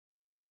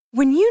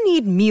When you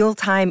need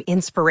mealtime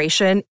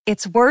inspiration,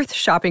 it's worth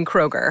shopping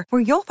Kroger,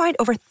 where you'll find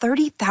over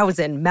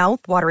 30,000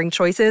 mouth-watering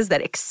choices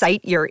that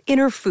excite your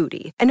inner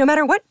foodie. And no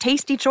matter what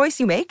tasty choice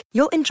you make,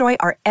 you'll enjoy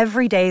our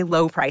everyday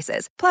low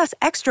prices, plus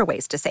extra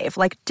ways to save,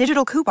 like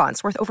digital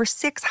coupons worth over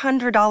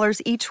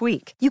 $600 each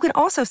week. You can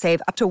also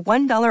save up to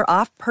 $1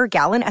 off per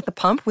gallon at the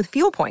pump with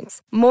fuel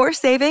points. More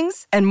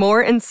savings and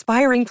more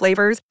inspiring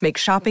flavors make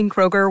shopping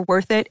Kroger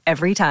worth it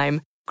every time.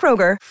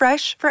 Kroger,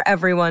 fresh for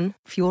everyone.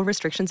 Fuel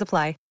restrictions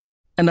apply.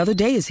 Another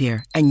day is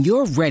here, and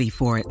you're ready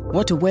for it.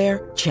 What to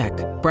wear? Check.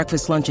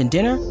 Breakfast, lunch, and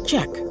dinner?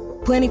 Check.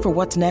 Planning for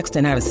what's next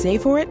and how to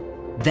save for it?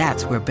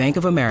 That's where Bank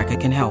of America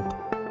can help.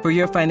 For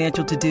your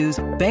financial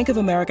to-dos, Bank of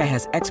America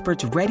has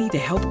experts ready to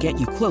help get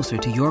you closer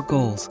to your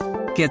goals.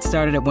 Get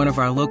started at one of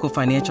our local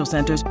financial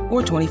centers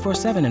or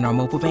 24/7 in our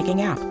mobile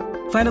banking app.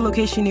 Find a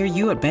location near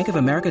you at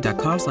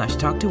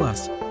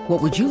bankofamerica.com/talktous.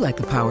 What would you like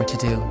the power to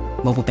do?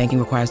 Mobile banking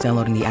requires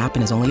downloading the app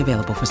and is only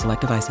available for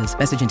select devices.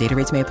 Message and data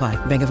rates may apply.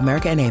 Bank of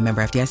America N.A.,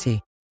 member FDIC.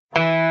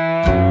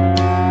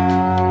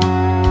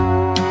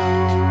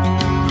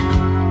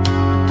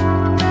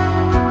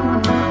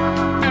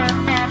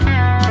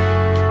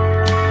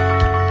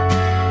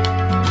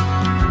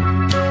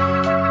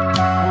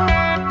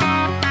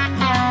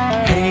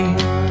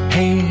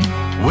 Hey,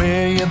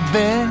 where you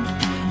been?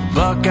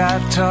 Buckeye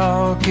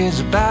Talk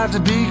is about to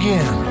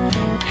begin.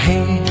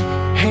 Hey,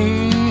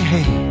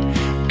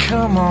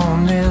 come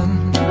on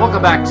in.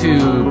 Welcome back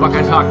to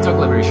Buckeye Talk. Doug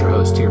Liberty, your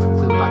host here from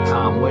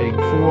Cleveland.com, waiting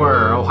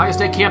for Ohio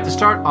State camp to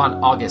start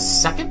on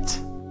August 2nd.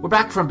 We're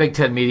back from Big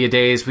Ten Media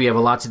Days. We have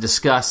a lot to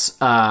discuss.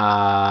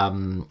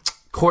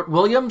 Court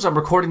Williams, I'm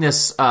recording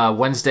this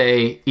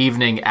Wednesday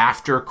evening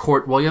after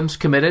Court Williams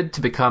committed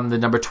to become the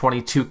number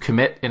 22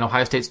 commit in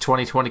Ohio State's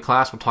 2020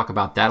 class. We'll talk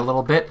about that a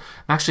little bit.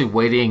 I'm actually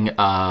waiting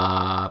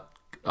on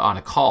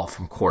a call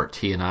from Court.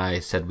 He and I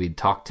said we'd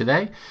talk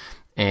today,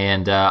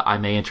 and I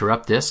may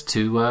interrupt this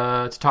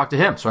to talk to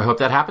him. So I hope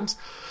that happens.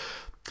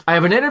 I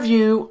have an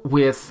interview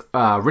with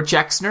Rich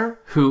Exner,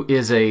 who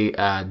is a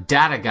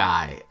data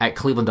guy at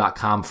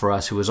Cleveland.com for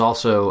us, who is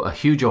also a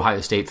huge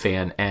Ohio State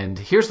fan. And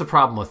here's the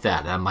problem with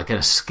that. I'm not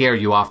going to scare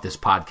you off this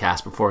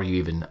podcast before you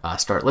even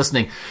start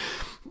listening.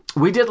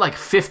 We did like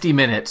 50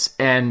 minutes,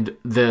 and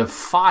the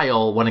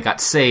file, when it got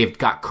saved,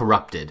 got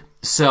corrupted.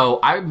 So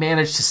I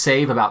managed to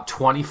save about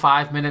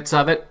 25 minutes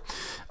of it.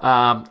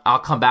 I'll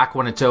come back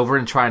when it's over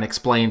and try and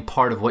explain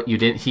part of what you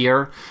didn't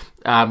hear.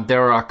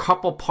 There are a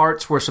couple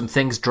parts where some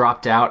things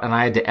dropped out, and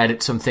I had to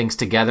edit some things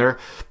together.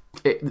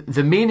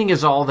 The meaning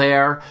is all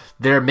there.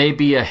 There may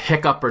be a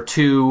hiccup or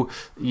two.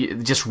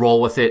 Just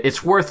roll with it.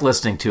 It's worth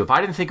listening to. If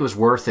I didn't think it was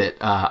worth it,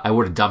 I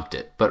would have dumped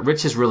it. But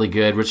Rich is really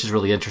good. Rich is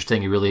really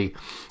interesting. He really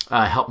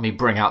helped me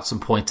bring out some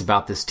points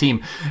about this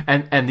team.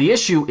 And the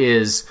issue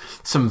is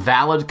some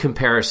valid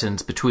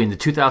comparisons between the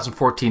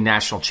 2014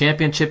 National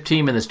Championship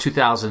team and this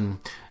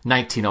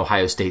 2019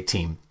 Ohio State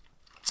team.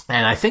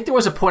 And I think there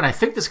was a point, I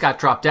think this got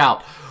dropped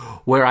out,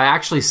 where I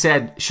actually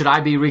said, should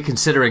I be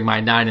reconsidering my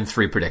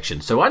 9-3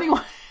 prediction? So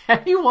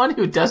anyone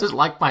who doesn't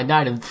like my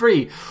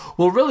 9-3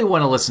 will really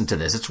want to listen to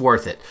this. It's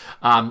worth it.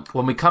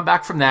 When we come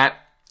back from that,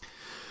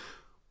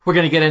 we're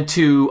going to get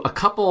into a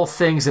couple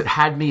things that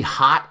had me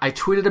hot. I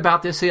tweeted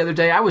about this the other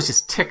day. I was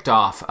just ticked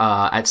off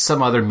at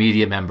some other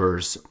media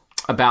members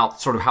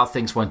about sort of how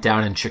things went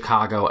down in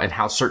Chicago and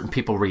how certain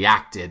people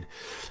reacted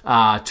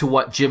to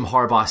what Jim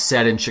Harbaugh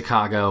said in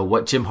Chicago,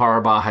 what Jim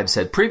Harbaugh had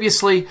said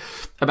previously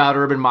about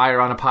Urban Meyer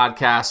on a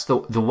podcast,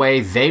 the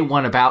way they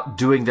went about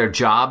doing their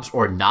jobs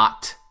or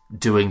not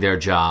doing their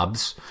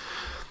jobs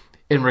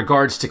in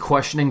regards to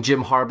questioning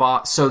Jim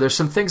Harbaugh. So there's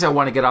some things I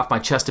want to get off my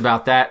chest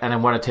about that, and I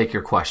want to take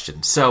your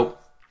questions. So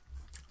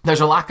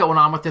there's a lot going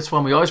on with this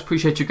one. We always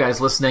appreciate you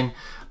guys listening.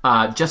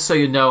 Just so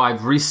you know,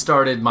 I've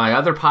restarted my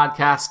other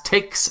podcast,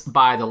 Takes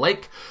by the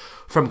Lake,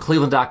 from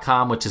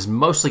Cleveland.com, which is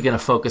mostly going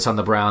to focus on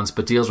the Browns,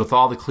 but deals with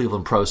all the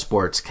Cleveland pro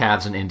sports,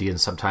 Cavs and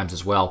Indians sometimes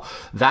as well.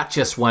 That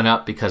just went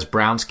up because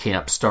Browns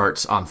camp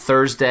starts on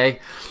Thursday.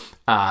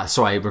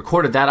 So I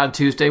recorded that on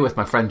Tuesday with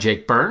my friend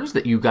Jake Burns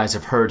that you guys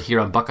have heard here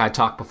on Buckeye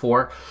Talk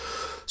before.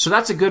 So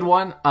that's a good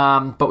one.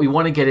 But we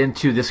want to get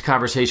into this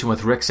conversation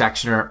with Rich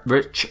Exner,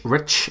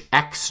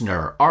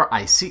 Richexner.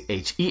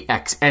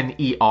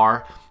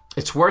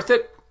 It's worth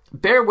it.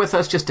 Bear with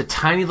us just a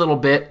tiny little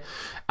bit.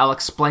 I'll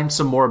explain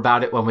some more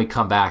about it when we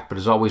come back. But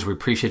as always, we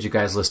appreciate you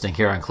guys listening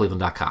here on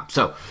Cleveland.com.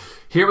 So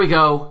here we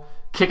go,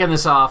 kicking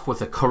this off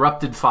with a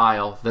corrupted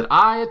file that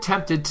I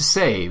attempted to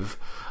save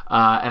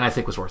and I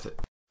think was worth it.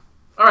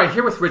 All right,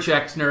 here with Rich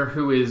Exner,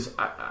 who is...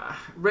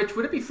 Rich,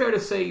 would it be fair to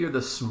say you're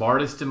the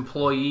smartest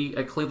employee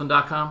at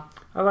Cleveland.com?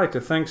 I like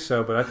to think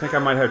so, but I think I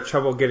might have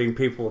trouble getting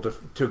people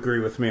to agree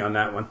with me on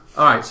that one.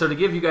 All right, so to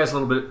give you guys a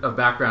little bit of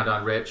background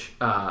on Rich,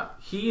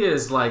 he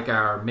is like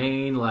our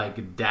main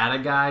data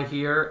guy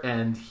here,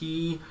 and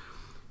he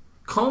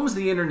combs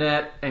the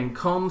internet and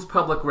combs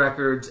public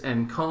records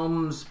and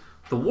combs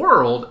the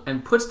world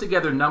and puts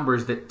together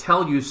numbers that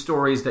tell you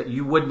stories that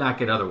you would not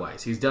get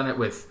otherwise. He's done it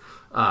with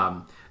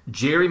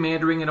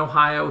gerrymandering in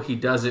Ohio. He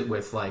does it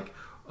with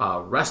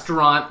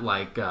restaurant,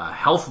 like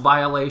health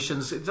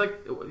violations. It's like,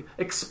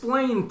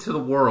 explain to the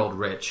world,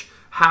 Rich,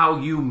 how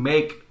you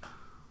make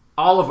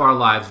all of our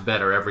lives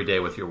better every day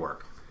with your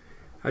work.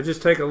 I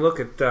just take a look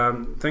at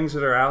things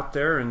that are out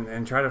there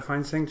and try to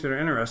find things that are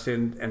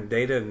interesting and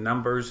data and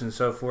numbers and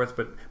so forth.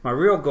 But my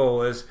real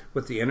goal is,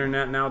 with the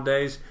internet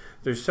nowadays,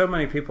 there's so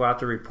many people out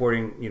there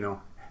reporting,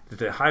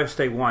 that Ohio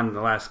State won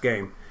the last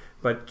game.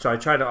 So I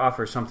try to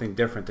offer something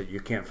different that you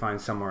can't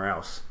find somewhere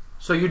else.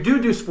 So you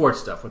do sports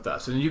stuff with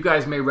us, and you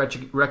guys may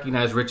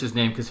recognize Rich's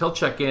name because he'll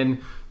check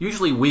in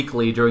usually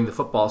weekly during the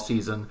football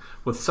season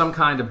with some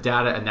kind of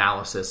data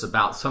analysis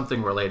about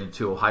something related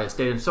to Ohio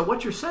State. And so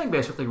what you're saying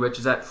basically, Rich,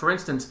 is that, for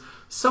instance,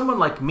 someone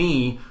like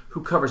me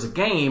who covers a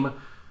game,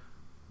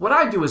 what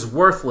I do is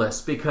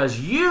worthless because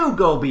you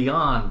go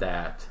beyond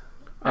that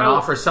and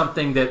offer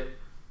something that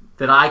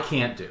I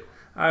can't do.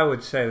 I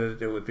would say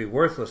that it would be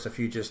worthless if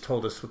you just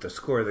told us what the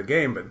score of the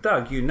game. But,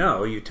 Doug,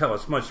 you tell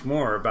us much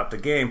more about the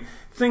game.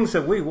 Things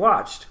that we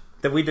watched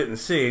that we didn't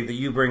see that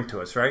you bring to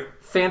us, right?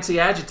 Fancy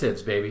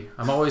adjectives, baby.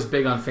 I'm always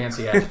big on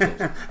fancy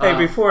adjectives. Hey,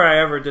 before I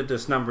ever did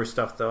this number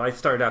stuff, though, I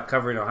started out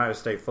covering Ohio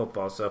State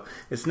football, so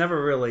it's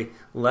never really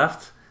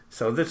left.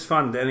 So it's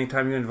fun.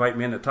 Anytime you invite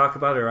me in to talk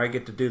about it, or I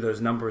get to do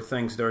those number of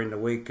things during the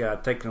week,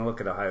 taking a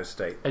look at Ohio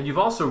State. And you've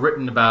also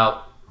written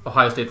about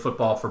Ohio State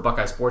football for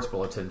Buckeye Sports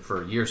Bulletin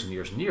for years and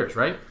years and years,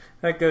 right?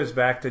 That goes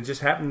back to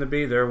just happened to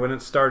be there when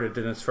it started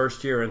in its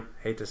first year, and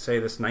hate to say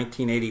this,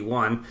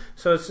 1981.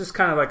 So it's just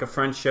kind of like a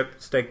friendship,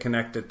 stay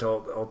connected to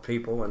old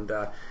people, and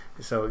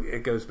so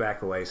it goes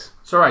back a ways.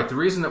 So, all right, the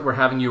reason that we're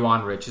having you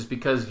on, Rich, is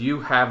because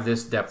you have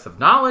this depth of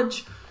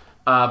knowledge,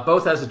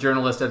 both as a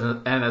journalist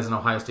and as an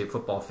Ohio State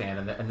football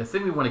fan. And the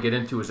thing we want to get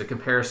into is a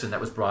comparison that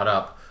was brought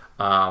up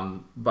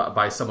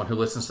by someone who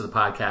listens to the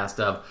podcast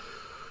of,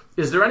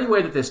 is there any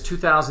way that this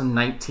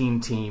 2019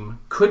 team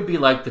could be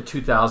like the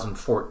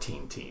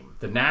 2014 team?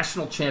 The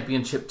national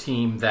championship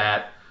team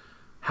that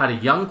had a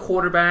young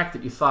quarterback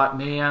that you thought,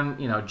 man,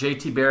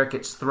 JT Barrett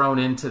gets thrown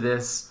into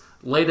this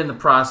late in the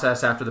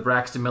process after the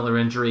Braxton Miller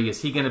injury.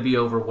 Is he going to be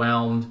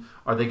overwhelmed?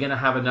 Are they going to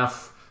have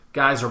enough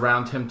guys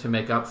around him to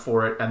make up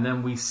for it? And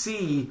then we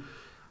see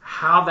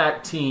how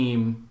that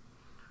team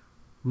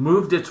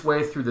moved its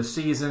way through the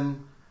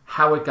season,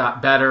 how it got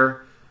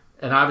better,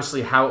 and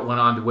obviously how it went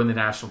on to win the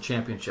national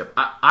championship.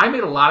 I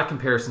made a lot of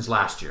comparisons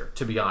last year,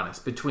 to be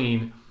honest,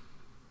 between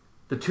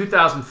the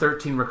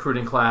 2013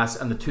 recruiting class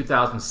and the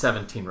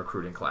 2017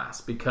 recruiting class,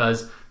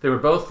 because they were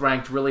both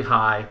ranked really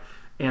high,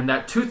 and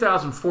that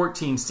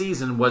 2014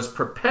 season was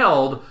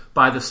propelled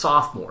by the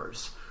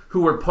sophomores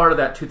who were part of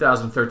that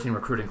 2013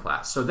 recruiting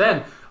class. So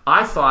then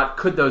I thought,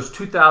 could those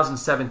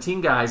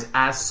 2017 guys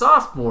as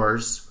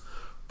sophomores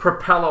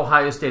propel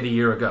Ohio State a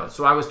year ago?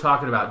 So I was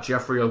talking about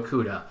Jeffrey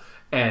Okudah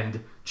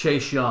and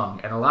Chase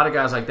Young and a lot of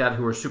guys like that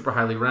who were super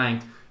highly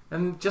ranked.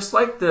 And just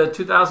like the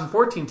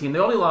 2014 team, they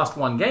only lost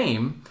one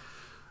game,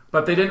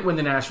 but they didn't win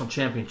the national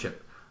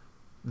championship.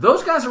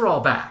 Those guys are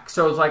all back.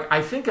 So it's like,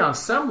 I think on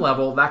some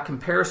level that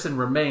comparison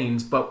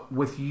remains, but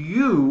with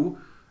you,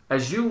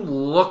 as you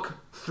look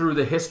through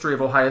the history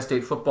of Ohio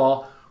State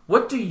football,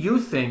 what do you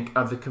think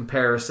of the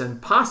comparison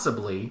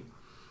possibly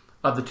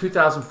of the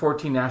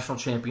 2014 national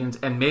champions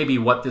and maybe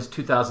what this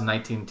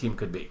 2019 team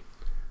could be?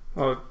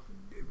 Well,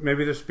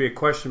 maybe this would be a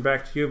question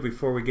back to you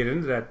before we get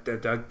into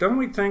that, Doug. Don't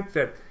we think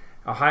that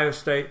Ohio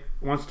State,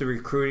 once the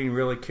recruiting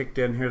really kicked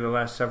in here the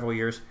last several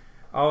years,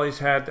 always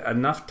had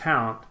enough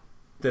talent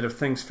that if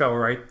things fell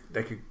right,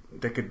 they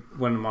could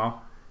win them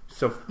all?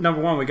 So,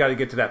 number one, we got to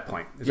get to that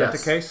point. Is that the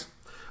case?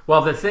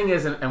 Well, the thing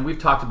is, and we've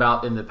talked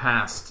about in the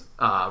past,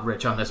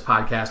 Rich, on this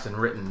podcast and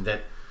written,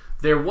 that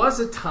there was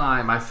a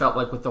time, I felt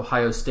like, with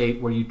Ohio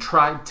State where you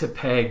tried to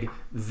peg,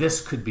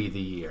 this could be the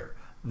year.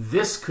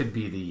 This could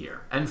be the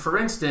year. And for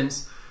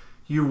instance,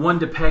 you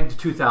wanted to peg to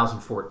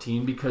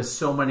 2014 because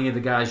so many of the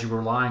guys you were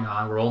relying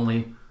on were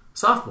only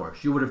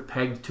sophomores. You would have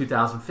pegged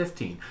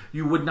 2015.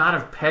 You would not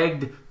have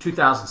pegged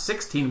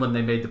 2016 when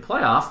they made the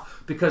playoff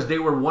because they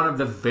were one of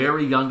the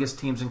very youngest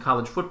teams in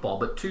college football.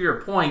 But to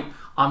your point,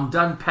 I'm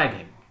done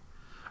pegging.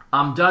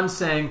 I'm done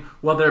saying,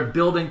 well, they're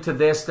building to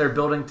this, they're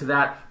building to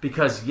that,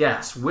 because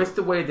yes, with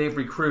the way they've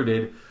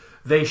recruited,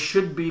 they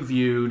should be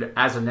viewed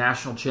as a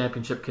national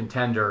championship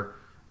contender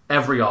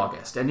every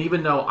August. And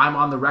even though I'm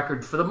on the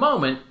record for the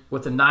moment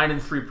with a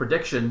 9-3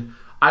 prediction,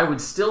 I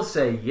would still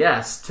say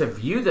yes, to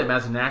view them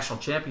as a national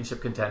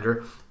championship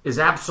contender is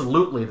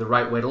absolutely the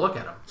right way to look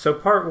at them. So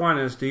part one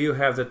is, do you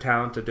have the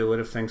talent to do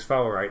it if things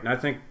fall right? And I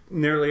think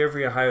nearly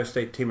every Ohio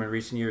State team in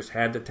recent years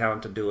had the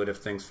talent to do it if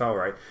things fell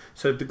right.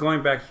 So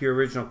going back to your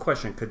original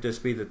question, could this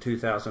be the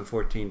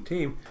 2014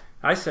 team?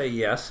 I say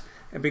yes,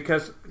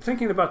 because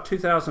thinking about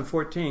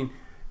 2014,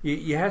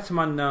 you had some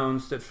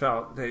unknowns that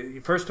felt.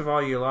 First of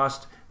all, you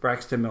lost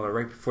Braxton Miller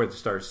right before the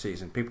start of the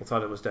season. People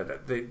thought it was dead.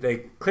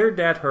 They cleared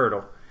that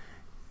hurdle,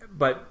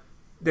 but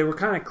they were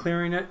kind of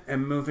clearing it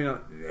and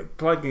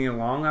plugging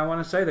along, I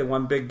want to say. They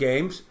won big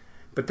games,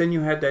 but then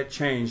you had that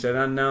change, that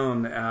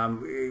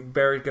unknown.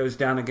 Barrett goes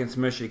down against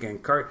Michigan.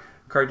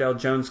 Cardell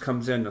Jones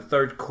comes in, the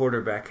third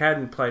quarterback.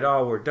 Hadn't played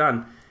all, we're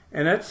done.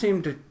 And that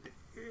seemed to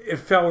it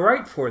fell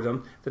right for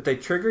them that they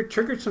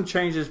triggered some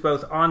changes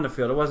both on the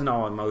field. It wasn't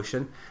all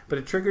emotion, but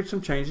it triggered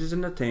some changes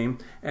in the team,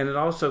 and it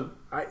also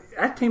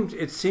that team.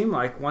 It seemed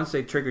like once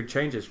they triggered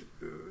changes,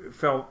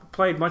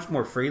 played much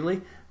more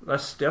freely,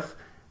 less stiff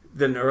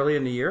than early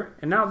in the year.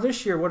 And now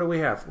this year, what do we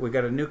have? We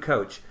got a new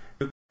coach.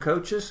 New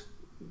coaches,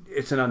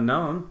 it's an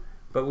unknown,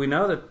 but we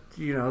know that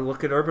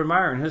look at Urban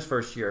Meyer in his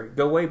first year.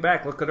 Go way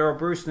back. Look at Earl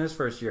Bruce in his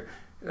first year.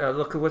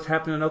 Look at what's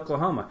happened in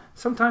Oklahoma.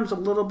 Sometimes a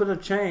little bit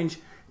of change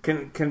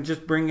can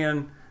just bring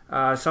in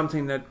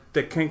something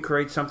that can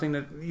create something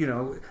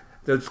that,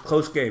 those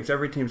close games.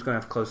 Every team's going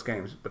to have close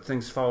games, but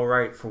things fall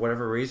right for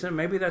whatever reason.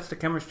 Maybe that's the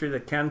chemistry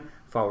that can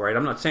fall right.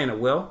 I'm not saying it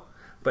will,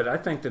 but I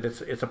think that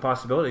it's a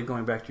possibility.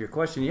 Going back to your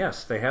question,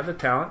 yes, they have the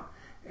talent,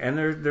 and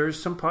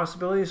there's some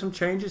possibility of some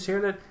changes here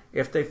that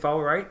if they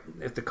fall right,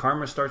 if the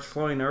karma starts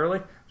flowing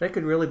early, they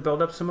could really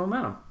build up some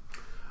momentum.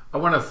 I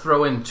want to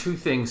throw in two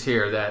things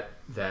here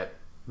that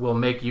will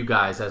make you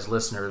guys as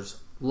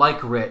listeners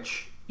like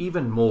Rich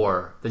even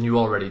more than you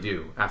already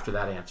do after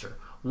that answer.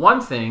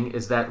 One thing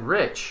is that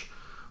Rich,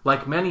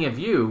 like many of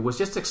you, was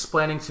just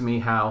explaining to me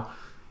how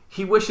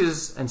he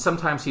wishes, and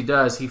sometimes he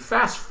does, he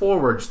fast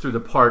forwards through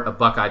the part of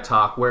Buckeye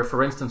Talk where,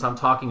 for instance, I'm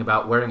talking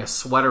about wearing a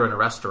sweater in a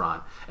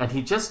restaurant, and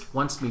he just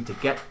wants me to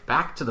get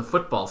back to the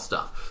football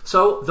stuff.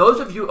 So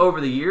those of you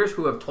over the years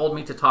who have told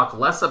me to talk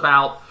less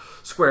about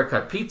square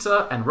cut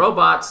pizza and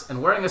robots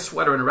and wearing a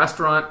sweater in a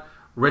restaurant,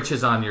 Rich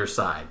is on your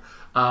side.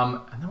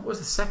 And then what was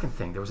the second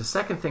thing? There was a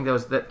second thing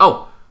I'm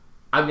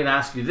going to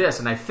ask you this,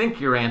 and I think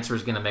your answer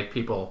is going to make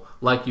people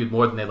like you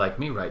more than they like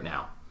me right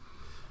now.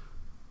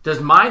 Does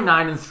my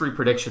 9-3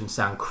 prediction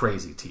sound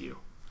crazy to you?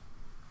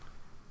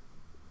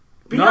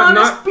 Be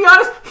honest.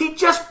 He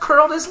just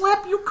curled his lip.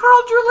 You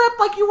curled your lip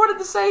like you wanted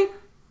to say.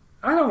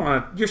 I don't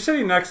want to. You're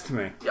sitting next to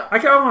me. Yeah. I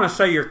don't want to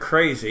say you're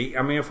crazy.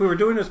 I mean, if we were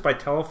doing this by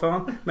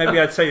telephone, maybe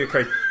I'd say you're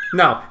crazy.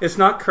 No, it's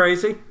not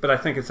crazy, but I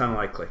think it's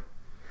unlikely.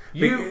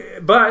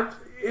 But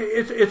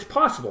it's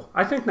possible.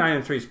 I think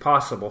 9-3 is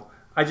possible.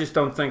 I just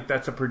don't think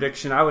that's a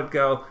prediction. I would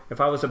go, if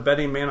I was a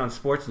betting man on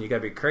sports, and you got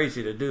to be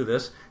crazy to do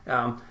this.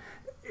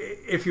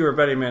 If you're a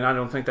betting man, I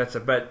don't think that's a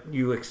bet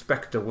you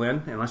expect to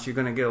win unless you're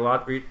going to get a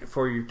lot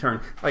for your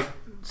turn. Like,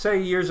 say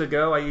years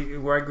ago,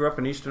 where I grew up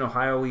in Eastern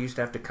Ohio, we used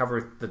to have to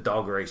cover the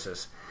dog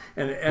races.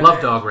 And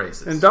love dog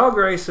races. And dog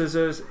races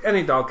is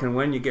any dog can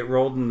win. You get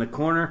rolled in the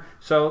corner.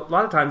 So a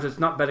lot of times it's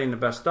not betting the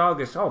best dog.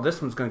 It's,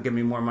 this one's going to give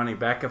me more money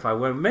back if I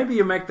win. Maybe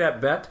you make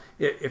that bet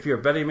if you're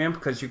a betting man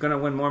because you're going to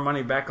win more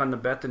money back on the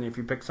bet than if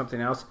you pick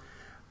something else.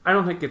 I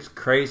don't think it's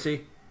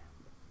crazy.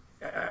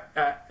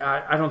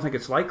 I don't think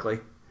it's likely,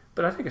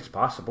 but I think it's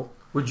possible.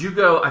 Would you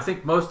go, I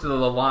think most of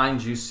the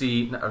lines you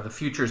see, or the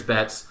futures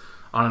bets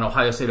on an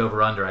Ohio State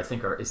over-under, I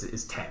think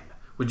is 10.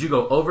 Would you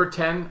go over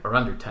 10 or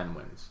under 10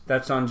 wins?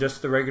 That's on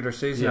just the regular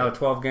season, out of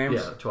 12 games?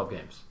 Yeah, 12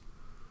 games.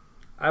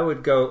 I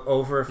would go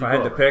over if I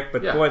had to pick,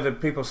 but boy, the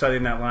people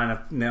setting that line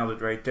have nailed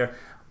it right there.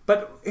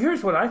 But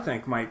here's what I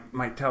think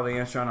might tell the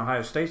answer on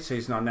Ohio State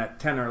season on that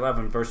 10 or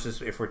 11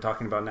 versus if we're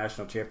talking about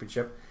national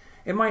championship.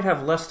 It might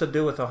have less to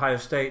do with Ohio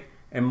State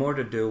and more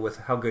to do with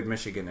how good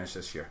Michigan is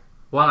this year.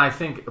 Well, and I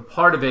think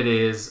part of it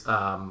is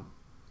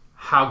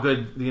how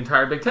good the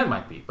entire Big Ten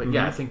might be. But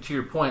yeah, I think to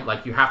your point,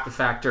 like you have to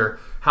factor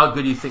how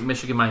good you think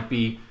Michigan might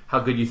be, how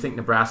good you think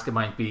Nebraska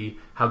might be,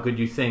 how good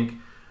you think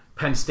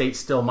Penn State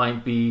still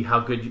might be, how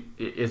good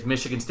is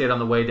Michigan State on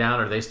the way down?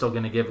 Are they still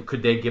going to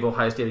could they give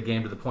Ohio State a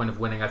game to the point of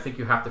winning? I think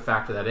you have to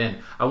factor that in.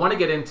 I want to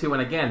get into,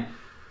 and again,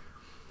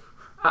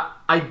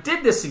 I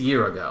did this a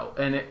year ago,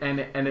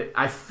 and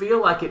I feel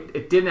like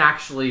it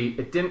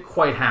didn't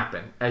quite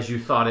happen as you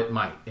thought it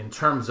might in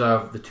terms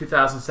of the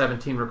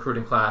 2017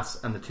 recruiting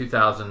class and the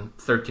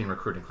 2013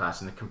 recruiting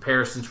class and the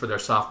comparisons for their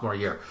sophomore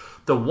year.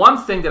 The one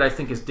thing that I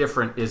think is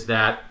different is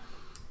that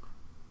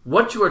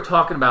what you are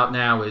talking about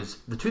now is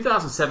the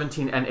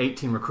 2017 and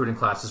 18 recruiting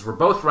classes were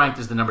both ranked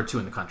as the number 2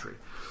 in the country.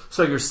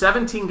 So your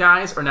 17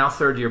 guys are now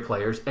third-year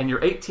players, and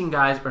your 18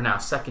 guys are now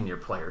second-year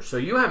players. So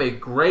you have a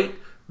great,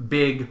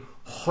 big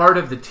heart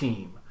of the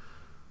team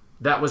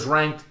that was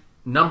ranked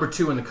number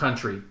 2 in the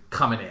country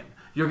coming in.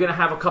 You're going to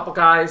have a couple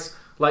guys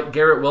like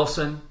Garrett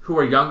Wilson who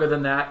are younger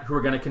than that who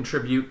are going to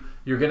contribute.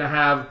 You're going to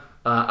have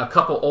a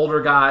couple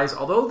older guys,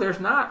 although there's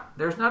not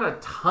a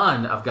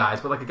ton of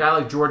guys, but like a guy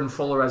like Jordan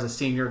Fuller as a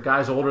senior,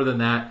 guys older than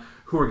that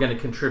who are going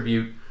to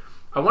contribute.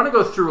 I want to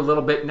go through a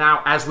little bit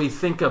now as we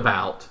think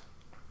about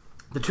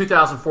the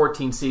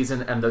 2014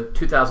 season and the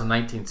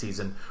 2019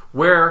 season,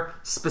 where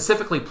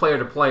specifically player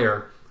to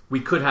player we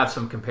could have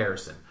some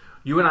comparison.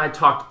 You and I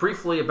talked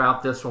briefly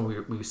about this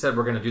when we said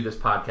we're going to do this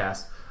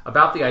podcast,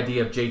 about the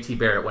idea of J.T.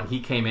 Barrett when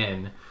he came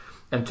in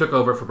and took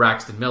over for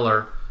Braxton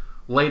Miller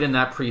late in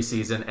that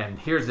preseason. And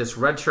here's this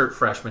redshirt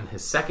freshman,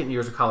 his second year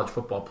as a college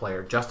football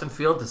player. Justin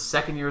Fields, his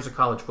second year as a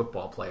college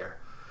football player.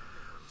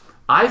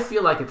 I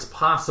feel like it's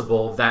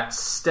possible that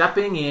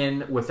stepping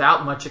in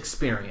without much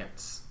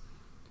experience,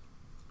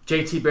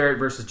 J.T. Barrett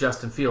versus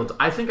Justin Fields,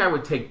 I think I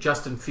would take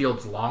Justin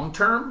Fields long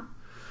term.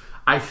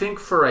 I think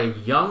for a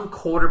young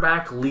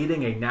quarterback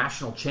leading a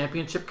national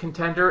championship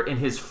contender in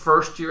his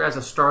first year as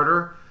a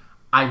starter,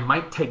 I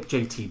might take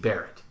J.T.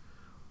 Barrett.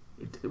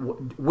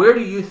 Where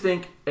do you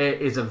think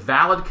is a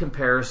valid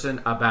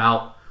comparison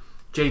about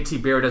J.T.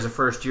 Barrett as a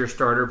first-year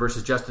starter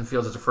versus Justin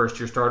Fields as a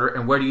first-year starter,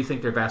 and where do you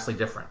think they're vastly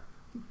different?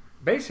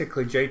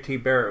 Basically, J.T.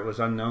 Barrett was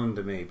unknown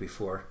to me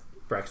before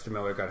Braxton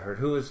Miller got hurt.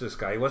 Who is this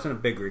guy? He wasn't a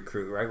big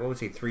recruit, right? What was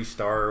he,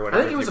 3-star or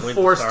whatever? I think he was a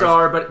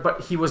 4-star,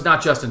 but he was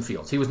not Justin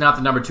Fields. He was not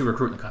the number 2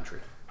 recruit in the country.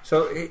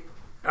 So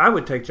I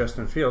would take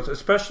Justin Fields,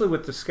 especially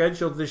with the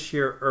schedule this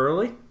year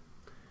early.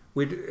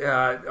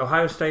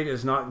 Ohio State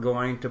is not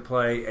going to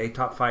play a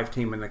top 5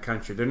 team in the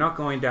country. They're not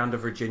going down to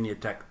Virginia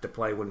Tech to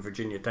play when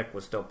Virginia Tech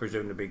was still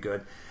presumed to be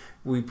good.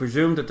 We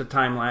presumed at the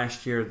time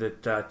last year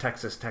that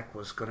Texas Tech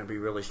was going to be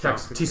really strong.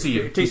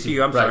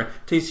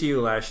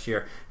 TCU last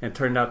year. And it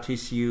turned out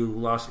TCU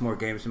lost more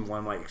games than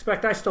one might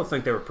expect. I still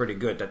think they were pretty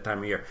good that time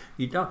of year.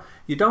 You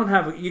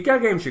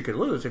got games you could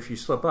lose if you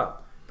slip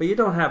up, but you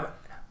don't have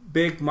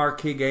big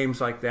marquee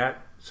games like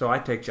that. So I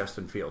take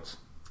Justin Fields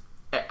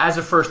as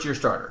a first-year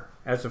starter.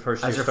 As a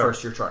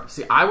first-year starter.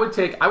 See, I would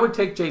take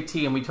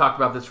JT, and we talked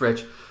about this,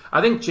 Rich. I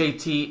think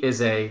JT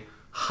is a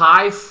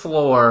high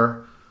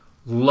floor,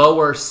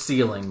 lower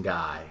ceiling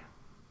guy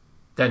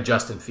than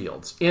Justin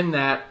Fields. In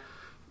that,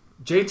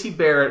 JT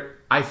Barrett,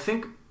 I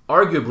think,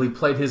 arguably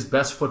played his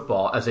best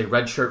football as a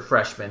redshirt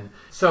freshman.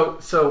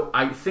 So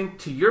I think,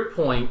 to your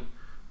point,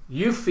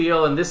 you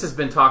feel, and this has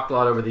been talked a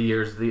lot over the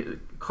years, the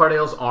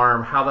Cardale's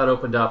arm, how that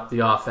opened up the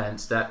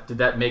offense. Did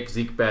that make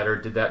Zeke better?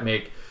 Did that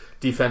make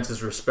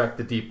defenses respect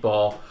the deep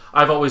ball?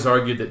 I've always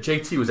argued that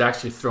JT was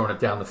actually throwing it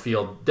down the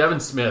field. Devin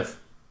Smith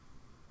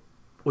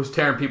was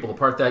tearing people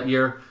apart that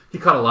year. He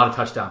caught a lot of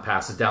touchdown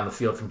passes down the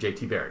field from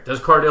JT Barrett. Does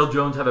Cardale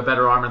Jones have a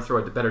better arm and throw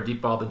a better deep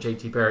ball than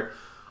JT Barrett?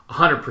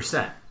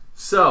 100%.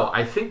 So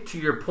I think, to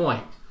your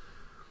point,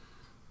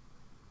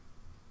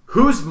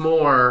 who's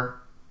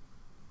more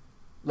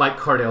like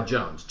Cardale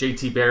Jones,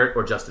 JT Barrett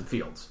or Justin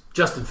Fields?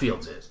 Justin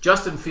Fields is.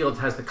 Justin Fields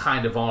has the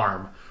kind of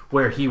arm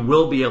where he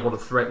will be able to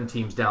threaten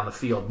teams down the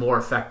field more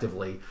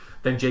effectively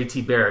than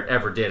J.T. Barrett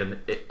ever did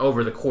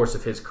over the course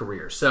of his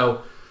career.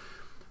 So,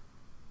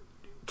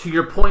 to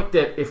your point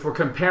that if we're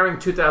comparing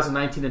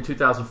 2019 and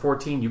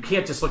 2014, you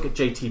can't just look at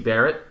J.T.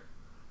 Barrett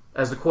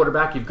as the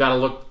quarterback. You've got to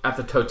look at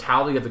the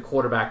totality of the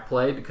quarterback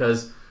play,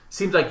 because it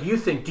seems like do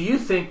you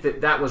think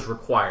that was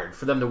required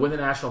for them to win the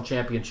national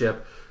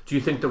championship? Do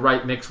you think the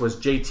right mix was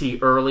J.T.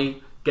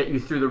 early, get you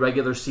through the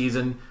regular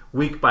season,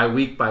 week by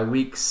week by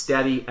week,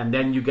 steady, and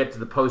then you get to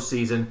the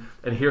postseason,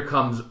 and here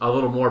comes a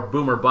little more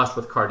boom or bust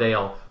with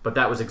Cardale, but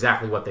that was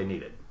exactly what they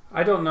needed?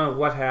 I don't know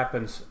what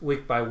happens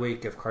week by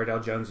week if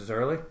Cardale Jones is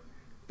early,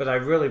 but I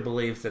really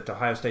believe that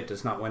Ohio State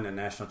does not win the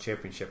national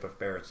championship if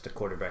Barrett's the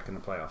quarterback in the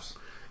playoffs.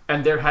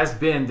 And there has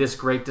been this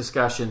great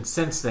discussion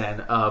since then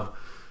of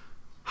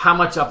how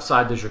much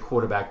upside does your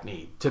quarterback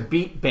need to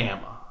beat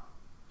Bama?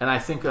 And I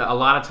think a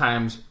lot of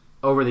times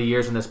over the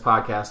years in this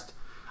podcast,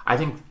 I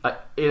think it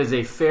is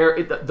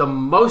the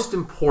most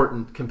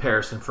important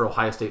comparison for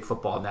Ohio State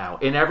football now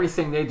in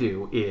everything they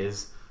do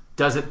is,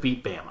 does it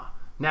beat Bama?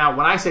 Now,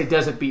 when I say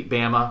does it beat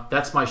Bama,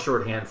 that's my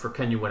shorthand for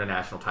can you win a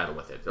national title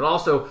with it. It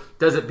also,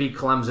 does it beat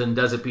Clemson,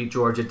 does it beat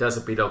Georgia, does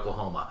it beat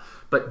Oklahoma?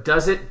 But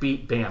does it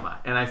beat Bama?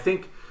 And I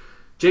think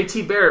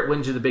J.T. Barrett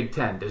wins you the Big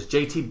Ten. Does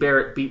J.T.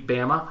 Barrett beat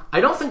Bama?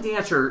 I don't think the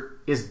answer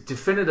is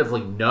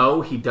definitively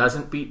no, he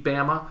doesn't beat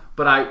Bama,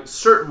 but I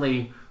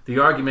certainly... the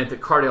argument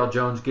that Cardale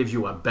Jones gives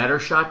you a better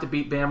shot to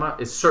beat Bama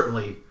is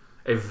certainly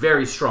a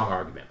very strong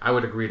argument. I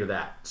would agree to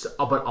that. So,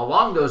 but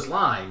along those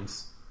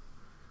lines,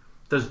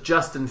 does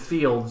Justin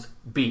Fields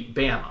beat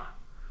Bama?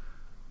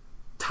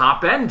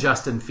 Top-end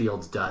Justin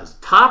Fields does.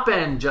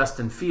 Top-end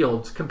Justin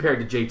Fields compared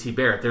to J.T.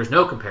 Barrett, there's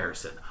no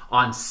comparison.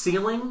 On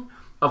ceiling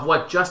of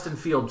what Justin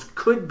Fields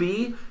could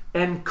be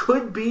and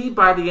could be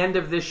by the end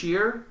of this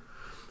year,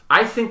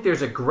 I think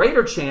there's a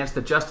greater chance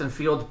that Justin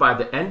Fields by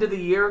the end of the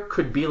year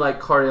could be like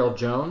Cardale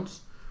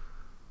Jones,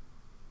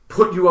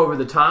 put you over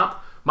the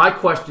top. My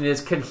question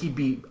is, can he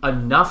be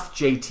enough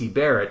J.T.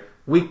 Barrett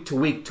week to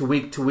week to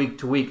week to week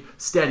to week,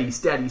 steady,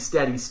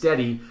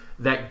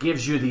 that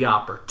gives you the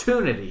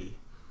opportunity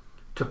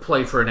to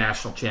play for a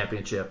national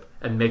championship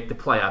and make the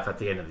playoff at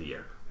the end of the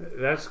year?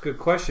 That's a good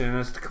question, and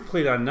it's the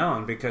complete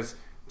unknown, because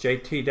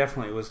JT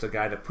definitely was the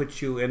guy that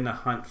put you in the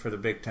hunt for the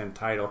Big Ten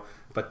title.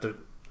 But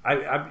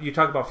you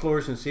talk about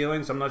floors and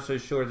ceilings. I'm not so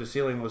sure the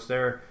ceiling was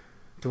there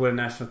to win a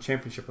national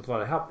championship with a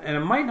lot of help. And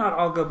it might not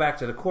all go back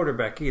to the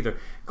quarterback either.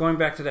 Going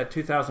back to that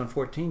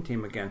 2014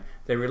 team again,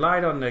 they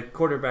relied on the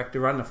quarterback to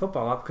run the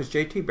football up because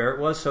J.T. Barrett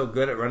was so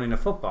good at running the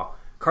football.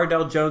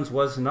 Cardale Jones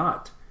was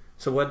not.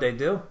 So what they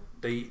do?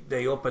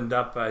 They opened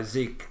up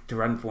Zeke to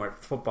run for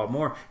football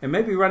more. And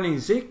maybe running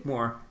Zeke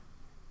more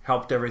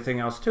helped everything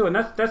else too. And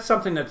that's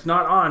something that's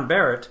not on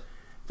Barrett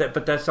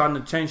But that's on the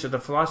change of the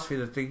philosophy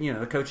that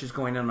the coach is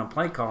going in on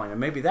play calling, and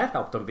maybe that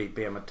helped them beat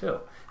Bama too.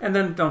 And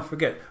then don't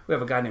forget, we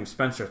have a guy named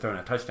Spencer throwing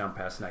a touchdown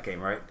pass in that game,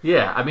 right?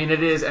 Yeah, I mean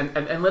it is,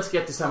 and let's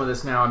get to some of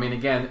this now. I mean,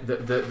 again,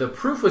 the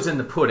proof was in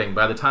the pudding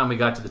by the time we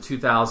got to the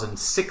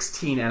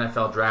 2016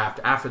 NFL draft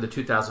after the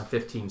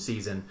 2015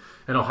 season,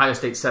 and Ohio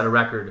State set a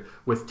record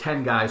with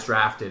 10 guys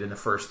drafted in the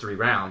first 3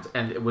 rounds,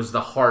 and it was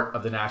the heart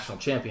of the national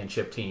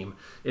championship team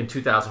in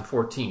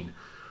 2014.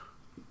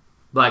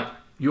 Like,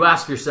 you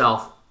ask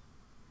yourself,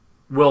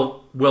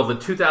 will the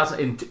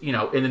 2000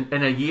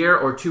 in a year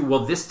or two,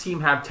 will this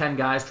team have 10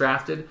 guys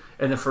drafted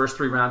in the first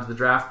 3 rounds of the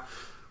draft?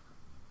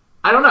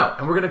 I don't know,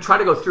 and we're going to try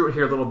to go through it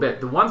here a little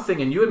bit. The one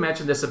thing, and you had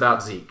mentioned this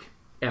about Zeke,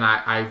 and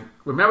I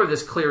remember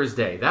this clear as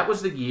day. That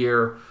was the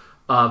year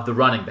of the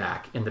running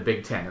back in the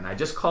Big Ten, and I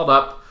just called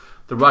up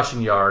the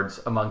rushing yards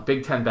among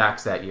Big Ten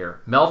backs that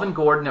year. Melvin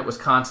Gordon at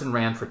Wisconsin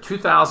ran for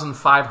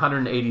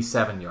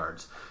 2,587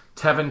 yards.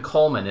 Tevin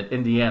Coleman at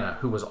Indiana,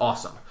 who was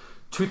awesome,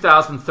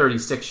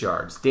 2,036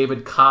 yards.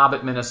 David Cobb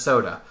at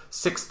Minnesota,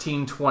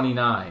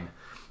 1,629.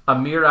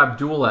 Amir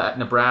Abdullah at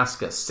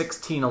Nebraska,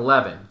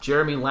 1,611.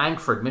 Jeremy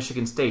Langford,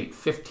 Michigan State,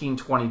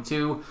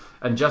 1,522.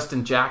 And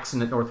Justin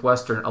Jackson at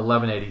Northwestern,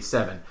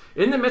 1,187.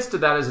 In the midst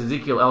of that is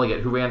Ezekiel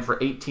Elliott, who ran for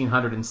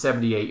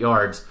 1,878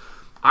 yards.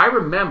 I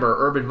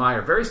remember Urban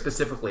Meyer, very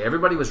specifically,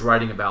 everybody was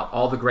writing about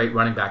all the great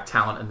running back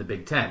talent in the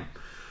Big Ten.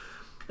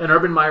 And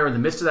Urban Meyer, in the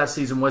midst of that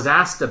season, was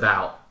asked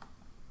about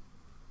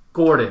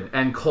Gordon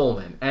and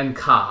Coleman and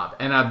Cobb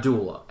and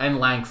Abdullah and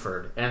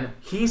Langford. And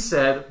he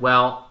said,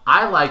 well,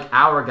 I like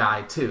our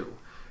guy too.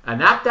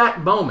 And at that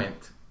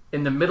moment,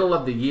 in the middle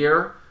of the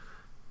year,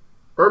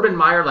 Urban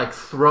Meyer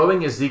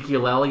throwing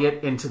Ezekiel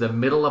Elliott into the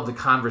middle of the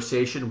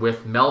conversation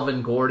with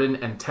Melvin Gordon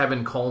and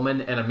Tevin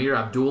Coleman and Amir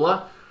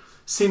Abdullah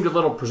seemed a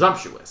little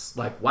presumptuous.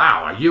 Like,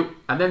 wow, are you?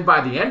 And then by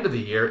the end of the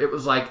year, it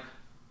was like,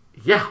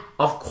 yeah,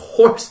 of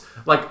course.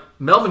 Like,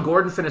 Melvin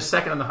Gordon finished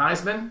second on the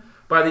Heisman.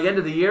 By the end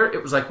of the year,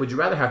 it was like, would you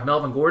rather have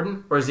Melvin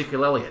Gordon or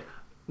Ezekiel Elliott?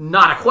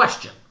 Not a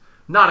question.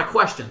 Not a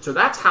question. So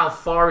that's how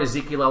far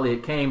Ezekiel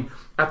Elliott came.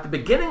 At the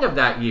beginning of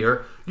that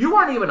year, you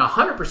weren't even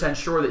 100%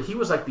 sure that he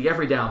was like the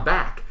every down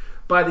back.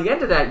 By the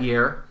end of that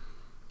year,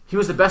 he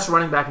was the best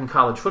running back in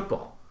college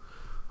football.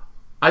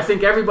 I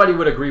think everybody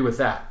would agree with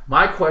that.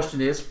 My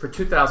question is, for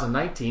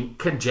 2019,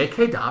 can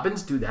J.K.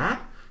 Dobbins do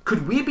that?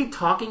 Could we be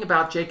talking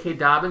about J.K.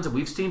 Dobbins, and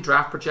we've seen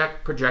draft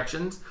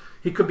projections,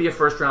 he could be a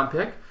first-round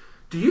pick?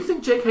 Do you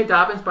think J.K.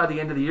 Dobbins by the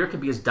end of the year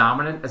can be as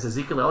dominant as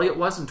Ezekiel Elliott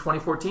was in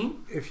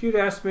 2014? If you'd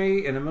asked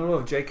me in the middle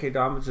of J.K.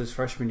 Dobbins'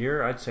 freshman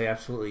year, I'd say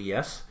absolutely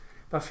yes.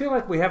 But I feel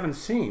like we haven't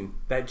seen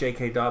that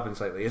J.K.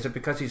 Dobbins lately. Is it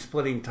because he's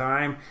splitting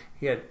time?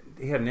 He had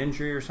an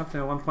injury or something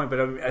at one point, but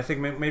I think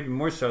maybe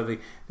more so the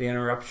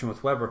interruption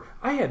with Weber.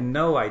 I had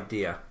no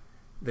idea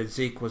that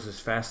Zeke was as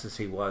fast as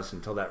he was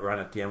until that run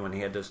at the end when he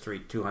had those 3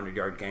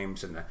 200-yard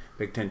games in the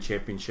Big Ten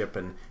Championship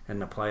and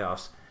the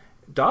playoffs.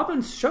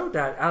 Dobbins showed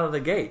that out of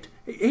the gate.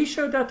 He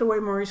showed that the way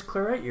Maurice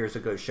Claret years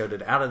ago showed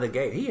it out of the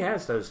gate. He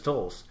has those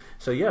tools.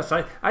 So, yes,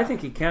 I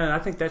think he can, and I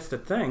think that's the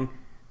thing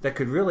that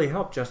could really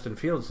help Justin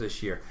Fields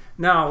this year.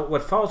 Now,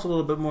 what falls a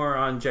little bit more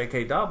on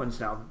J.K.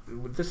 Dobbins now,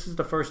 this is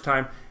the first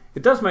time.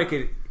 It does make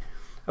it,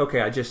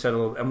 okay, I just said a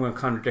little, I'm going to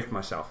contradict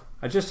myself.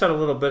 I just said a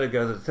little bit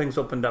ago that things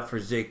opened up for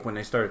Zeke when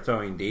they started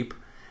throwing deep,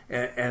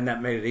 and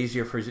that made it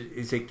easier for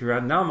Zeke to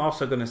run. Now I'm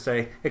also going to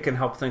say it can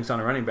help things on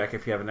a running back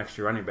if you have an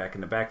extra running back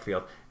in the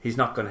backfield. He's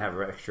not going to have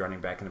an extra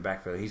running back in the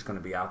backfield. He's going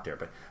to be out there.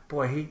 But,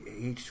 boy,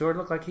 he sure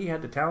looked like he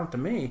had the talent to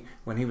me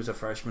when he was a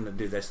freshman to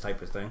do this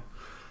type of thing.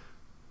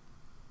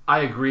 I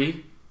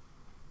agree.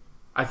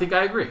 I think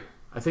I agree.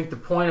 I think the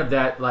point of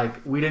that,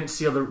 we didn't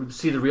see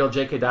the real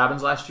J.K.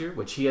 Dobbins last year,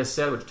 which he has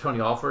said, which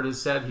Tony Alford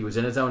has said. He was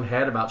in his own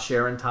head about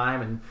sharing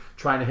time and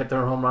trying to hit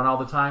their home run all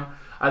the time.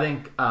 I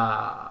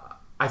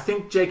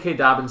think J.K.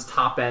 Dobbins'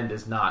 top end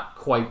is not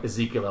quite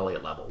Ezekiel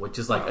Elliott level, which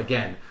is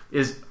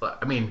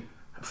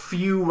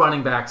few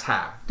running backs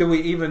have. Do we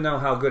even know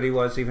how good he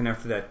was even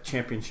after that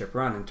championship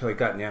run until he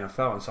got in the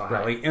NFL and saw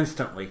how he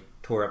instantly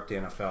tore up the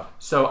NFL?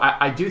 So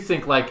I do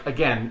think,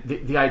 again,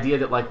 the idea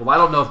that, I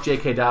don't know if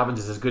J.K. Dobbins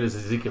is as good as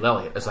Ezekiel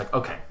Elliott. It's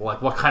okay,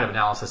 what kind of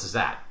analysis is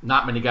that?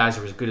 Not many guys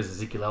are as good as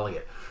Ezekiel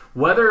Elliott.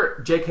 Whether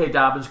J.K.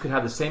 Dobbins could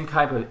have the same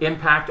type of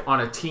impact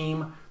on a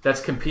team that's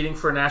competing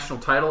for a national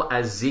title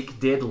as Zeke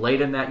did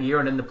late in that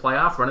year and in the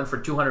playoff, running for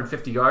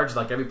 250 yards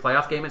every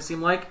playoff game, it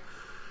seemed like,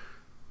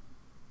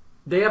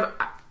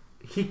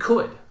 he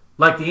could.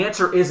 The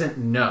answer isn't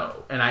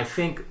no. And I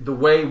think the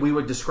way we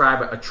would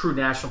describe a true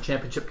national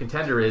championship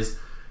contender is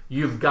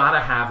you've got to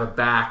have a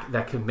back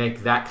that can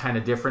make that kind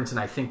of difference. And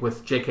I think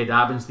with J.K.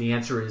 Dobbins, the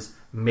answer is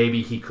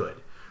maybe he could.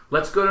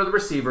 Let's go to the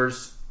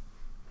receivers.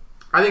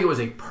 I think it was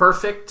a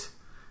perfect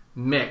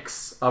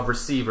mix of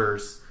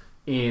receivers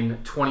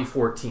in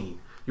 2014.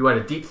 You had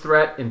a deep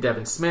threat in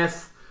Devin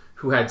Smith,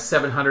 who had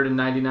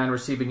 799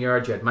 receiving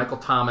yards. You had Michael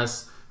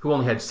Thomas, who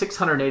only had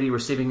 680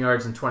 receiving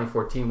yards in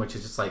 2014, which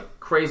is just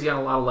crazy on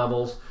a lot of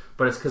levels,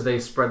 but it's because they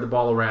spread the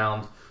ball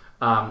around.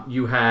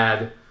 You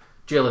had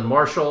Jalen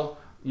Marshall.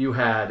 You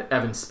had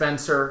Evan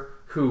Spencer,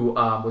 who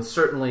was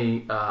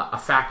certainly a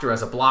factor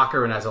as a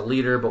blocker and as a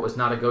leader, but was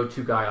not a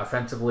go-to guy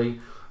offensively.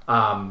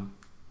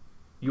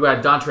 You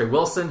had Dontre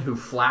Wilson, who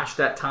flashed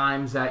at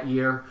times that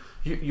year.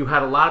 You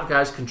had a lot of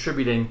guys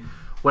contributing.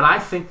 When I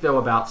think, though,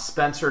 about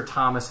Spencer,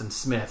 Thomas, and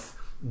Smith,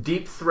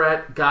 deep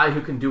threat, guy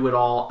who can do it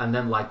all, and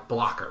then like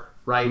blocker,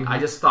 right? Mm-hmm. I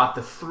just thought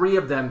the three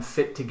of them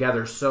fit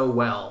together so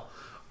well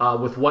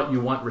with what you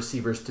want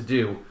receivers to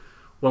do.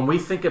 When we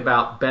think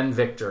about Ben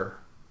Victor,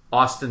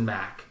 Austin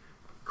Mack,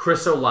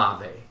 Chris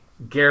Olave,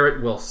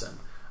 Garrett Wilson,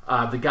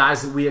 the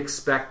guys that we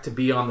expect to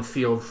be on the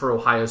field for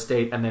Ohio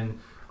State, and then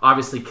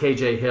obviously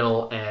KJ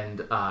Hill and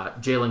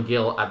Jalen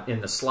Gill in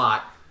the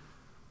slot,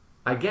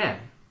 again,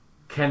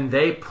 can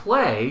they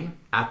play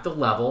at the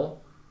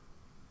level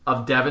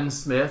of Devin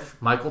Smith,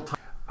 Michael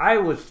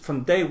Thomas?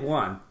 From day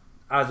one,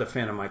 I was a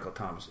fan of Michael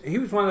Thomas. He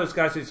was one of those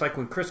guys, it's like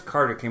when Chris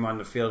Carter came on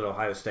the field at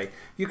Ohio State,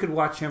 you could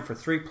watch him for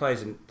 3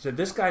 plays and said,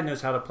 this guy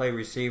knows how to play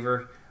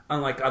receiver,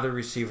 unlike other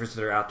receivers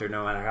that are out there,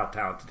 no matter how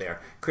talented they are.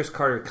 Chris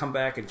Carter would come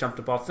back and jump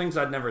the ball, things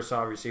I'd never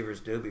saw receivers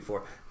do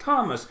before.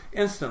 Thomas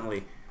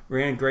instantly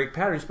ran great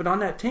patterns, but on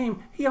that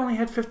team, he only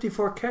had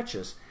 54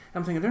 catches.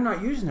 I'm thinking, they're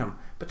not using him.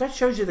 But that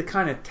shows you the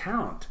kind of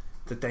talent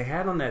that they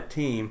had on that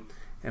team.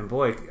 And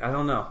boy, I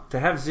don't know. To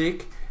have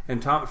Zeke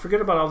and Thomas,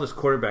 forget about all this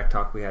quarterback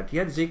talk we had. You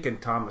had Zeke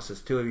and Thomas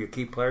as two of your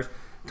key players.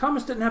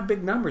 Thomas didn't have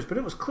big numbers, but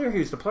it was clear he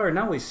was the player.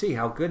 Now we see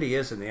how good he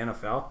is in the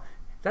NFL.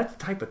 That's the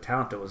type of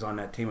talent that was on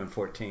that team in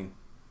 2014.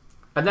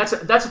 And that's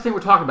the thing we're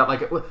talking about.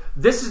 Like,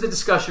 this is the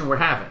discussion we're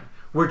having.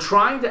 We're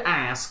trying to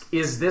ask,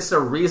 is this a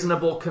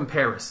reasonable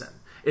comparison?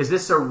 Is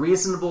this a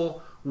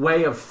reasonable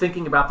way of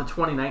thinking about the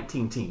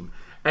 2019 team?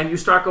 And you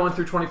start going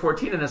through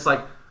 2014, and it's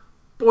like,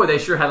 boy, they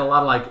sure had a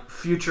lot of like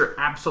future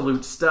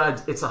absolute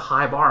studs. It's a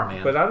high bar,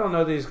 man. But I don't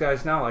know these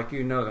guys now like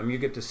you know them. You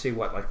get to see,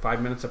 what, like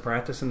 5 minutes of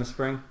practice in the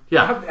spring?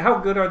 Yeah. How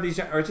good are these?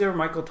 Is there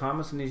Michael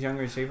Thomas and these young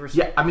receivers?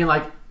 Yeah, I mean,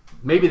 like,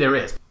 maybe there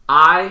is.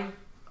 I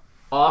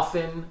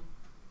often,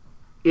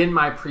 in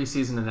my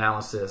preseason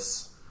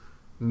analysis,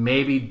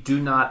 maybe do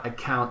not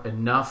account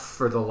enough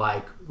for the,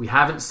 like, we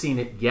haven't seen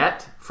it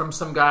yet from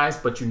some guys,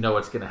 but you know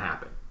it's going to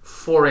happen.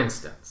 For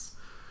instance,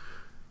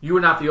 you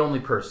are not the only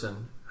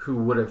person who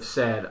would have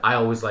said, I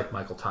always liked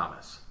Michael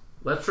Thomas.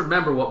 Let's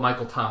remember what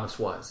Michael Thomas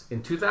was.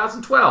 In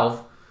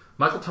 2012,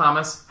 Michael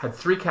Thomas had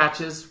 3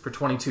 catches for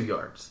 22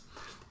 yards.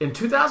 In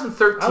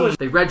 2013,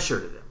 they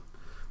redshirted him.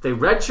 They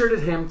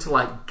redshirted him to,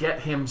 like,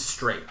 get him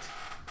straight.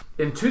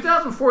 In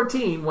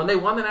 2014, when they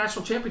won the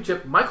national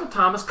championship, Michael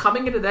Thomas,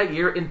 coming into that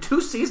year in 2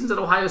 seasons at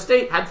Ohio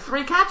State, had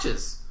 3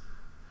 catches.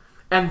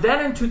 And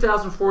then in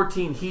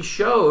 2014, he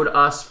showed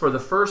us for the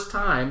first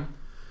time,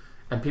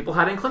 and people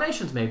had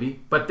inclinations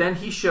maybe, but then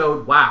he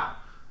showed, wow,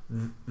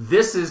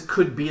 this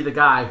could be the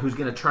guy who's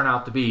going to turn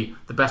out to be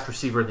the best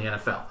receiver in the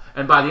NFL.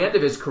 And by the end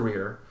of his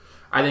career,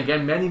 I think,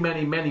 and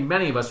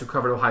many of us who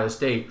covered Ohio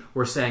State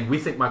were saying, we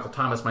think Michael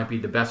Thomas might be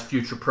the best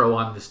future pro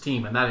on this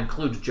team, and that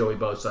includes Joey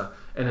Bosa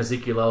and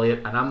Ezekiel Elliott,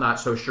 and I'm not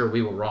so sure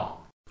we were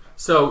wrong.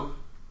 So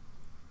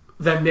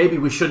then maybe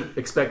we shouldn't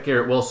expect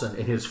Garrett Wilson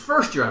in his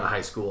first year out of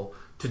high school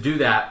to do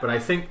that, but I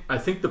think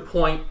the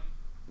point,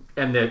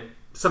 and that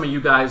some of you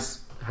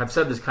guys have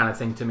said this kind of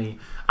thing to me,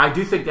 I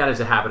do think that is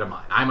a habit of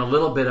mine. I'm a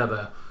little bit of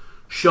a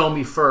show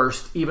me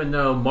first, even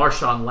though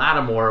Marshawn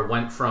Lattimore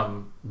went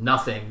from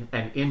nothing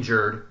and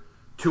injured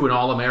to an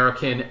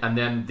All-American and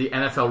then the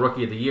NFL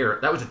Rookie of the Year.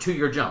 That was a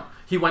 2-year jump.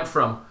 He went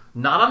from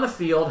not on the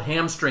field,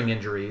 hamstring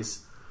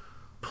injuries,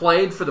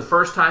 played for the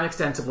first time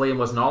extensively and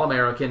was an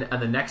All-American,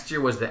 and the next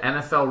year was the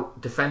NFL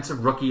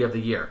Defensive Rookie of the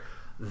Year.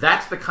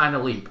 That's the kind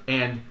of leap.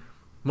 And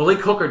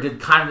Malik Hooker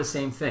did kind of the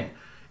same thing.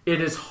 It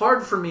is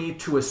hard for me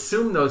to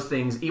assume those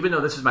things, even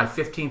though this is my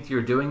 15th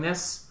year doing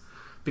this,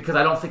 because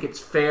I don't think it's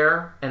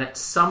fair. And at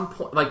some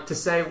point, like, to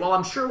say, well,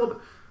 I'm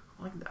sure,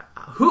 like,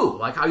 who?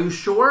 Like, are you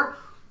sure?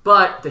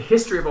 But the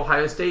history of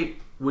Ohio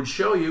State would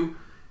show you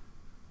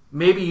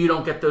maybe you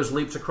don't get those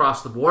leaps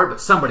across the board, but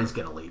somebody's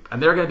going to leap.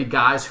 And there are going to be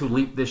guys who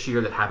leap this year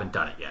that haven't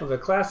done it yet. Well, the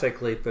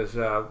classic leap is,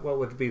 what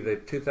would be the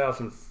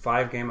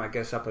 2005 game, I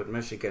guess, up at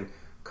Michigan.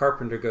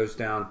 Carpenter goes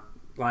down,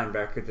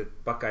 linebacker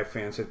that Buckeye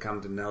fans had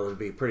come to know would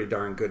be a pretty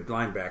darn good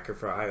linebacker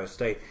for Ohio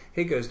State.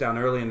 He goes down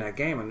early in that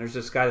game, and there's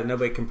this guy that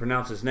nobody can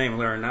pronounce his name,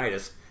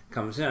 Laurinaitis,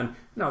 comes in.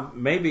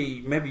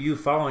 Maybe you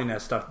following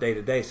that stuff day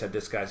to day said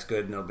this guy's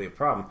good and there'll be a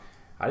problem.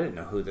 I didn't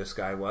know who this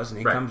guy was, and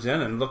he comes in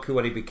and look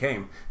what he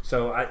became.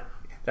 So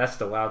that's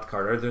the wild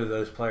card. Are there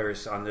those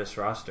players on this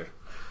roster?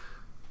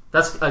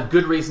 That's a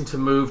good reason to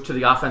move to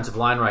the offensive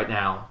line right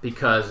now,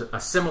 because a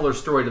similar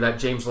story to that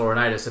James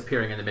Laurinaitis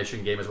appearing in the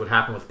Michigan game is what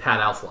happened with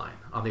Pat Elflein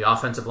on the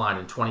offensive line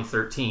in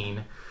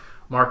 2013.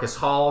 Marcus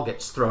Hall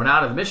gets thrown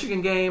out of the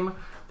Michigan game.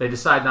 They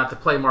decide not to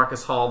play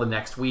Marcus Hall the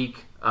next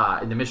week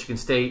in the Michigan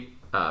State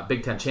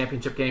Big Ten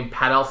championship game.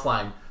 Pat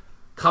Elflein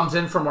comes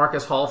in for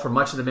Marcus Hall for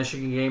much of the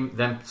Michigan game,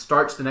 then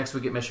starts the next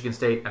week at Michigan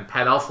State, and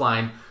Pat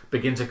Elflein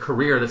begins a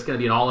career that's going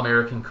to be an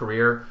All-American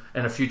career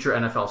and a future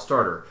NFL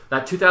starter.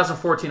 That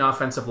 2014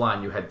 offensive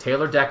line, you had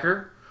Taylor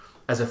Decker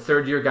as a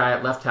third-year guy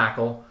at left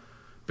tackle,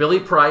 Billy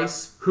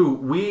Price, who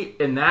we,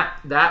 in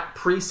that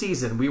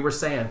preseason, we were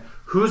saying,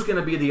 who's going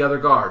to be the other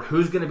guard?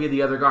 Who's going to be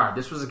the other guard?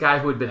 This was a guy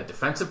who had been a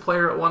defensive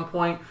player at one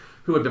point,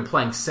 who had been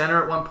playing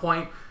center at one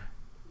point,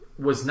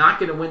 was not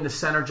going to win the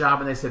center job,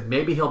 and they said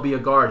maybe he'll be a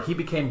guard. He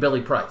became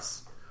Billy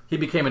Price. He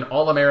became an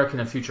All-American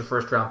and future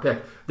first-round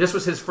pick. This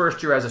was his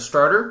first year as a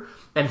starter,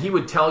 and he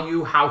would tell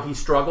you how he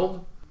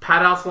struggled.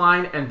 Pat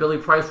Elflein and Billy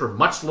Price were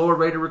much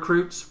lower-rated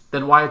recruits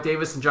than Wyatt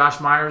Davis and Josh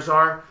Myers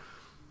are.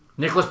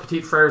 Nicholas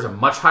Petit-Frere is a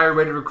much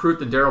higher-rated recruit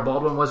than Darrell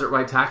Baldwin was at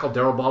right tackle.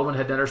 Darrell Baldwin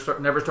had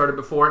never started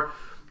before.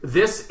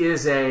 This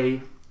is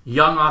a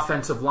young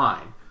offensive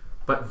line,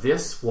 but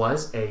this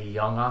was a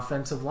young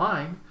offensive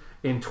line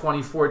in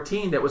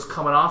 2014 that was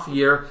coming off a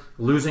year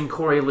losing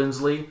Corey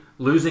Linsley,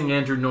 losing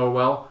Andrew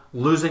Norwell,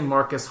 losing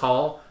Marcus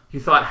Hall. You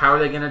thought, how are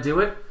they going to do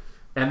it?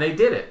 And they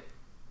did it.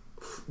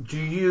 Do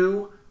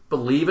you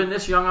believe in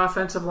this young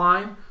offensive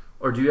line,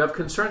 or do you have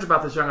concerns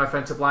about this young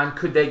offensive line?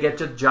 Could they get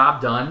the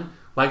job done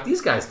like these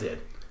guys did?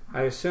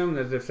 I assume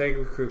that if they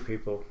recruit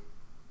people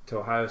to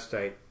Ohio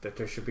State, that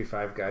there should be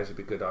 5 guys who'd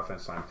be good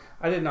offensive line.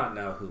 I did not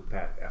know who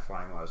Pat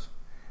Elflein was.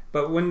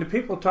 But when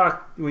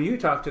you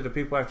talk to the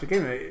people after the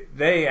game,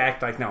 they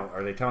act like, no,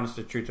 are they telling us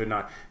the truth or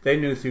not? They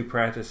knew through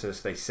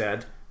practices, they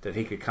said that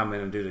he could come in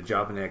and do the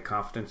job, and they had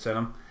confidence in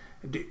him.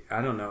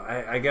 I don't know.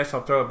 I guess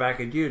I'll throw it back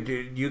at you. Do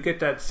you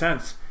get that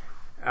sense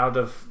out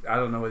of, I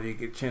don't know whether you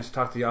get a chance to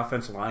talk to the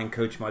offensive line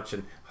coach much,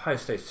 and Ohio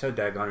State's so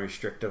daggone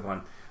restrictive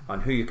on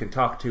who you can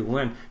talk to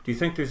when. Do you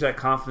think there's that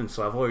confidence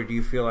level, or do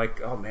you feel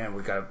like, oh man,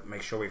 we got to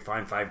make sure we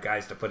find 5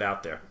 guys to put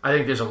out there? I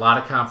think there's a lot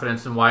of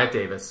confidence in Wyatt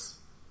Davis.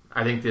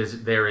 I think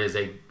there is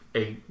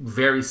a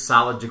very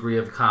solid degree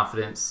of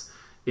confidence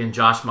in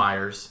Josh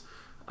Myers.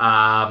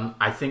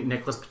 I think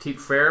Nicholas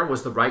Petit-Frere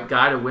was the right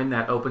guy to win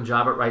that open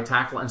job at right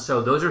tackle. And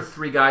so those are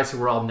 3 guys who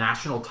were all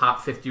national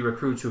top 50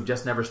 recruits who have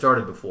just never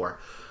started before.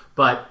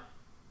 But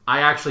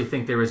I actually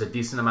think there is a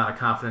decent amount of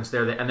confidence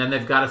there. And then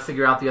they've got to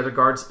figure out the other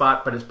guard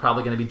spot, but it's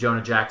probably going to be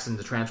Jonah Jackson,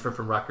 the transfer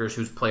from Rutgers,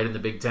 who's played in the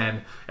Big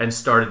Ten and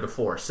started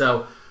before.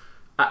 So,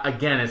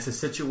 again, it's a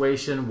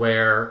situation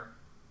where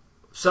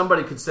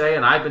somebody could say,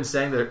 and I've been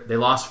saying, that they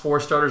lost 4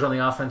 starters on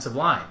the offensive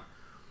line.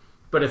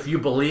 But if you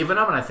believe in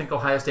them, and I think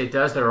Ohio State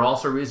does, there are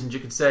also reasons you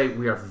could say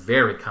we are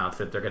very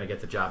confident they're going to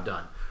get the job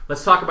done.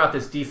 Let's talk about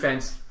this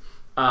defense.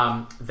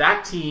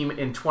 That team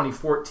in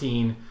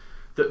 2014,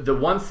 the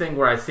one thing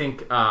where I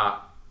think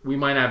we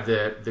might have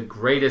the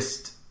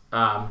greatest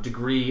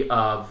degree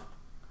of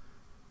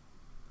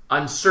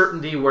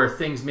uncertainty where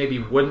things maybe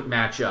wouldn't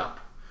match up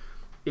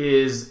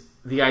is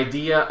the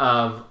idea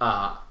of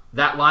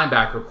that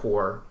linebacker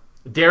core.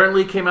 Darren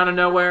Lee came out of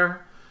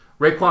nowhere.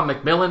 Raekwon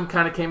McMillan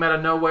kind of came out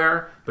of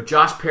nowhere. But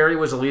Josh Perry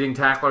was a leading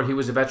tackler. He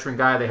was a veteran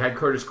guy. They had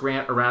Curtis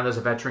Grant around as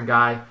a veteran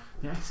guy.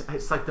 Yeah,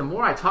 it's like the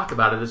more I talk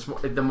about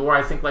it, the more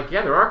I think, like,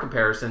 yeah, there are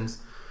comparisons.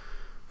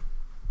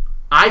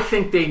 I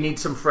think they need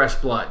some fresh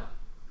blood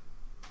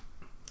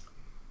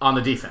on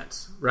the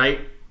defense,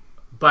 right?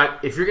 But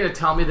if you're going to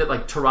tell me that,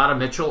 like, Terada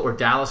Mitchell or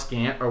Dallas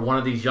Gant or one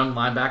of these young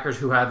linebackers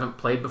who haven't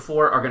played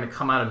before are going to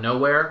come out of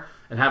nowhere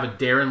and have a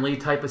Darren Lee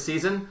type of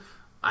season,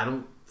 I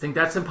don't think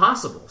that's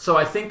impossible. So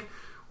I think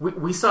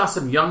we saw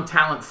some young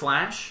talent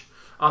flash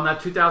on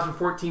that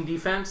 2014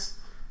 defense.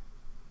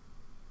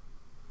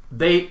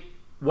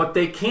 What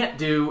they can't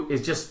do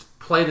is just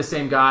play the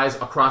same guys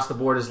across the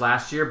board as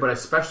last year, but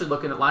especially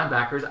looking at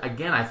linebackers,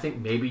 again, I think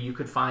maybe you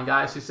could find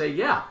guys who say,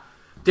 yeah,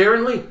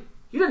 Darren Lee.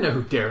 You didn't know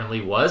who Darren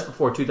Lee was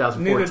before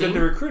 2014. Neither did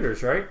the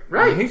recruiters, right?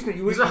 Right. I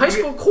mean, he's a high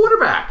school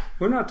quarterback.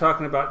 We're not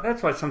talking about...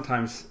 That's why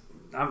sometimes...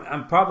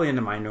 I'm probably in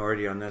the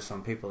minority on this,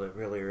 on people that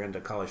really are into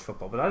college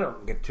football, but I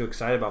don't get too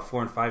excited about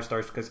 4 and 5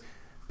 stars because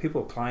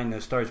people applying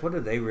those stars, what do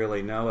they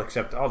really know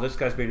except, oh, this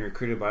guy's being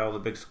recruited by all the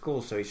big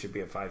schools, so he should be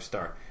a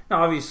 5-star.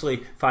 Now,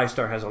 obviously,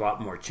 5-star has a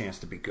lot more chance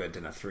to be good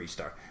than a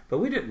 3-star, but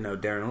we didn't know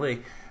Darren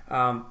Lee.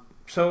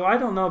 So I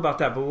don't know about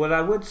that, but what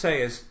I would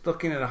say is,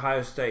 looking at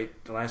Ohio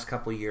State the last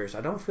couple of years,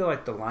 I don't feel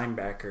like the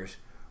linebackers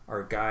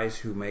are guys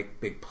who make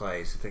big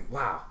plays. I think,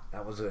 wow,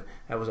 that was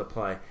a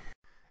play.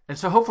 And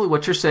so hopefully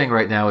what you're saying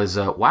right now is,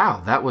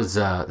 wow, that was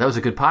a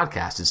good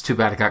podcast. It's too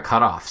bad it got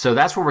cut off. So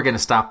that's where we're going to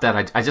stop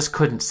that. I just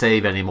couldn't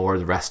save any more of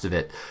the rest of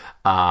it.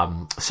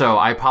 So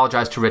I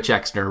apologize to Rich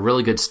Exner.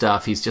 Really good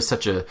stuff. He's just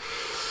such a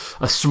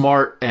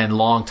smart and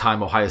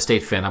long-time Ohio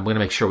State fan. I'm going to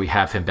make sure we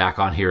have him back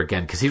on here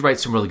again because he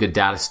writes some really good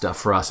data stuff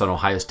for us on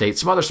Ohio State.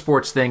 Some other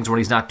sports things when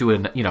he's not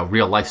doing,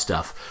 real life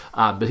stuff.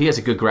 But he has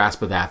a good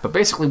grasp of that. But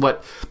basically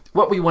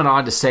what we went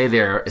on to say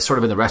there is sort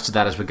of in the rest of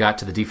that as we got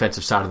to the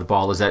defensive side of the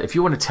ball is that if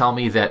you want to tell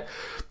me that,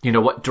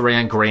 what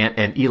Duran Grant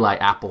and Eli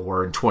Apple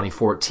were in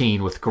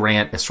 2014 with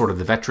Grant as sort of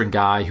the veteran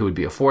guy who would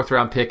be a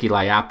 4th-round pick,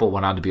 Eli Apple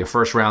went on to be a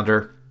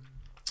 1st-rounder.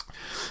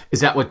 Is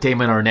that what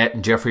Damon Arnett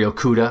and Jeffrey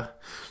Okudah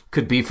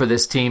could be for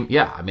this team?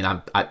 Yeah, I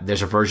mean,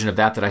 there's a version of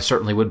that I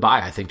certainly would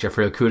buy. I think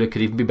Jeffrey Okudah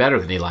could even be better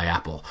than Eli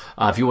Apple.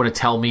 If you want to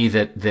tell me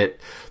that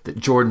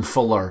Jordan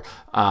Fuller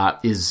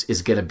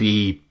is going to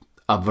be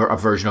a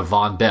version of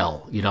Von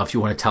Bell, if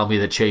you want to tell me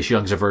that Chase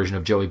Young's a version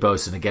of Joey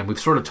Bosa, again, we've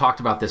sort of talked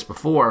about this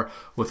before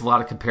with a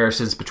lot of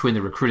comparisons between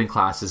the recruiting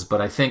classes,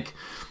 but I think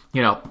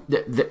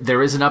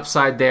there is an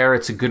upside there.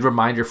 It's a good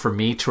reminder for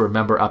me to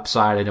remember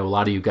upside. I know a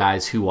lot of you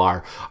guys who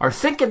are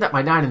thinking that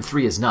my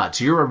 9-3 is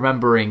nuts. You're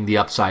remembering the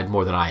upside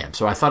more than I am.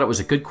 So I thought it was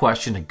a good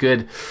question, a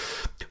good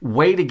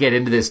way to get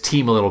into this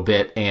team a little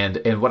bit.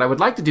 And what I would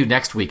like to do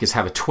next week is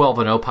have a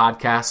 12-0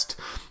 podcast.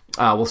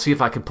 We'll see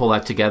if I can pull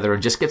that together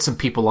and just get some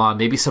people on,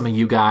 maybe some of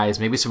you guys,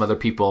 maybe some other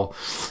people.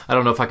 I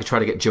don't know if I could try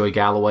to get Joey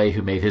Galloway,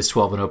 who made his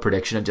 12-0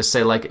 prediction, and just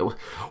say, like, how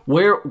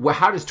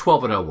does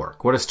 12-0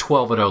 work? What does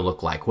 12-0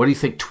 look like? What do you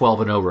think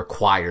 12-0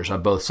 requires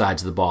on both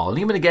sides of the ball? And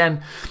even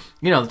again,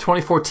 the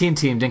 2014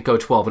 team didn't go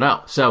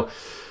 12-0. So,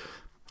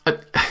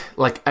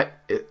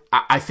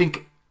 I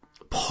think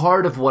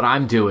part of what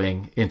I'm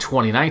doing in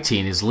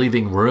 2019 is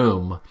leaving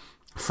room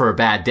for a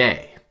bad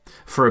day.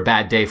 For a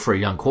bad day for a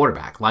young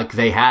quarterback like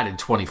they had in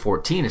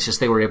 2014. It's just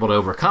they were able to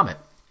overcome it.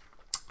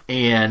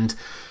 And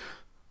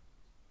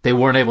they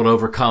weren't able to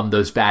overcome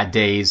those bad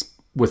days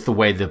with the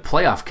way the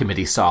playoff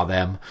committee saw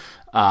them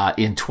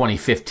in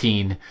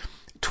 2015,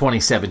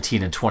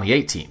 2017, and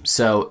 2018.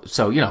 So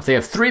if they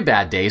have 3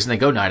 bad days and they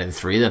go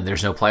 9-3, then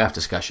there's no playoff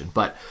discussion.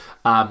 But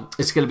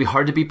it's going to be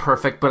hard to be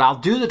perfect, but I'll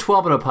do the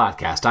 12-0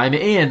 podcast. I'm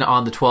in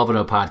on the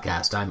 12-0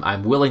 podcast.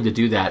 I'm willing to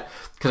do that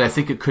because I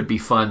think it could be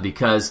fun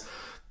because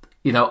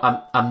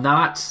I'm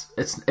not,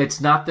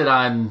 it's not that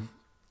I'm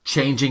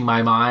changing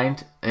my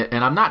mind,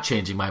 and I'm not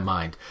changing my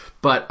mind,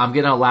 but I'm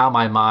going to allow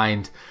my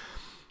mind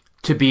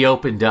to be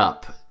opened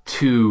up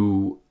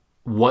to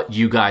what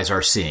you guys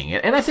are seeing.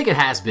 And I think it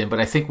has been, but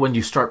I think when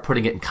you start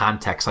putting it in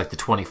context, like the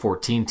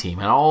 2014 team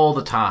and all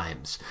the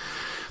times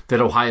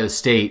that Ohio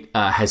State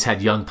has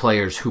had young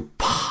players who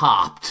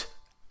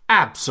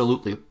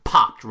absolutely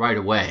popped right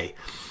away,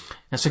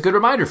 that's a good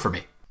reminder for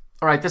me.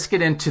 All right, let's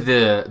get into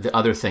the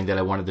other thing that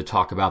I wanted to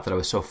talk about that I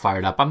was so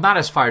fired up. I'm not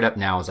as fired up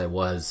now as I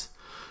was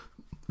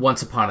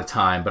once upon a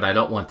time, but I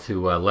don't want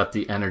to let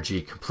the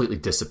energy completely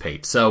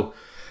dissipate. So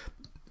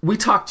we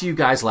talked to you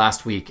guys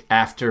last week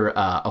after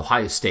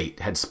Ohio State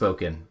had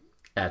spoken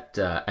at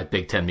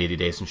Big Ten Media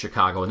Days in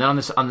Chicago. And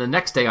then on the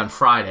next day, on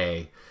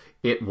Friday,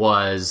 it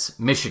was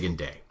Michigan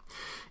Day.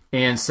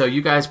 And so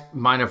you guys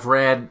might have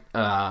read,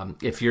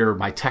 if you're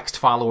my text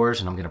followers,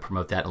 and I'm going to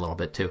promote that in a little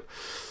bit too,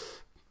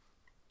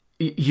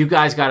 you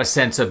guys got a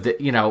sense of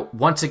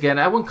once again,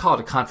 I wouldn't call it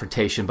a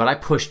confrontation, but I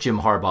pushed Jim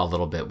Harbaugh a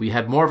little bit. We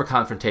had more of a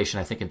confrontation,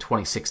 I think, in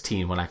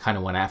 2016 when I kind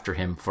of went after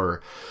him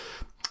for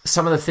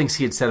some of the things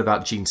he had said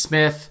about Gene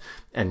Smith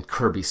and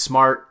Kirby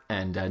Smart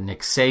and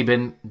Nick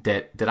Saban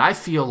that I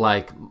feel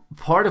like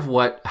part of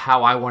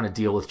how I want to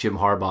deal with Jim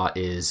Harbaugh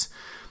is,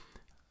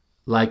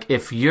 like,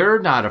 if you're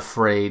not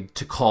afraid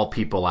to call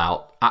people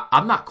out,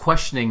 I'm not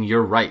questioning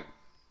your right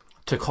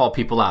to call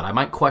people out. I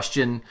might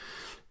question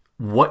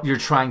what you're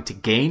trying to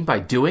gain by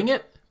doing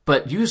it,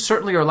 but you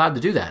certainly are allowed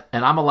to do that.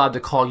 And I'm allowed to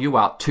call you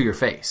out to your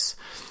face.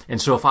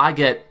 And so if I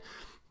get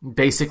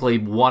basically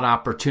one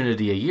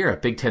opportunity a year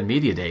at Big Ten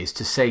Media Days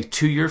to say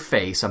to your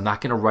face, I'm not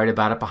going to write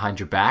about it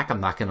behind your back.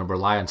 I'm not going to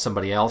rely on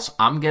somebody else.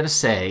 I'm going to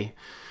say,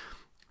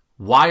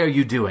 why are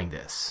you doing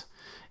this?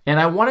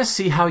 And I want to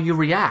see how you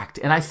react.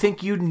 And I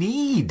think you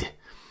need,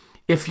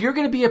 if you're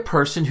going to be a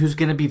person who's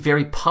going to be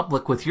very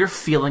public with your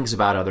feelings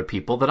about other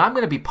people, then I'm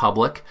going to be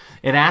public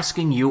in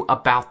asking you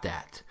about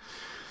that.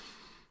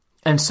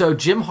 And so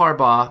Jim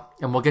Harbaugh,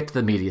 and we'll get to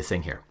the media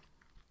thing here.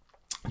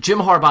 Jim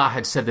Harbaugh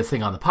had said the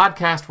thing on the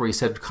podcast where he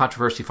said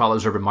controversy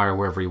follows Urban Meyer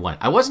wherever he went.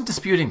 I wasn't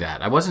disputing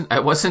that. I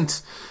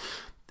wasn't,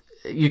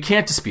 you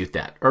can't dispute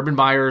that. Urban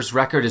Meyer's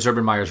record is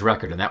Urban Meyer's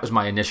record. And that was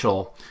my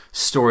initial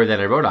story that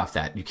I wrote off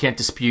that. You can't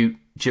dispute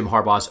Jim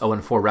Harbaugh's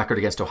 0-4 record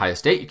against Ohio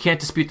State. You can't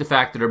dispute the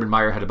fact that Urban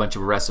Meyer had a bunch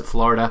of arrests at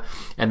Florida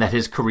and that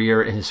his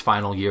career in his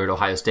final year at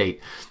Ohio State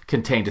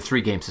contained a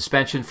 3-game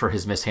suspension for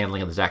his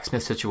mishandling of the Zach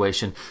Smith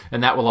situation,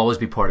 and that will always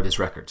be part of his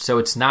record. So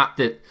it's not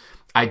that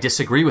I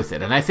disagree with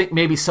it. And I think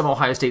maybe some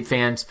Ohio State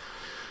fans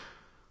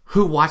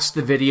who watched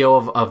the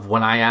video of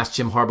when I asked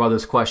Jim Harbaugh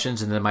those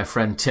questions, and then my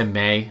friend Tim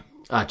May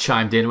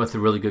chimed in with a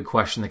really good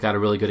question that got a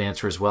really good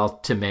answer as well.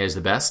 Tim May is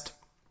the best.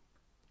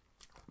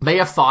 May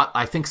have thought,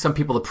 I think some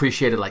people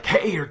appreciated, like,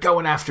 hey, you're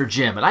going after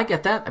Jim. And I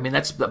get that. I mean,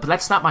 but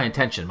that's not my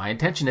intention. My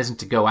intention isn't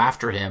to go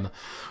after him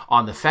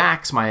on the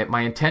facts.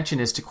 My intention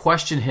is to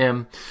question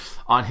him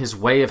on his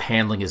way of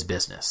handling his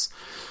business.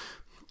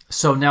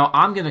 So now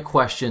I'm going to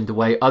question the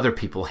way other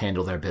people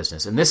handle their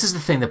business. And this is the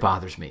thing that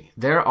bothers me.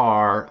 There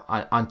are,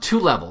 on 2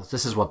 levels,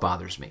 this is what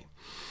bothers me.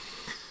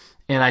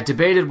 And I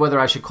debated whether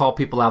I should call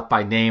people out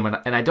by name,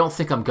 and I don't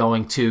think I'm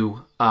going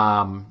to.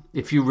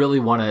 If you really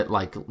want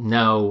to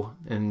know,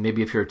 and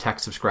maybe if you're a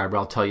tech subscriber,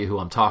 I'll tell you who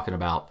I'm talking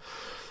about.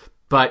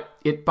 But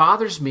it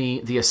bothers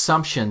me, the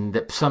assumption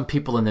that some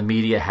people in the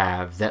media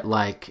have that,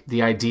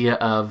 the idea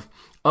of,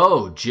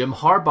 oh, Jim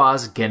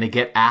Harbaugh's going to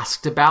get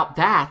asked about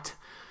that.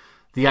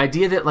 The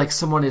idea that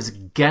someone is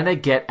going to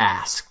get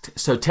asked.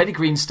 So Teddy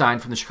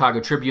Greenstein from the Chicago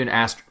Tribune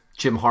asked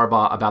Jim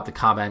Harbaugh about the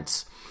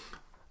comments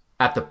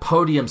at the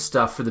podium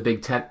stuff for the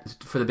Big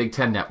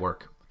Ten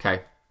Network.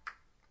 Okay,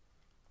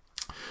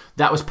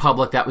 that was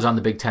public. That was on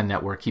the Big Ten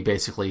Network. He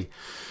basically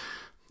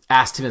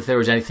asked him if there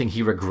was anything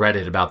he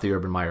regretted about the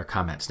Urban Meyer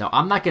comments. Now,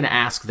 I'm not going to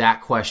ask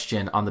that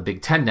question on the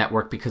Big Ten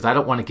Network because I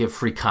don't want to give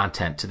free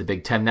content to the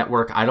Big Ten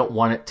Network. I don't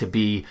want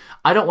to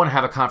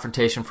have a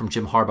confrontation from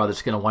Jim Harbaugh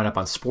that's going to wind up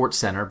on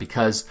SportsCenter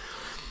because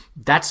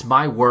that's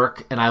my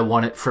work and I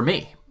want it for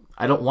me.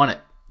 I don't want it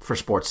for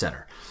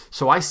SportsCenter.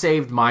 So I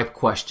saved my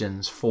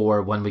questions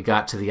for when we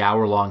got to the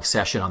hour-long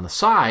session on the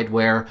side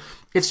where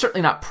it's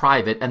certainly not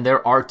private and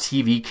there are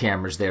TV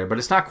cameras there, but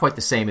it's not quite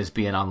the same as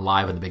being on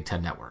live on the Big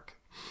Ten Network.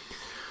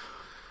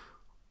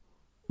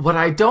 What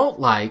I don't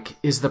like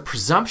is the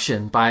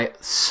presumption by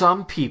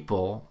some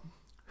people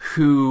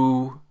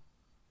who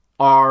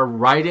are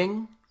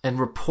writing and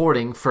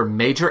reporting for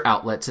major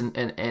outlets, and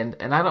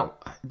I don't,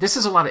 this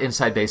is a lot of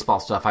inside baseball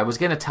stuff. I was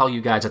going to tell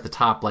you guys at the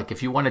top, like,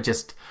 if you want to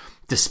just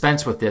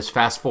dispense with this,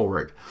 fast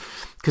forward,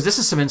 because this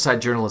is some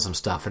inside journalism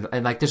stuff,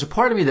 and like, there's a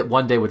part of me that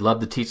one day would love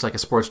to teach like a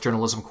sports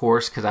journalism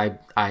course because I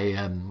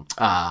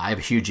have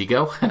a huge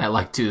ego and I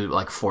like to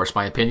like force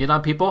my opinion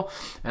on people,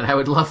 and I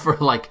would love for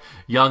like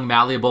young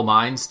malleable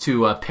minds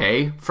to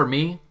pay for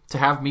me to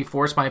have me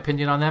force my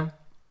opinion on them.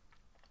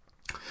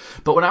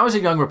 But when I was a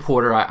young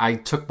reporter, I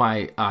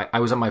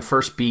was on my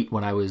first beat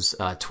when I was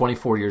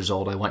 24 years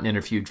old. I went and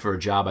interviewed for a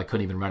job. I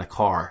couldn't even rent a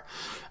car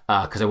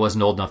because I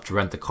wasn't old enough to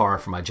rent the car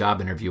for my job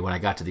interview when I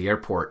got to the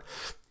airport.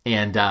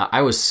 And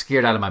I was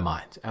scared out of my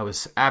mind. I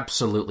was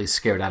absolutely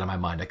scared out of my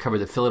mind. I covered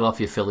the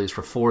Philadelphia Phillies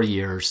for 4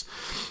 years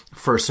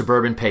for a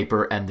suburban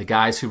paper, and the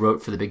guys who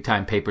wrote for the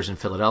big-time papers in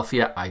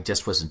Philadelphia, I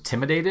just was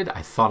intimidated.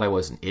 I thought I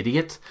was an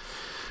idiot.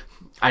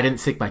 I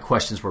didn't think my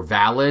questions were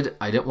valid.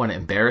 I didn't want to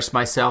embarrass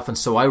myself. And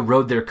so I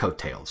rode their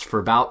coattails for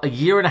about a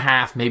year and a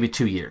half, maybe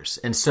 2 years.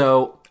 And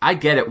so I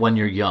get it when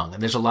you're young.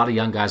 And there's a lot of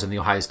young guys on the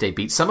Ohio State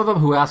beat, some of them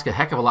who ask a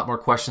heck of a lot more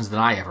questions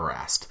than I ever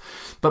asked.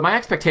 But my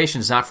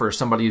expectation is not for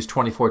somebody who's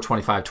 24,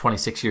 25,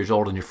 26 years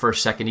old in your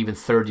first, second, even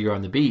third year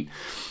on the beat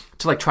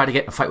to like try to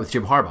get in a fight with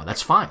Jim Harbaugh.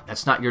 That's fine.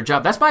 That's not your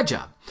job. That's my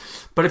job.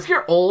 But if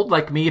you're old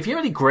like me, if you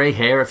have any gray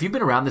hair, if you've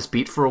been around this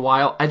beat for a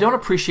while, I don't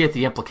appreciate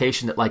the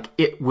implication that like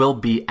it will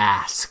be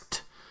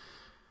asked.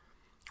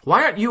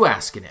 Why aren't you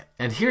asking it?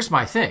 And here's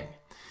my thing.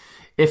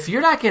 If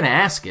you're not going to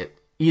ask it,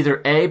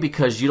 either A,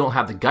 because you don't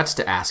have the guts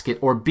to ask it,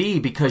 or B,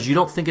 because you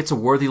don't think it's a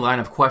worthy line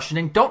of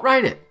questioning, don't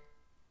write it.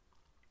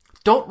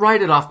 Don't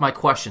write it off my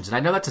questions. And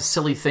I know that's a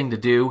silly thing to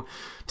do,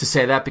 to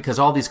say that, because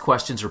all these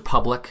questions are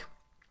public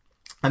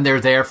and they're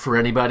there for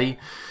anybody.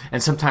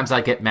 And sometimes I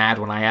get mad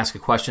when I ask a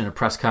question in a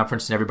press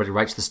conference and everybody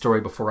writes the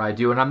story before I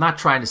do. And I'm not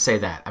trying to say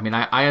that. I mean,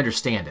 I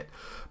understand it.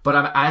 But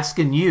I'm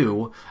asking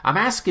you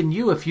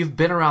if you've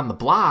been around the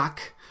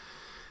block,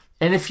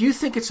 and if you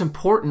think it's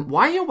important,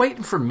 why are you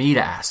waiting for me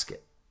to ask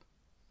it?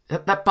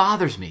 That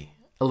bothers me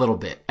a little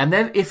bit. And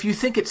then if you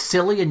think it's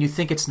silly and you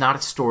think it's not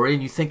a story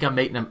and you think I'm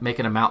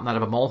making a mountain out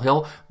of a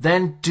molehill,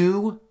 then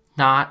do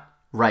not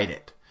write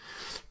it.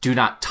 Do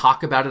not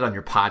talk about it on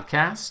your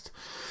podcast.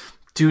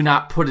 Do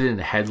not put it in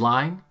a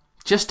headline.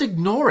 Just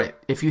ignore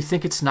it if you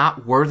think it's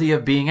not worthy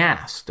of being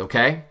asked,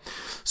 okay?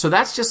 So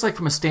that's just like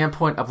from a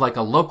standpoint of like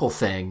a local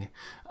thing,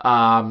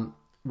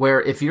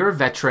 where if you're a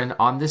veteran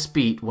on this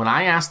beat, when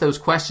I asked those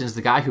questions,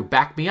 the guy who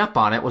backed me up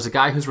on it was a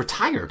guy who's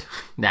retired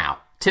now,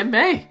 Tim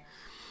May.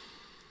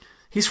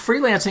 He's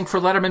freelancing for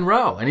Letterman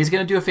Row, and he's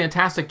going to do a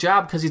fantastic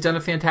job because he's done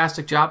a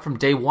fantastic job from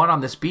day one on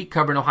this beat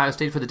covering Ohio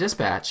State for the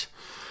Dispatch.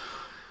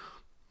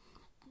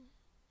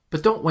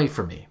 But don't wait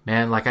for me,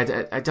 man. Like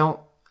I don't,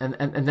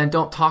 and then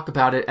don't talk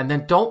about it, and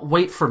then don't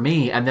wait for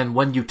me, and then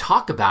when you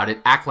talk about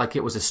it, act like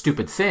it was a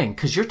stupid thing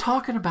because you're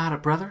talking about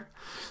it, brother.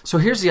 So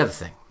here's the other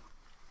thing.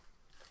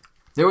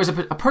 There was a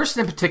person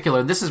in particular,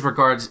 and this is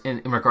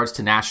in regards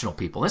to national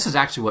people. This is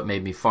actually what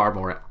made me far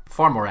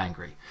more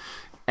angry,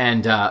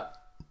 and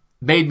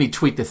made me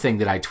tweet the thing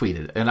that I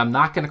tweeted. And I'm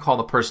not going to call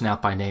the person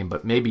out by name,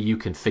 but maybe you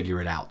can figure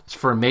it out. It's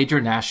for a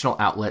major national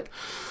outlet.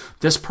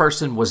 This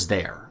person was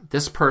there.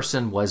 This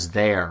person was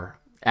there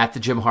at the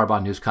Jim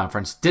Harbaugh news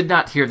conference. Did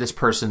not hear this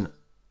person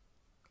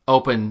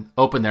open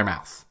their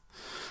mouth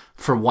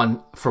for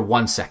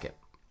one second,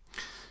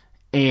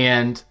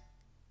 and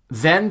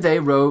then they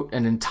wrote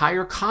an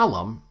entire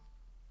column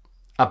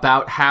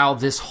about how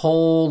this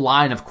whole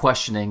line of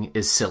questioning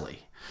is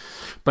silly.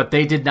 But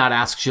they did not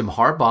ask Jim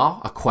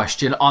Harbaugh a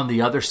question on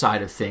the other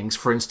side of things.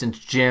 For instance,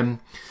 Jim,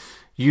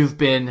 you've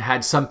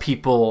had some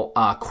people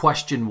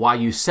question why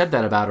you said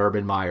that about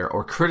Urban Meyer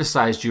or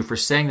criticized you for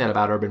saying that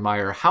about Urban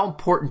Meyer. How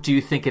important do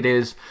you think it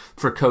is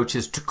for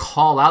coaches to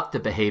call out the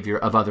behavior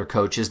of other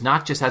coaches,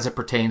 not just as it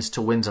pertains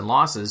to wins and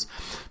losses,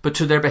 but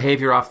to their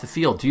behavior off the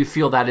field? Do you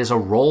feel that is a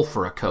role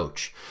for a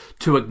coach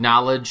to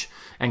acknowledge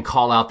and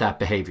call out that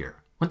behavior?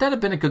 Wouldn't that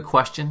have been a good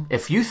question?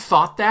 If you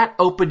thought that,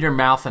 open your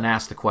mouth and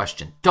ask the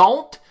question.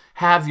 Don't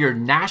have your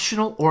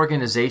national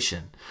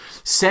organization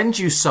send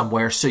you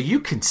somewhere so you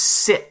can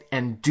sit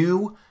and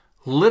do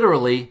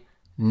literally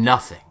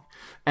nothing.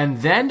 And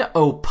then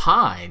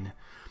opine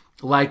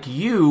like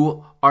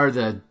you are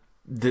the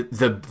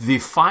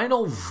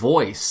final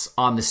voice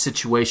on the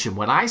situation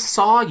when I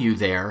saw you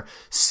there,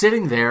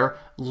 sitting there,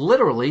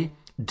 literally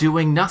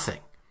doing nothing.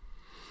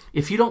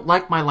 If you don't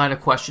like my line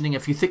of questioning,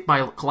 if you think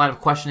my line of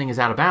questioning is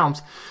out of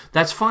bounds,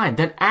 that's fine.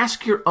 Then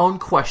ask your own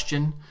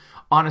question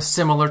on a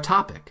similar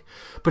topic.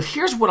 But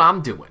here's what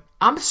I'm doing.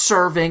 I'm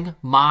serving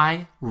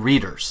my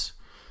readers.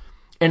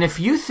 And if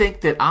you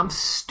think that I'm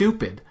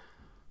stupid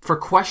for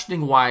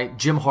questioning why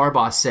Jim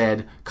Harbaugh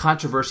said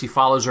controversy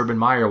follows Urban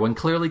Meyer, when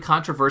clearly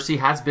controversy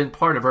has been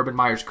part of Urban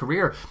Meyer's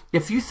career,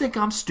 if you think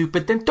I'm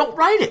stupid, then don't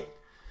write it.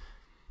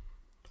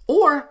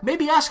 Or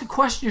maybe ask a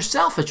question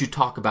yourself as you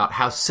talk about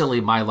how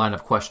silly my line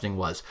of questioning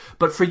was.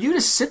 But for you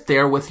to sit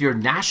there with your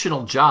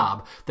national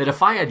job, that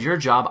if I had your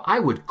job, I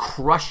would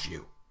crush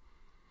you.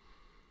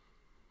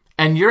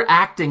 And you're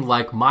acting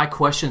like my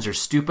questions are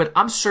stupid.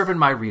 I'm serving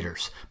my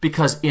readers.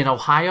 Because in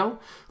Ohio,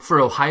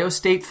 for Ohio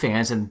State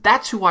fans, and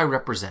that's who I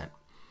represent,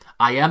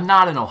 I am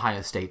not an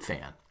Ohio State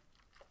fan.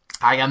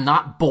 I am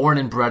not born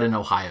and bred in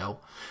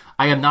Ohio.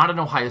 I am not an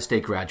Ohio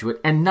State graduate,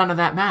 and none of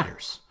that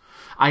matters.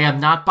 I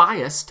am not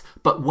biased,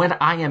 but when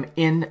I am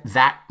in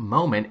that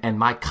moment and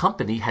my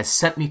company has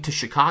sent me to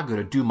Chicago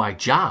to do my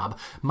job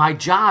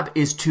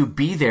is to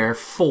be there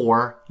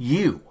for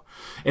you.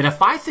 And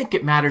if I think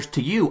it matters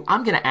to you,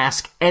 I'm going to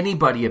ask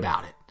anybody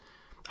about it.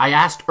 I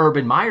asked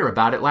Urban Meyer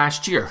about it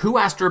last year. Who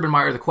asked Urban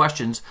Meyer the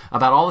questions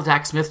about all the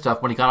Zach Smith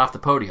stuff when he got off the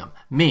podium?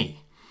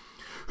 Me.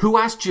 Who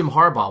asked Jim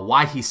Harbaugh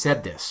why he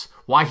said this?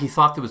 Why he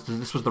thought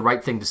this was the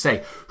right thing to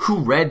say? Who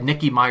read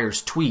Nicky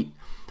Meyer's tweet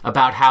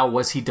about how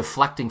was he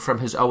deflecting from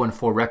his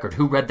 0-4 record?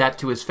 Who read that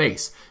to his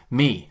face?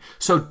 Me.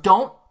 So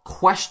don't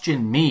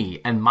question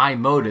me and my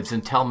motives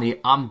and tell me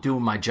I'm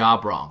doing my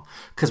job wrong.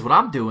 Because what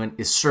I'm doing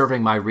is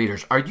serving my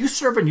readers. Are you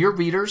serving your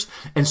readers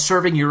and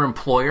serving your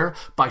employer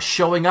by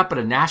showing up at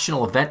a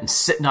national event and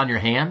sitting on your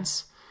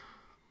hands?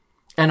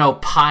 And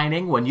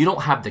opining when you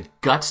don't have the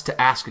guts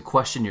to ask a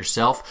question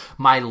yourself?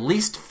 My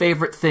least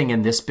favorite thing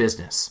in this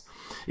business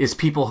is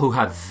people who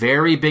have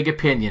very big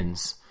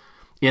opinions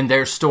in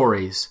their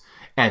stories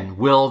and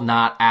will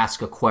not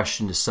ask a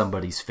question to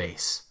somebody's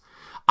face.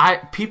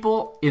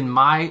 People in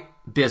my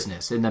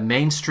business, in the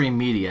mainstream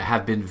media,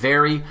 have been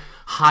very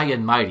high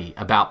and mighty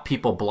about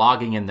people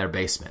blogging in their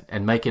basement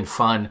and making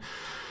fun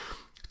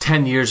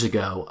 10 years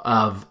ago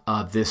of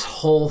this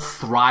whole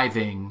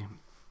thriving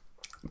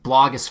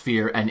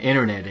blogosphere and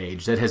internet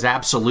age that has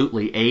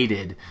absolutely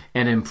aided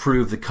and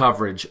improved the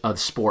coverage of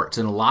sports.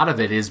 And a lot of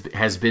it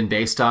has been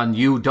based on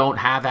you don't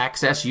have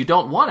access, you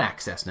don't want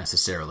access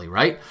necessarily,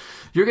 right?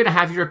 You're going to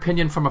have your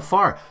opinion from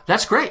afar.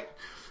 That's great.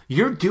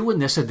 You're doing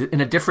this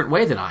in a different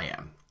way than I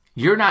am.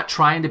 You're not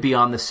trying to be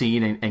on the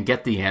scene and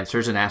get the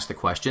answers and ask the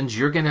questions.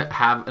 You're going to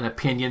have an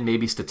opinion,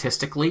 maybe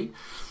statistically,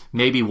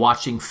 maybe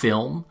watching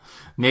film,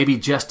 maybe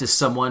just as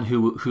someone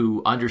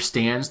who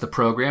understands the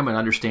program and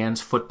understands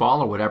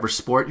football or whatever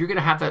sport. You're going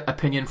to have that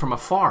opinion from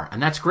afar,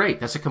 and that's great.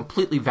 That's a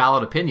completely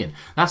valid opinion.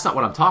 That's not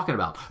what I'm talking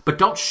about. But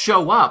don't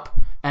show up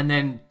and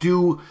then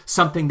do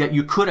something that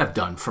you could have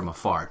done from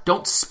afar.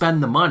 Don't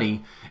spend the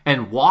money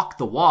and walk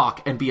the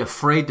walk and be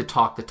afraid to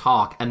talk the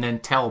talk and then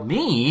tell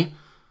me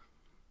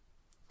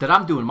that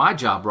I'm doing my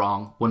job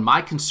wrong when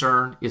my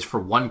concern is for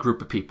one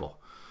group of people.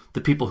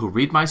 The people who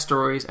read my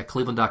stories at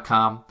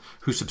Cleveland.com,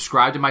 who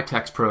subscribe to my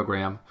text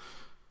program,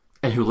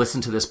 and who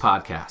listen to this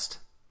podcast.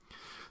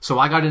 So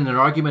I got in an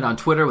argument on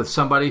Twitter with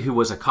somebody who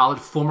was a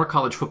former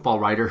college football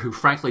writer who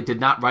frankly did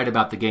not write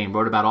about the game,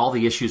 wrote about all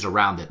the issues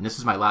around it. And this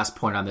is my last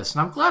point on this.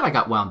 And I'm glad I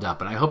got wound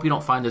up. And I hope you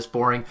don't find this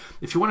boring.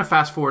 If you want to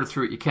fast forward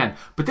through it, you can.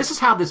 But this is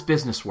how this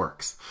business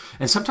works.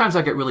 And sometimes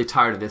I get really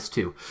tired of this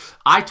too.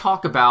 I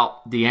talk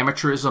about the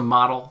amateurism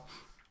model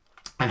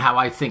and how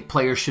I think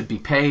players should be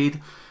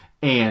paid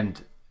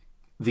and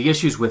the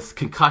issues with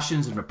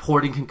concussions and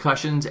reporting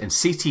concussions and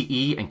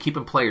CTE and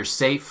keeping players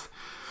safe.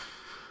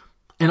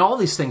 And all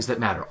these things that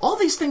matter. All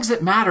these things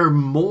that matter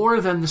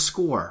more than the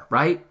score,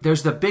 right?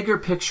 There's the bigger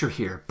picture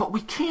here. But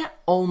we can't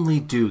only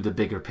do the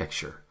bigger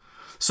picture.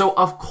 So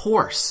of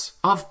course,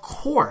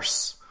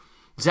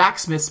 Zach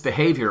Smith's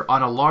behavior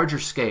on a larger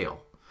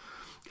scale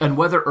and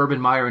whether Urban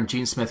Meyer and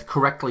Gene Smith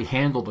correctly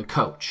handled a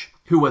coach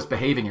who was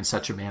behaving in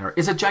such a manner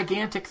is a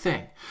gigantic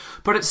thing.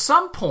 But at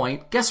some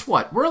point, guess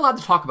what? We're allowed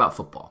to talk about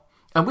football.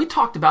 And we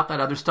talked about that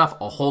other stuff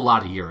a whole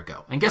lot a year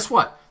ago. And guess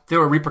what? There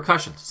were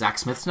repercussions. Zach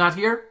Smith's not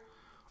here.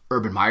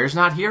 Urban Meyer's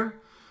not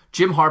here.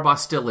 Jim Harbaugh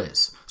still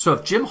is. So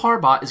if Jim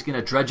Harbaugh is going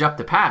to dredge up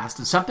the past,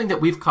 and something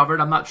that we've covered,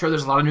 I'm not sure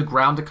there's a lot of new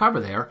ground to cover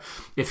there.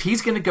 If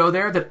he's going to go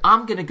there, then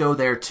I'm going to go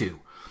there too.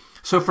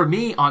 So for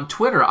me on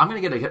Twitter, I'm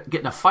going to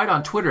get in a fight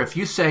on Twitter if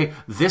you say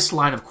this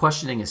line of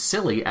questioning is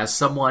silly as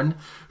someone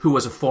who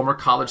was a former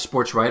college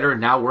sports writer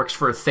and now works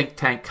for a think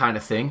tank kind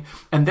of thing,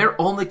 and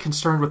they're only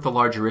concerned with the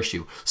larger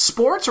issue.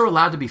 Sports are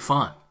allowed to be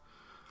fun.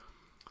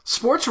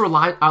 Sports are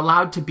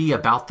allowed to be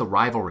about the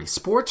rivalry.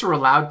 Sports are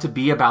allowed to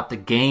be about the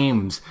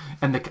games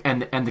and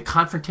the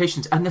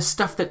confrontations and the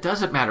stuff that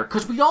doesn't matter.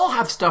 Because we all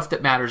have stuff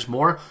that matters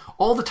more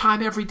all the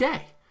time, every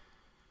day.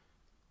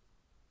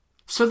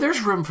 So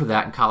there's room for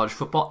that in college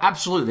football.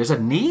 Absolutely. There's a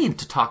need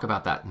to talk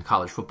about that in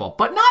college football.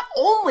 But not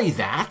only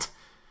that,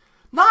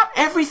 not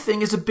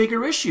everything is a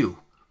bigger issue.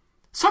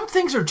 Some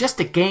things are just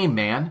a game,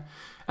 man.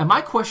 And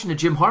my question to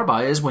Jim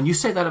Harbaugh is, when you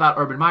say that about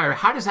Urban Meyer,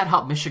 how does that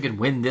help Michigan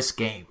win this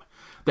game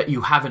that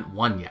you haven't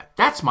won yet?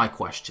 That's my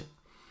question.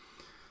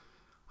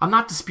 I'm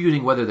not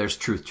disputing whether there's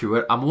truth to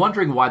it. I'm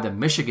wondering why the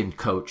Michigan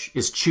coach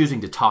is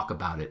choosing to talk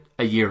about it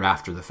a year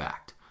after the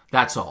fact.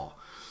 That's all.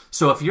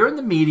 So if you're in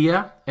the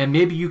media and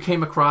maybe you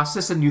came across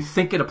this and you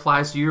think it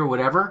applies to you or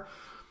whatever,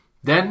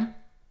 then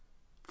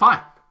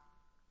fine.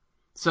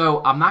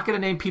 So I'm not going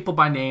to name people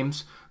by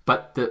names,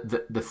 but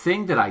the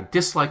thing that I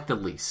dislike the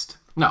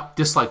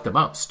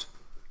most,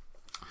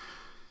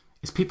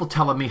 is people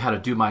telling me how to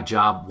do my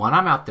job when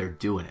I'm out there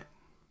doing it.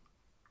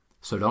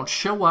 So don't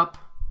show up.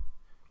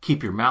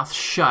 Keep your mouth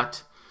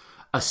shut.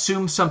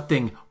 Assume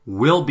something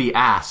will be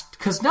asked,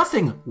 because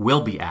nothing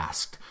will be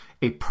asked.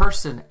 A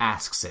person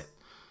asks it.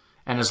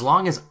 And as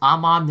long as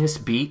I'm on this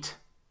beat,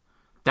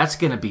 that's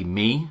going to be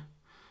me.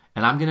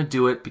 And I'm going to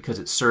do it because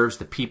it serves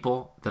the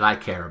people that I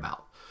care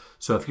about.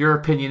 So if your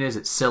opinion is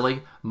it's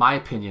silly, my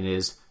opinion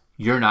is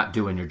you're not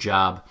doing your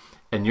job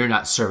and you're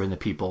not serving the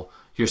people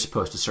you're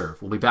supposed to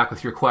serve. We'll be back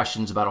with your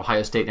questions about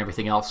Ohio State and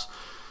everything else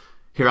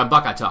here on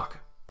Buckeye Talk.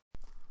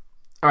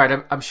 All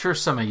right, I'm sure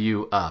some of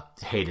you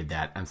hated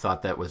that and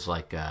thought that was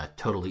like a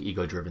totally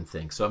ego-driven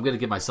thing. So I'm going to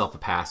give myself a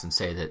pass and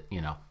say that,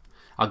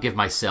 I'll give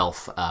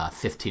myself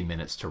 15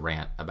 minutes to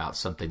rant about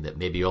something that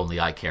maybe only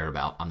I care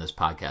about on this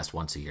podcast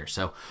once a year.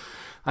 So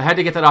I had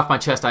to get that off my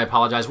chest. I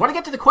apologize. I want to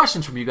get to the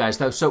questions from you guys,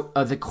 though. So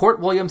the Court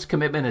Williams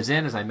commitment is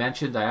in, as I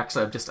mentioned. I'm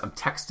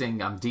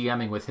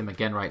DMing with him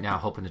again right now,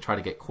 hoping to try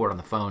to get Court on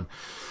the phone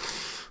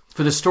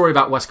for the story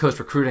about West Coast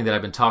recruiting that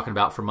I've been talking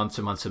about for months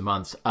and months and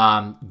months.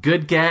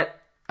 Good get.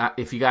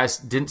 If you guys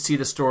didn't see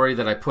the story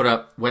that I put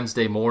up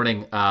Wednesday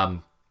morning,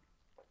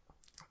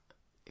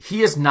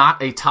 he is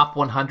not a top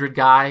 100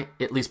 guy,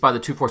 at least by the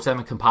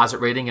 247 composite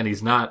rating, and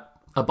he's not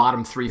a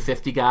bottom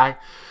 350 guy.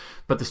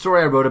 But the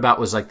story I wrote about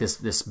was like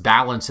this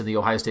balance in the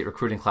Ohio State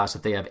recruiting class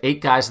that they have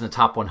 8 guys in the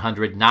top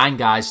 100, 9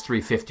 guys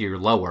 350 or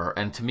lower.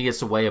 And to me,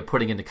 it's a way of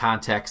putting into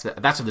context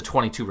that's of the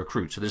 22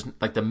 recruits. So there's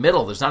like the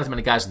middle, there's not as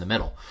many guys in the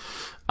middle.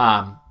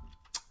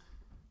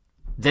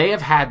 They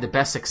have had the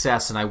best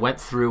success, and I went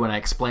through and I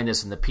explained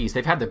this in the piece.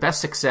 They've had the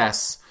best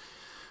success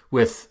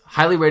with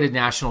highly rated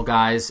national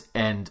guys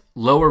and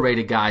lower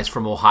rated guys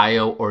from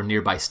Ohio or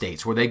nearby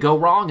states. Where they go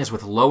wrong is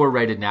with lower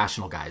rated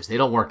national guys. They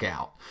don't work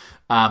out.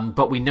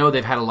 But we know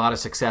they've had a lot of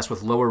success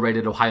with lower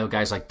rated Ohio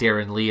guys like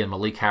Darren Lee and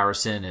Malik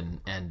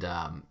Harrison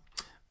and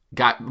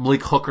got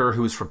Malik Hooker,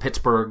 who's from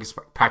Pittsburgh, is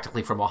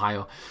practically from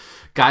Ohio.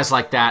 Guys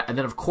like that. And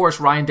then, of course,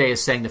 Ryan Day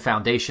is saying the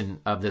foundation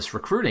of this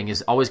recruiting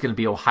is always going to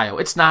be Ohio.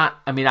 It's not.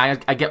 I mean, I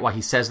get why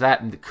he says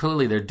that, and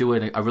clearly they're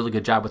doing a really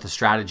good job with the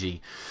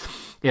strategy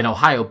in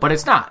Ohio, but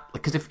it's not.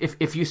 Because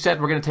if you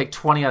said we're going to take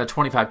 20 out of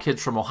 25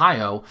 kids from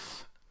Ohio,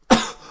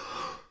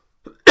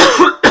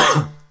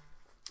 I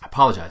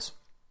apologize,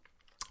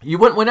 you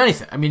wouldn't win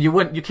anything. I mean,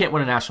 you can't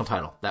win a national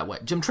title that way.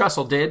 Jim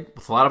Tressel did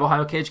with a lot of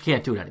Ohio kids. You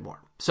can't do it anymore.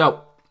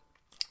 So,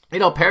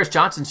 Paris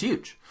Johnson's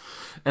huge.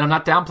 And I'm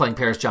not downplaying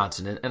Paris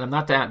Johnson, and I'm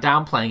not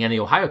downplaying any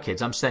Ohio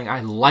kids. I'm saying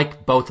I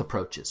like both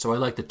approaches. So I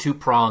like the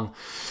two-prong.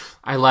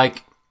 I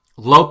like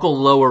local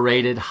lower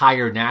rated,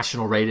 higher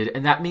national rated,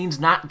 and that means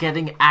not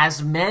getting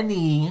as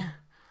many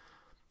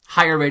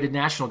higher rated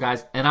national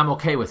guys, and I'm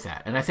okay with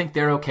that. And I think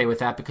they're okay with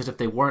that because if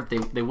they weren't,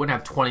 they wouldn't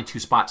have 22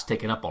 spots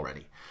taken up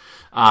already.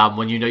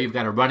 When you've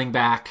got a running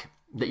back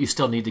that you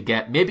still need to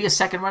get, maybe a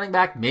second running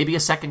back, maybe a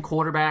second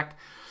quarterback,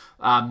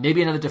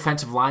 maybe another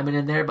defensive lineman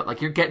in there, but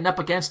like you're getting up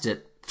against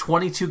it.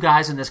 22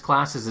 guys in this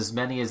class is as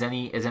many as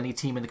any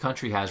team in the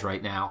country has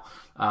right now.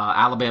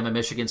 Alabama,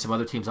 Michigan, some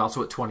other teams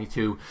also at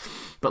 22.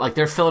 But like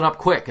they're filling up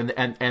quick. And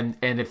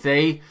if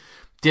they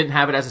didn't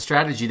have it as a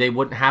strategy, they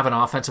wouldn't have an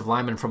offensive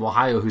lineman from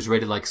Ohio who's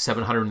rated like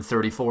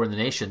 734 in the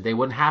nation. They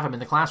wouldn't have him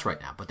in the class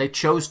right now. But they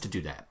chose to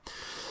do that.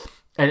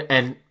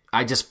 And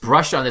I just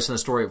brushed on this in the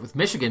story with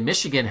Michigan.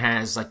 Michigan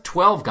has like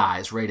 12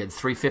 guys rated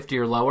 350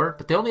 or lower,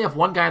 but they only have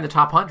 1 guy in the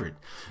top 100.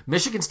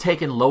 Michigan's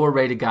taken lower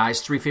rated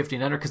guys 350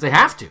 and under because they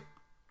have to.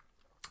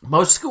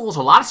 Most schools,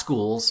 a lot of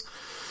schools,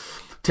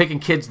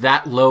 taking kids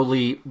that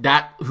lowly,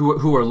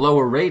 who are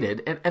lower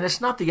rated, and it's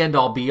not the end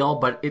all be all,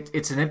 but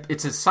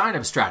it's a sign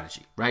of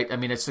strategy, right? I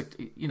mean,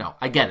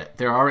 I get it.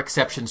 There are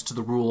exceptions to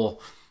the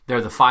rule. There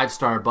are the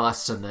 5-star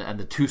busts and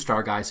the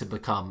 2-star guys have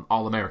become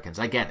All-Americans.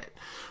 I get it,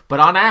 but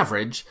on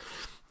average,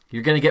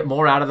 you're going to get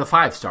more out of the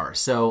 5-stars.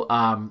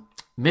 So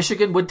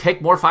Michigan would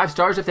take more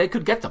 5-stars if they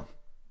could get them,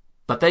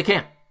 but they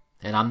can't,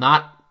 and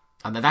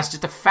that's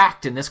just a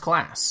fact in this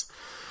class.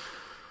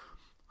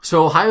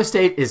 So Ohio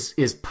State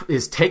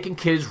is taking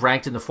kids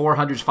ranked in the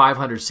 400s, 500s,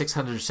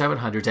 600s,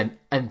 700s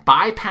and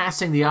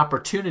bypassing the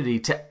opportunity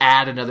to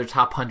add another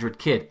top 100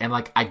 kid. And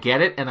like I get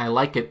it and I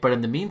like it, but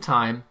in the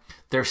meantime,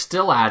 they're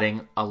still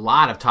adding a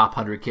lot of top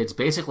 100 kids,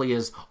 basically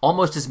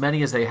almost as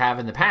many as they have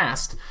in the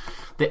past.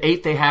 The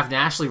 8 they have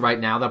nationally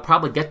right now, they'll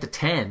probably get to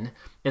 10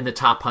 in the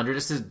top 100.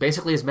 This is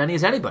basically as many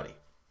as anybody.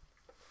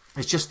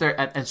 It's just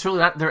and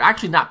certainly they're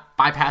actually not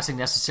bypassing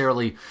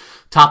necessarily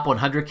top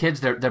 100 kids.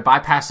 They're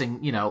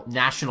bypassing,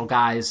 national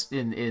guys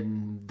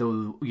in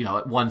the,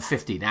 at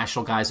 150,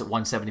 national guys at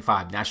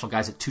 175, national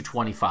guys at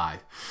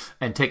 225,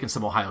 and taking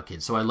some Ohio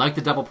kids. So I like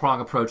the double prong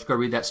approach. Go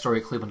read that story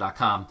at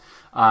Cleveland.com.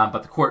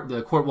 But the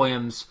Court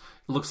Williams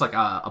looks like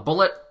a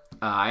bullet.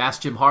 I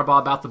asked Jim Harbaugh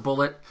about the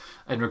bullet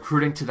and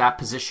recruiting to that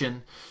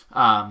position.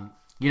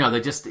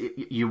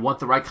 You want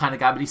the right kind of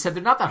guy, but he said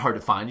they're not that hard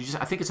to find.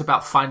 I think it's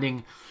about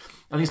finding.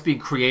 I think it's being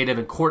creative,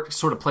 and Court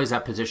sort of plays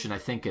that position, I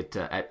think,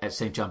 at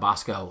St. John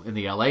Bosco in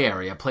the LA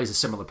area, plays a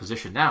similar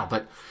position now.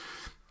 But,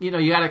 you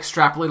got to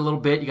extrapolate a little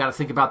bit. You got to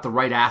think about the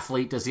right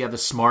athlete. Does he have the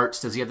smarts?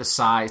 Does he have the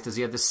size? Does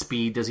he have the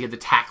speed? Does he have the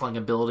tackling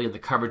ability and the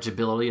coverage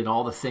ability and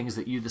all the things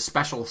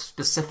the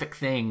specific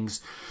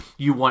things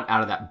you want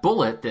out of that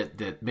bullet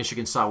that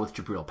Michigan saw with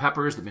Jabril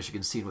Peppers, that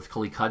Michigan's seen with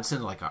Khaleke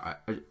Hudson?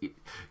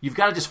 You've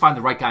got to just find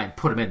the right guy and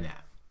put him in that.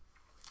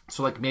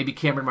 So maybe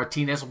Cameron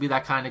Martinez will be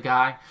that kind of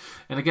guy.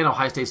 And again,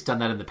 Ohio State's done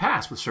that in the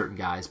past with certain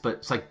guys, but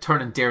it's like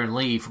turning Darren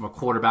Lee from a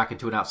quarterback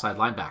into an outside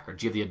linebacker.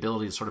 Do you have the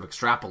ability to sort of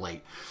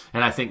extrapolate?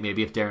 And I think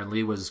maybe if Darren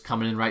Lee was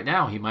coming in right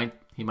now, he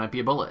might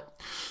be a bullet.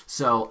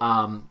 So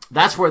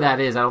that's where that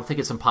is. I don't think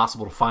it's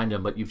impossible to find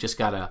him, but you've just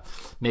got to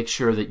make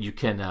sure that you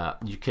can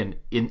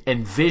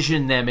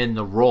envision them in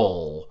the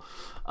role.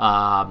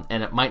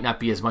 And it might not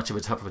be as much of a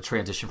tough of a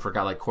transition for a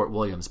guy like Court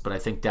Williams, but I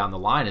think down the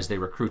line as they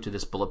recruit to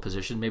this bullet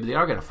position, maybe they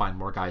are going to find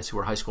more guys who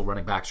are high school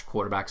running backs or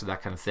quarterbacks or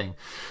that kind of thing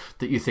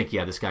that you think,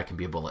 yeah, this guy can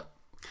be a bullet.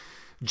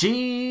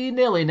 G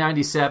Nilly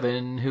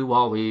 97, who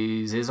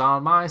always is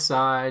on my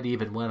side,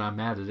 even when I'm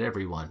mad at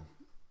everyone.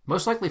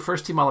 Most likely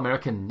first team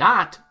All-American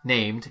not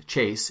named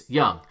Chase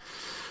Young.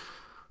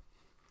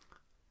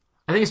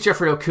 I think it's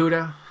Jeffrey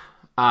Okudah.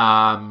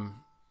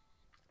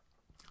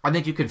 I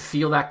think you can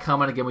feel that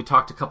coming. Again, we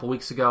talked a couple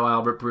weeks ago,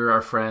 Albert Breer,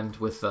 our friend,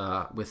 with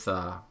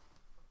the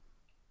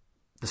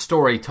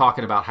story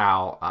talking about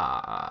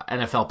how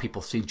NFL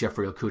people see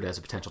Jeffrey Okudah as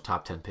a potential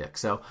top 10 pick.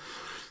 So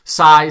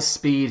size,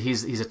 speed,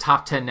 he's a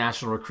top 10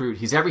 national recruit.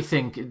 He's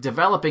everything,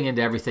 developing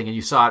into everything, and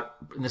you saw it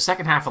in the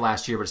second half of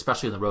last year, but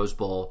especially in the Rose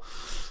Bowl.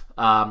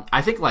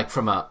 I think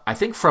from a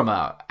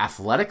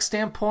athletic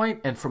standpoint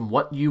and from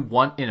what you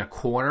want in a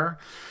corner,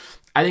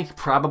 I think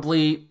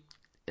probably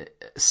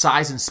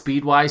size and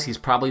speed-wise, he's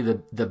probably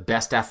the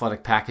best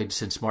athletic package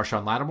since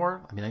Marshawn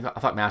Lattimore. I mean, I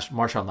thought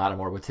Marshawn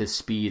Lattimore, with his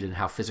speed and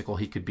how physical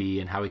he could be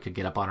and how he could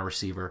get up on a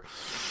receiver,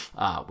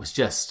 was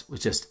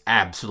just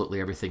absolutely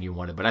everything you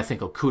wanted. But I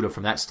think Okudah,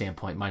 from that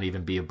standpoint, might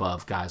even be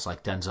above guys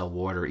like Denzel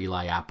Ward or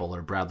Eli Apple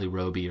or Bradley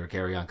Roby or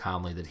Garyon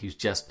Conley. That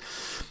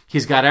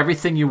he's got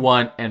everything you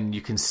want, and you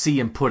can see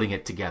him putting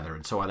it together.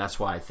 And so that's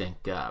why I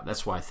think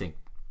that's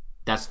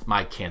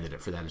my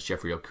candidate for that is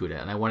Jeffrey Okudah.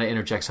 And I want to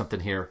interject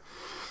something here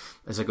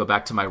as I go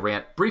back to my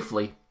rant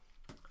briefly.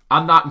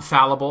 I'm not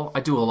infallible.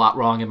 I do a lot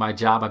wrong in my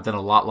job. I've done a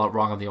lot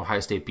wrong on the Ohio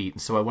State beat.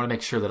 And so I want to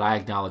make sure that I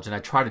acknowledge, and I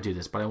try to do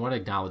this, but I want to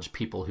acknowledge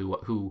people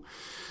who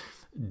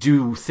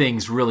do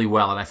things really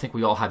well. And I think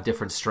we all have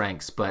different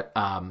strengths. But,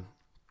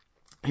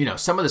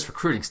 some of this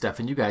recruiting stuff,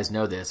 and you guys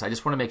know this, I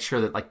just want to make sure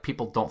that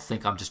people don't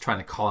think I'm just trying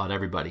to call out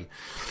everybody.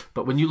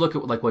 But when you look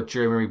at what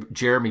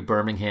Jeremy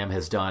Birmingham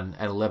has done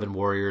at 11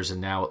 Warriors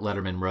and now at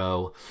Letterman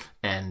Row,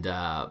 and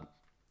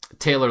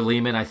Taylor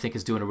Lehman, I think,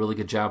 is doing a really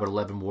good job at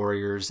 11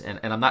 Warriors, and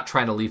I'm not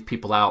trying to leave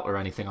people out or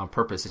anything on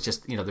purpose. It's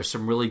just, there's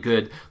some really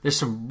good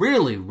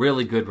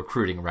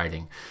recruiting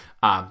writing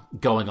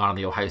going on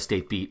the Ohio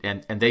State beat,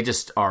 and they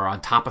just are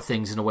on top of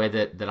things in a way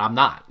that I'm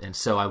not. And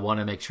so I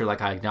want to make sure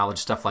I acknowledge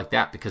stuff like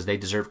that because they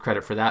deserve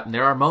credit for that. And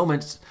there are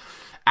moments,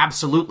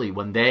 absolutely,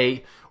 when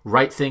they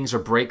write things or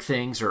break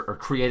things or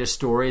create a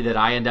story that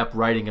I end up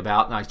writing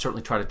about, and I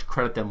certainly try to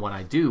credit them when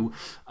I do.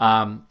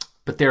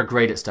 But they're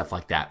great at stuff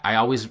like that. I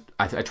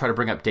try to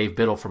bring up Dave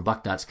Biddle from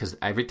Bucknuts because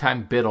every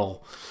time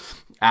Biddle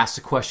asks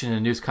a question in a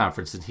news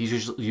conference, and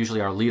he's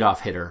usually our leadoff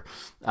hitter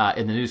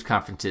in the news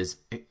conferences,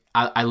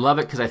 I love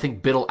it because I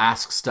think Biddle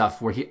asks stuff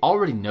where he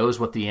already knows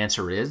what the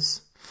answer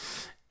is,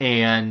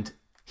 and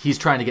he's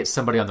trying to get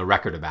somebody on the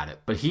record about it.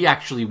 But he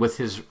actually, with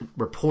his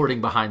reporting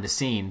behind the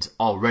scenes,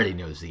 already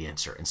knows the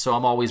answer. And so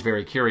I'm always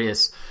very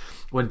curious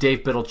when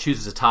Dave Biddle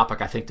chooses a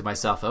topic. I think to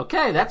myself,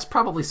 okay, that's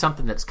probably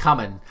something that's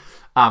coming.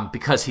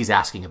 Because he's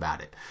asking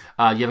about it.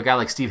 You have a guy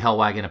like Steve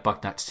Hellwagon at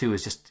Bucknuts too,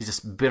 he's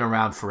just been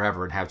around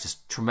forever and have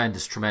just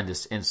tremendous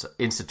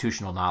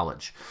institutional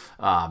knowledge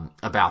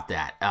about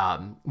that.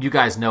 You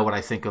guys know what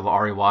I think of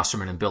Ari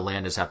Wasserman and Bill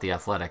Landis at The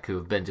Athletic, who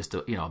have been just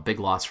a big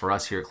loss for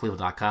us here at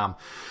Cleveland.com,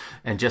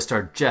 and just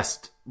are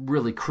just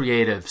really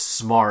creative,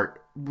 smart,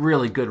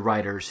 really good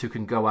writers who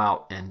can go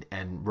out and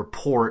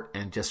report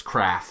and just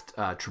craft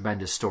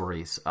tremendous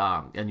stories.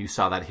 And you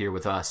saw that here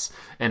with us,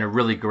 and are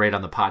really great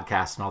on the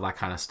podcast and all that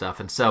kind of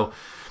stuff. And so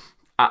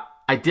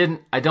I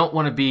don't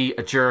want to be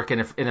a jerk.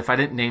 And if I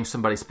didn't name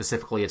somebody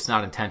specifically, it's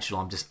not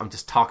intentional. I'm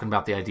just talking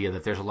about the idea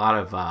that there's a lot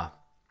of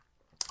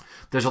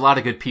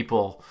good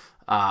people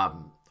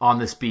on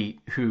this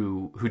beat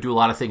who do a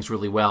lot of things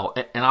really well.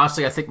 And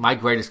honestly, I think my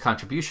greatest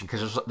contribution,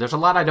 because there's a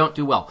lot I don't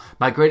do well,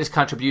 my greatest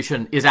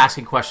contribution is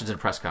asking questions in a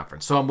press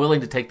conference. So I'm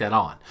willing to take that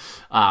on,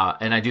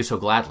 and I do so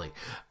gladly.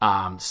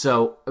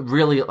 So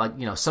really, like,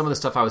 some of the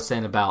stuff I was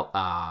saying about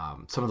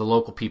some of the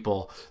local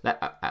people,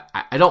 that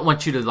I don't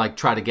want you to like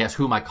try to guess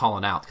who am I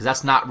calling out, because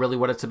that's not really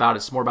what it's about.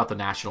 It's more about the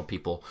national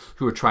people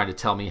who are trying to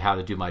tell me how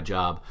to do my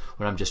job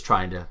when I'm just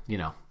trying to,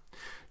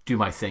 do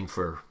my thing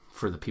for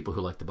the people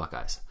who like the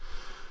Buckeyes.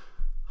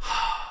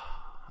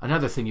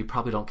 Another thing you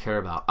probably don't care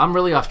about. I'm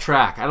really off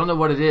track. I don't know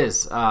what it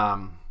is.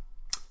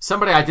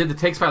 Somebody, I did the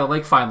Takes by the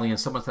Lake finally, and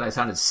someone said I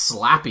sounded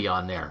slappy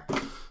on there.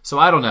 So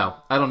I don't know.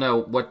 I don't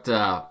know what.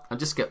 I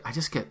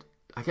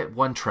get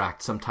one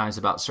tracked sometimes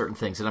about certain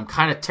things, and I'm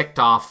kind of ticked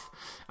off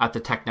at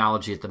the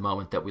technology at the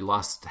moment that we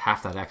lost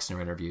half that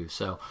Exner interview.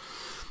 So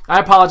I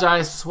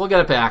apologize. We'll get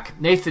it back.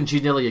 Nathan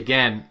G. Nilly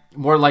again.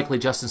 More likely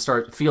Justin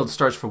Fields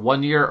starts for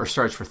 1 year or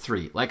starts for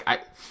 3.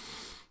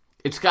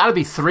 It's got to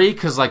be 3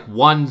 because,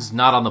 1's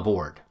not on the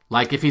board.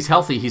 If he's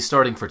healthy, he's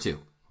starting for 2.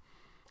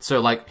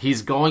 So,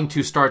 he's going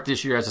to start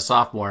this year as a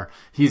sophomore.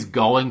 He's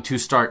going to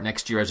start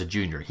next year as a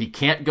junior. He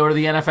can't go to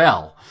the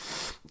NFL.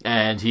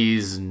 And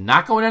he's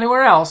not going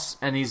anywhere else.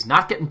 And he's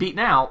not getting beaten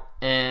out.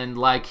 And,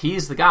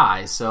 he's the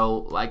guy.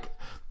 So,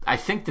 I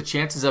think the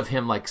chances of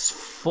him,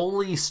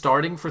 fully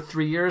starting for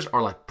 3 years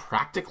are,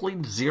 practically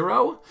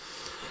 0.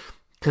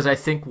 Because I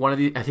think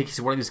he's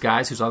one of these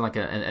guys who's on,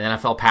 an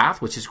NFL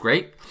path, which is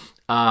great.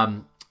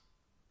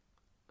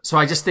 So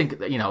I just think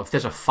that, if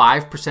there's a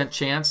 5%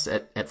 chance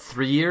at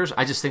 3 years,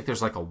 I just think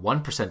there's a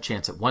 1%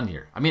 chance at 1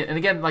 year. I mean, and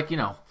again,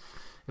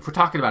 if we're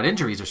talking about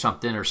injuries or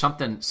something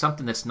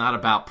that's not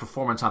about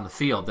performance on the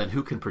field, then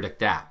who can predict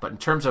that? But in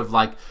terms of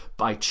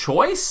by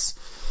choice,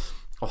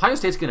 Ohio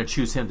State's going to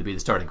choose him to be the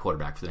starting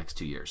quarterback for the next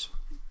 2 years.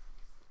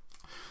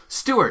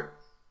 Stewart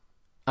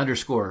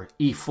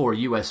 _E4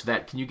 US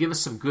Vet. Can you give us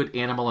some good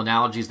animal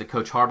analogies that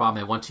Coach Harbaugh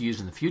may want to use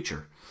in the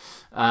future?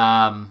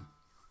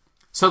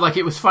 So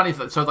it was funny.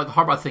 So the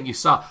Harbaugh thing you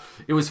saw,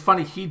 it was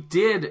funny. He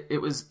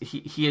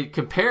had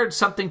compared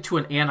something to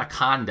an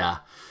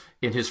anaconda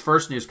in his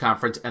first news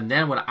conference. And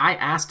then when I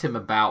asked him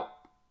about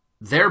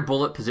their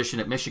bullet position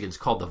at Michigan, it's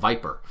called the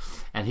Viper.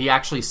 And he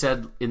actually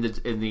said in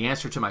the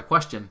answer to my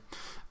question,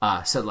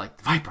 said the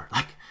Viper,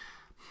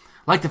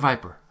 like the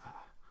Viper,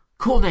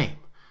 cool name.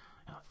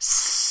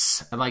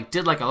 And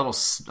did a little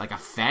a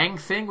fang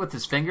thing with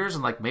his fingers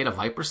and made a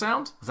viper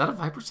sound. Is that a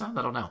viper sound?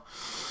 I don't know.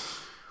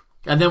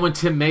 And then when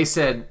Tim May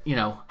said,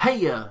 hey,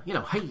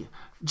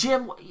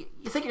 Jim,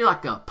 you think you're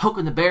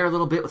poking the bear a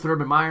little bit with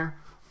Urban Meyer?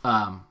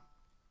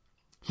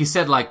 He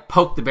said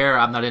poke the bear.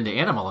 I'm not into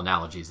animal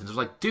analogies. And it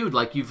was dude,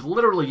 you've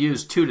literally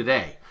used 2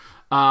 today.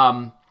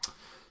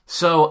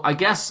 So I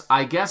guess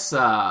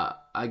a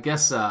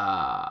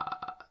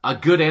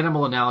good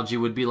animal analogy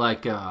would be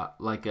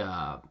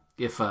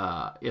if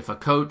a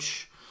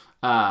coach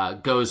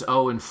goes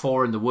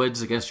 0-4 in the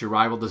woods against your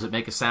rival, does it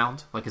make a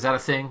sound? Is that a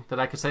thing that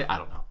I could say? I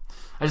don't know.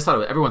 I just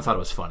thought everyone thought it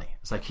was funny.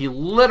 It's he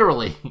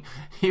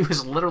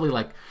was literally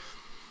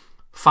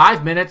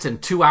 5 minutes and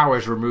 2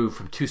 hours removed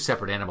from 2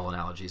 separate animal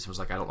analogies. It was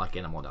I don't like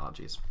animal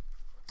analogies.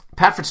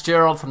 Pat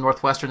Fitzgerald from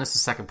Northwestern. This is the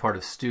second part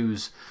of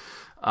Stu's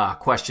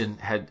question.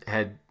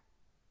 Had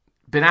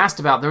been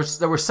asked about.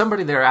 There was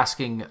somebody there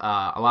asking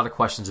a lot of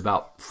questions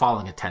about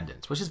falling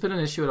attendance, which has been an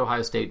issue at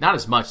Ohio State. Not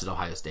as much as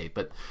Ohio State,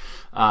 but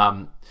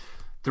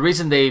the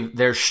reason they've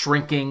been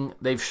shrinking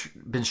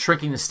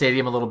the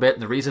stadium a little bit,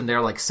 and the reason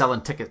they're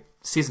selling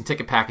season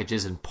ticket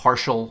packages in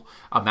partial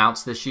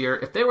amounts this year.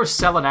 If they were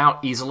selling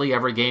out easily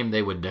every game,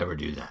 they would never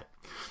do that.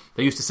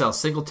 They used to sell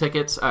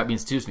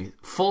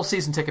full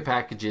season ticket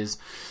packages,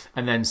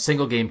 and then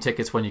single game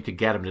tickets when you could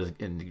get them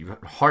and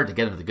hard to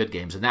get them to the good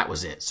games, and that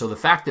was it. So the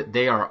fact that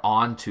they are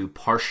on to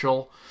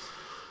partial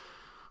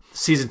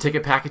season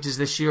ticket packages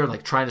this year,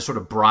 trying to sort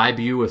of bribe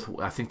you with,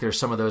 I think there's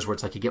some of those where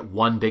it's you get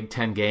one Big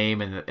Ten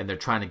game, and they're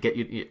trying to get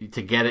you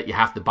to get it. You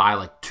have to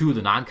buy 2 of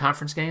the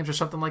non-conference games or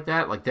something like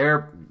that.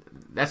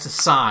 That's a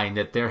sign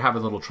that they're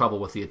having a little trouble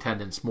with the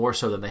attendance, more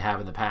so than they have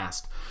in the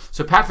past.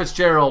 So Pat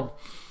Fitzgerald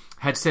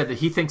had said that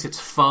he thinks it's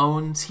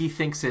phones. He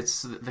thinks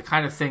it's the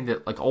kind of thing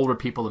that older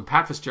people, and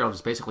Pat Fitzgerald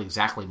is basically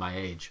exactly my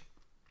age.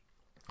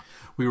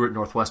 We were at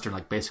Northwestern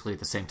basically at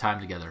the same time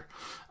together.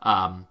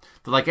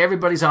 But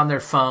everybody's on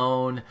their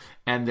phone,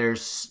 and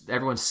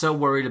everyone's so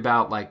worried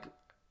about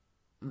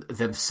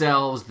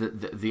themselves,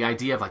 the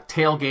idea of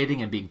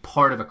tailgating and being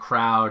part of a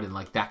crowd, and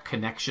that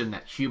connection,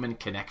 that human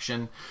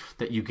connection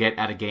that you get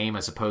at a game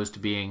as opposed to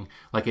being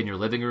in your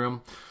living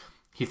room.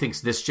 He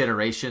thinks this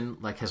generation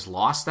has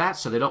lost that,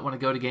 so they don't want to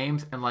go to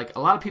games. And a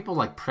lot of people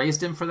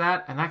praised him for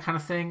that and that kind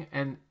of thing.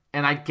 And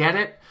I get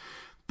it.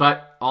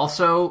 But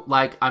also,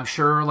 I'm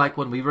sure,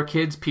 when we were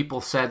kids, people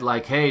said,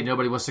 hey,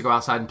 nobody wants to go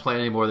outside and play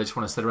anymore. They just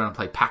want to sit around and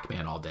play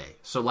Pac-Man all day.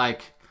 So, I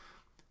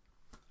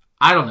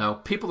don't know.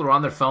 People are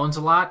on their phones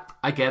a lot.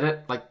 I get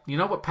it. You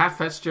know what Pat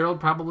Fitzgerald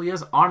probably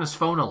is? On his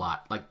phone a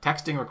lot.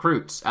 Texting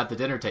recruits at the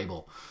dinner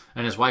table.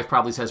 And his wife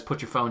probably says,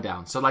 put your phone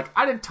down. So,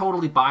 I didn't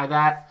totally buy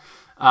that.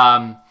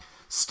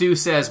 Stu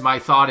says, my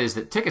thought is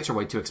that tickets are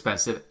way too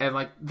expensive. And,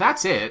 like,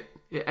 that's it.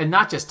 And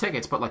not just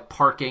tickets, but, like,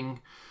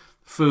 parking,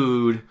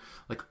 food,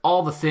 like,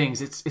 all the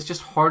things. It's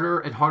just harder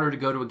and harder to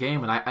go to a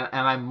game. And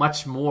I'm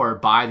much more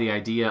by the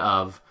idea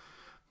of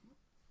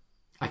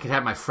I could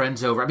have my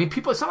friends over. I mean,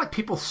 it's not like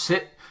people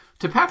sit,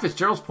 to Pat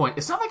Fitzgerald's point,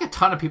 it's not like a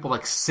ton of people,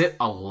 like, sit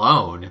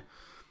alone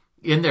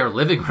in their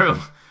living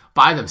room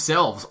by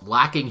themselves,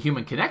 lacking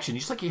human connection.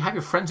 You have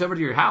your friends over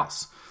to your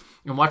house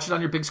and watch it on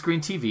your big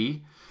screen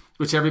TV,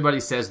 which everybody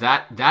says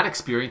that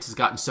experience has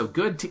gotten so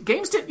good.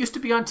 Games didn't used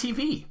to be on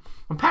TV.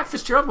 When Pat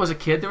Fitzgerald was a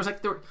kid, there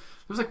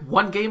was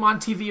one game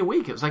on TV a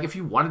week. It was like if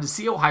you wanted to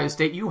see Ohio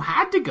State, you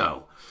had to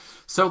go.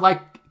 So,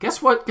 like,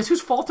 guess what? Guess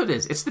whose fault it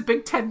is? It's the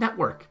Big Ten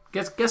Network.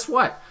 Guess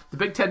what? The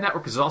Big Ten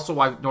Network is also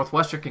why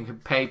Northwestern can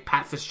pay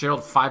Pat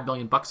Fitzgerald $5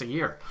 million a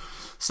year.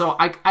 So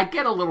I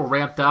get a little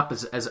ramped up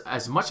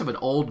as much of an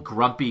old,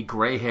 grumpy,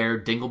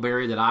 gray-haired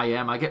dingleberry that I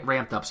am. I get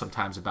ramped up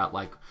sometimes about,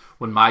 like,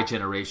 when my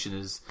generation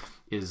is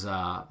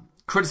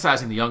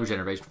criticizing the younger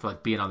generation for,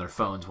 like, being on their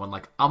phones when,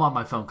 like, I'm on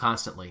my phone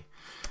constantly.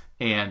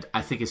 And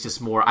I think it's just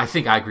more, I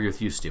think I agree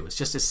with you, Stu.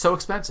 It's so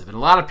expensive. And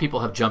a lot of people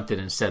have jumped in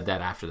and said that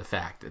after the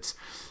fact. It's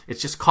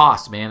just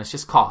cost, man. It's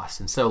just cost.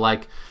 And so,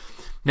 like,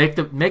 make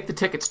the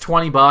tickets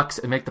 $20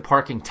 and make the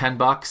parking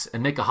 $10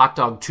 and make a hot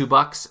dog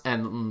 $2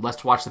 and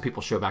let's watch the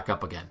people show back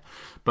up again.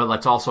 But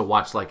let's also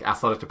watch, like,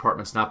 athletic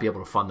departments not be able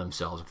to fund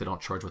themselves if they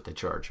don't charge what they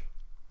charge.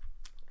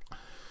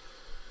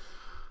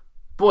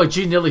 Boy,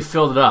 G. Nilly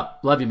filled it up.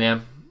 Love you,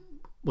 man.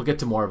 We'll get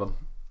to more of them.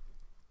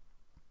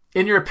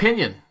 In your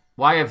opinion,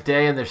 why have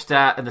Day and the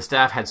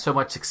staff had so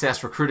much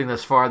success recruiting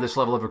thus far? This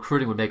level of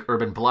recruiting would make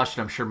Urban blush,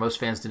 and I'm sure most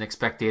fans didn't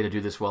expect Day to do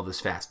this well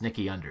this fast.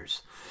 Nikki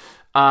Unders.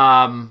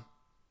 Heartline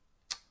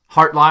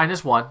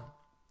is one.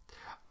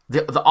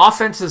 The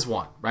offense is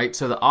one, right?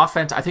 So the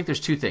offense, I think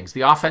there's two things.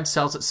 The offense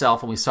sells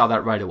itself, and we saw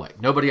that right away.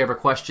 Nobody ever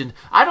questioned.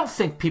 I don't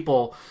think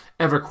people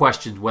ever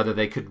questioned whether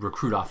they could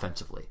recruit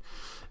offensively.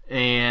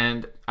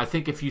 And I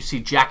think if you see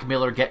Jack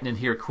Miller getting in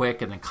here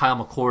quick and then Kyle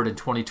McCord in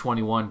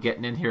 2021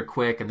 getting in here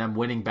quick and then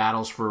winning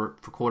battles for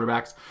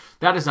quarterbacks,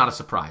 that is not a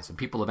surprise. And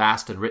people have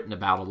asked and written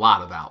a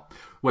lot about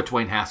what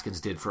Dwayne Haskins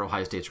did for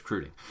Ohio State's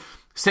recruiting.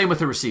 Same with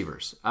the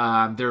receivers.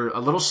 They're a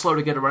little slow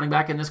to get a running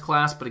back in this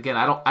class, but again,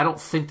 I don't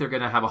think they're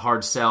going to have a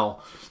hard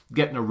sell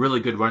getting a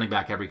really good running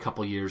back every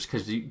couple of years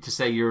because to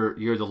say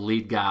you're the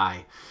lead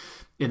guy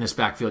in this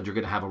backfield, you're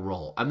going to have a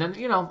role. And then,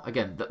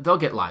 again, they'll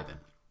get linemen.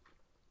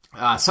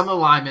 Some of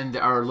the linemen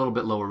are a little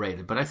bit lower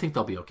rated, but I think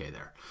they'll be okay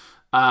there.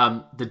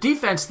 The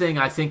defense thing,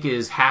 I think,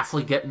 is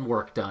Hafley getting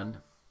work done,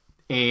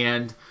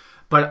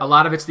 but a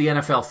lot of it's the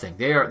NFL thing.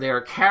 They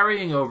are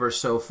carrying over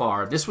so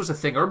far. This was a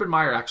thing. Urban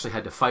Meyer actually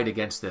had to fight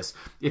against this.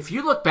 If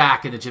you look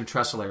back in the Jim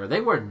Tressel era,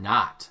 they were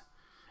not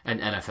an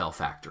NFL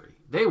factory.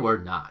 They were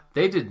not.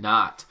 They did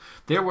not.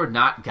 There were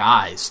not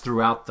guys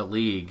throughout the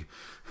league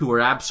who were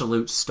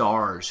absolute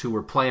stars, who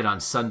were playing on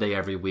Sunday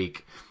every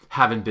week,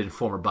 having been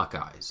former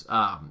Buckeyes.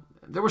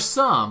 There were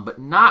some, but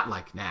not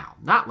like now.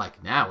 Not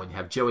like now when you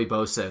have Joey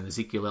Bosa and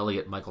Ezekiel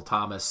Elliott and Michael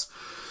Thomas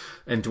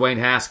and Dwayne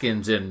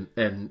Haskins and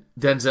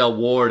Denzel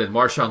Ward and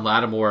Marshawn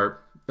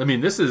Lattimore. I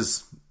mean, this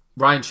is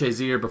Ryan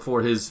Shazier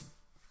before his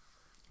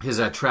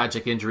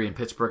tragic injury in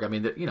Pittsburgh. I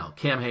mean,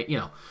 Cam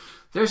Hayward,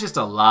 there's just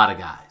a lot of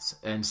guys.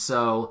 And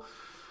so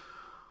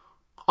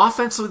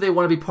offensively, they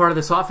want to be part of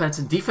this offense,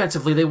 and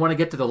defensively, they want to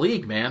get to the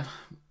league, man.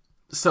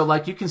 So,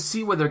 like, you can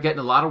see where they're getting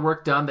a lot of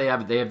work done. They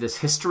have this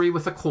history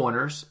with the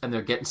corners, and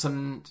they're getting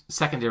some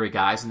secondary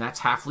guys, and that's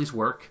Hafley's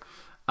work.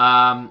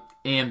 And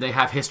they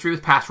have history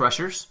with pass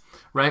rushers,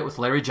 right, with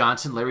Larry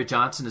Johnson. Larry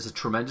Johnson is a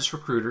tremendous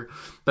recruiter,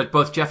 but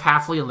both Jeff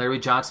Hafley and Larry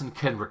Johnson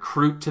can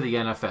recruit to the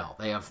NFL.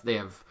 They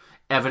have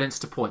evidence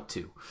to point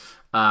to.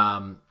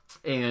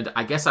 And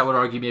I guess I would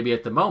argue maybe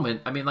at the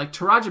moment, I mean, like,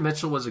 Taraja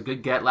Mitchell was a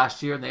good get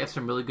last year, and they have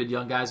some really good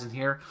young guys in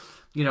here.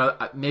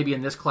 Maybe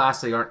in this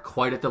class they aren't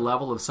quite at the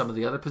level of some of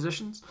the other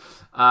positions.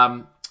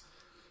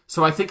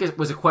 So I think it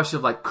was a question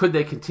of, like, could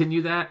they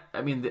continue that?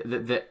 I mean,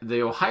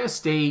 the Ohio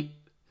State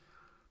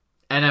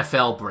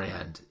NFL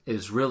brand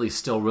is really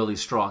still really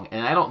strong.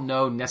 And I don't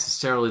know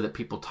necessarily that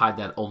people tied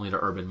that only to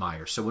Urban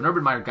Meyer. So when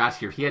Urban Meyer got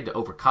here, he had to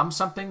overcome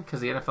something because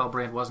the NFL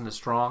brand wasn't as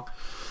strong.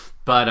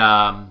 But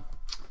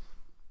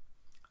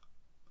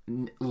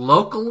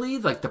locally,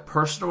 like, the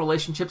personal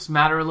relationships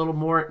matter a little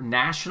more.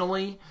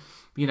 Nationally,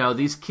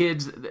 these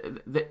kids,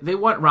 they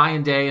want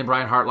Ryan Day and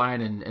Brian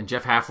Hartline and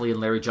Jeff Hafley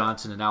and Larry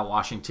Johnson and Al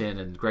Washington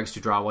and Greg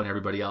Studrawa and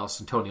everybody else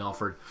and Tony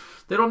Alford.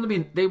 They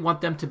want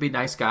them to be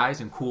nice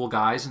guys and cool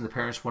guys, and the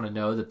parents want to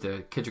know that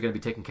the kids are going to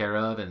be taken care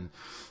of and,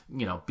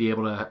 be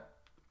able to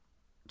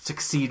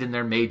succeed in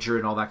their major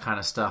and all that kind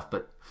of stuff.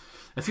 But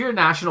if you're a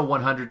national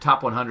 100,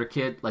 top 100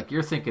 kid, like,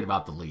 you're thinking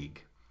about the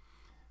league.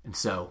 And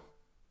so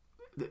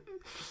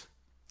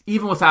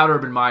even without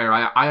Urban Meyer,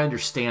 I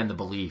understand the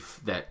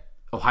belief that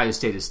Ohio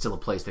State is still a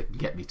place that can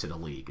get me to the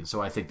league. And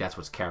so I think that's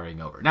what's carrying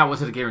over. Now,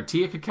 was it a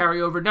guarantee it could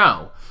carry over?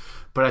 No.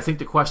 But I think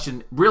the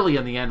question really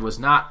in the end was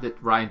not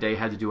that Ryan Day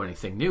had to do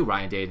anything new,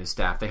 Ryan Day and his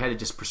staff. They had to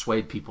just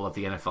persuade people that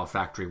the NFL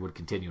factory would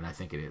continue, and I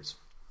think it is.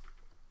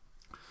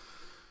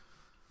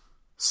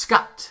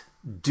 Scott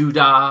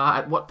Duda,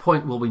 at what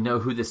point will we know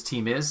who this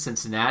team is?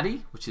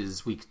 Cincinnati, which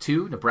is week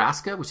 2.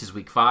 Nebraska, which is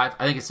week 5.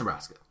 I think it's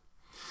Nebraska.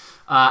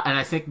 And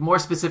I think more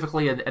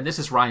specifically, and this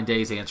is Ryan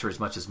Day's answer as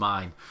much as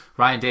mine,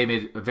 Ryan Day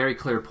made a very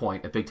clear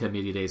point at Big Ten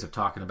Media Days of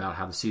talking about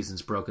how the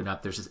season's broken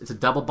up. It's a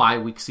double bye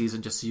week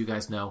season, just so you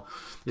guys know.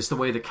 It's the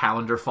way the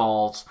calendar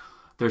falls.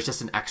 There's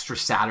just an extra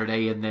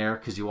Saturday in there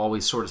because you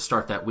always sort of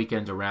start that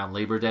weekend around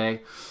Labor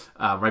Day,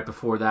 right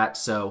before that.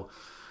 So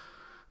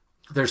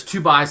there's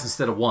 2 byes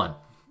instead of 1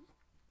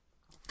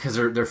 because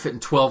they're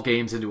fitting 12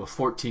 games into a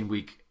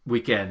 14-week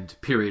weekend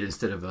period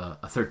instead of a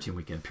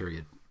 13-weekend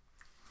period.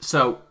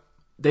 So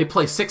they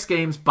play 6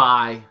 games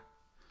by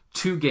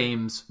 2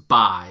 games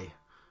by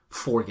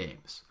 4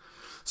 games.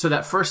 So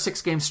that first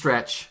 6-game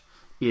stretch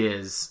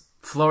is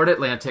Florida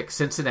Atlantic,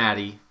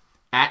 Cincinnati,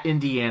 at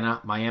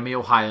Indiana, Miami,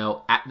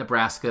 Ohio, at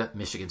Nebraska,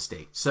 Michigan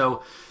State.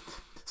 So,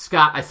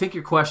 Scott, I think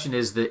your question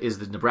is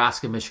the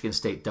Nebraska-Michigan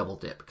State double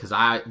dip because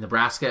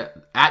Nebraska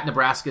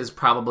is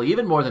probably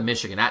even more than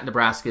Michigan. At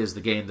Nebraska is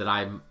the game that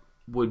I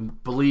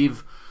would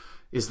believe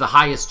is the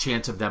highest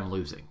chance of them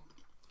losing.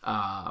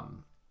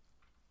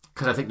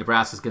 Because I think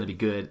Nebraska is going to be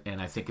good,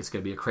 and I think it's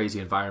going to be a crazy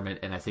environment,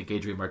 and I think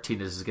Adrian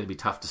Martinez is going to be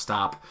tough to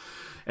stop.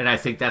 And I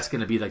think that's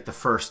going to be like the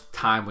first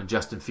time when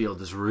Justin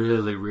Fields is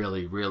really,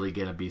 really, really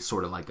going to be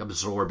sort of like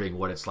absorbing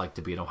what it's like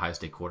to be an Ohio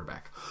State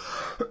quarterback.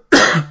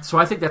 So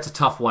I think that's a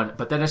tough one,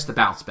 but then it's the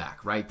bounce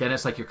back, right? Then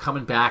it's like you're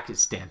coming back.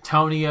 It's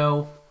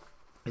D'Antonio.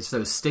 It's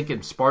those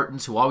stinking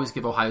Spartans who always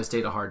give Ohio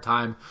State a hard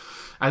time.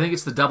 I think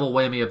it's the double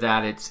whammy of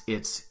that.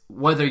 It's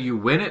whether you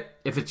win it.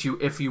 If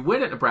you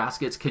win at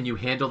Nebraska, it's can you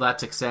handle that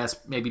success?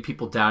 Maybe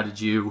people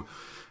doubted you.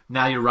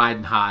 Now you're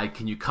riding high.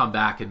 Can you come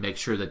back and make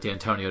sure that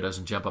D'Antonio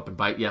doesn't jump up and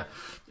bite you?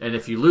 And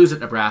if you lose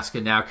at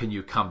Nebraska, now can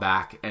you come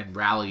back and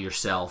rally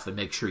yourself and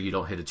make sure you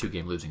don't hit a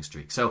 2-game losing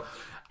streak? So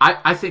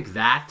I think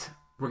that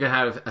we're going to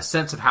have a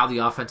sense of how the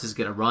offense is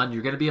going to run.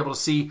 You're going to be able to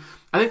see,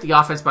 I think the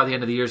offense by the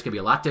end of the year is going to be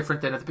a lot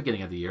different than at the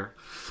beginning of the year.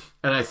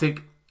 And I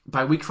think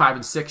by week 5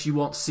 and 6, you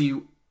won't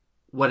see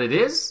what it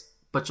is,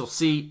 but you'll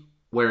see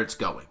where it's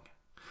going.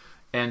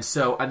 And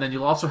then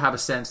you'll also have a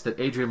sense that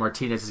Adrian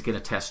Martinez is going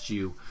to test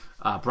you.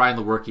 Brian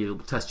Lewerke will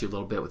test you a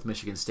little bit with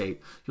Michigan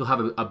State. You'll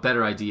have a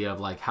better idea of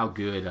like how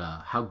good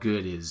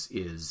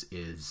is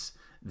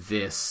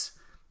this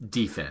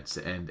defense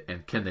and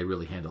can they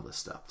really handle this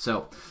stuff.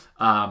 So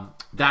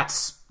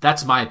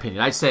that's my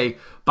opinion. I'd say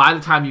by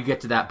the time you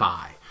get to that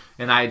bye,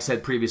 and I had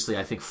said previously,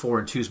 I think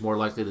 4-2 is more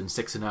likely than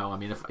 6-0. I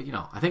mean, I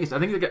think they're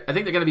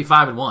going to be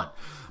 5-1.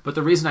 But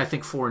the reason I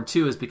think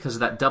 4-2 is because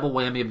of that double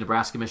whammy of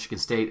Nebraska, Michigan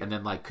State, and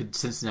then like could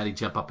Cincinnati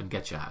jump up and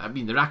get you? I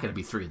mean, they're not going to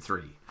be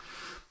 3-3.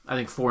 I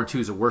think 4-2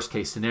 is a worst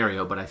case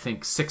scenario, but I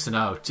think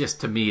 6-0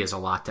 just to me is a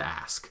lot to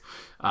ask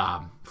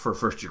for a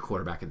first year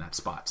quarterback in that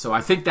spot. So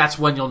I think that's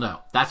when you'll know.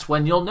 That's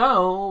when you'll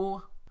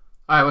know.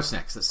 All right, what's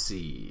next? Let's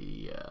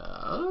see.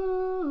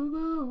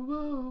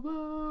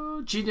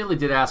 G. Nilly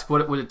did ask,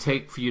 what would it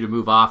take for you to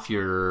move off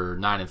your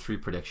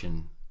 9-3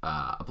 prediction,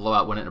 a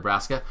blowout win at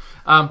Nebraska?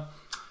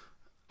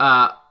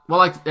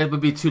 Well, it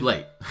would be too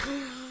late,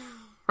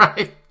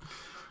 right?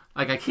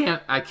 Like I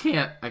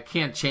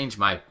can't change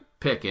my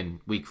pick in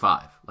week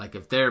 5. Like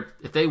if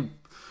they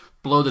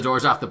blow the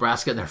doors off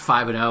Nebraska and they're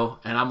 5-0,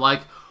 and I'm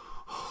like,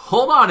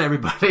 hold on,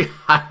 everybody,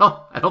 I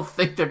don't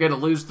think they're going to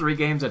lose 3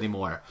 games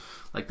anymore.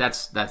 Like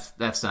that's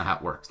not how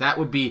it works. That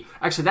would be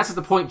actually that's at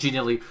the point, G.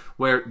 Nilly,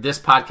 where this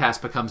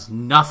podcast becomes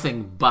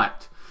nothing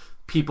but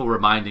people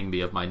reminding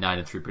me of my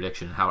 9-3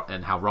 prediction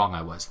and how wrong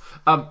I was.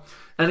 And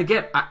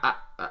again,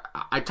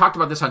 I talked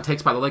about this on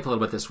Takes by the Lake a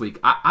little bit this week.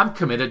 I'm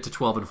committed to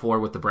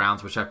 12-4 with the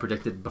Browns, which I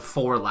predicted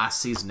before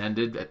last season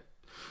ended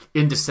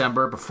in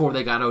December, before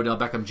they got Odell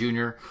Beckham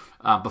Jr.,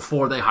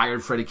 before they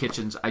hired Freddie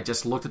Kitchens. I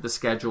just looked at the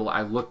schedule.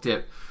 I looked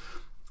at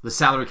the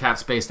salary cap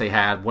space they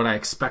had, what I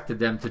expected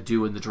them to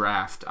do in the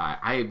draft.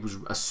 I was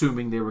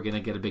assuming they were going to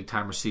get a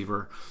big-time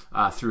receiver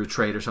through a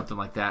trade or something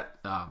like that.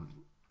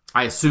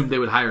 I assumed they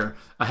would hire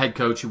a head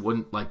coach who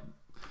wouldn't,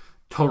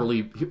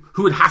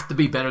 who would have to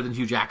be better than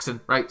Hugh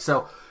Jackson, right?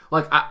 So,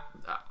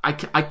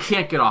 I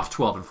can't get off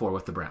 12-4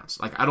 with the Browns.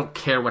 Like, I don't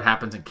care what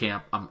happens in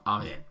camp. I'm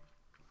in.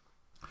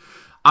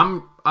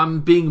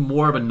 I'm being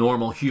more of a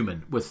normal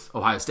human with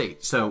Ohio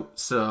State.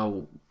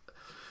 So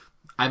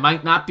I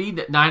might not be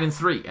at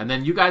 9-3, and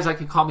then you guys, I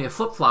can call me a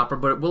flip flopper,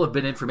 but it will have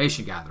been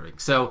information gathering.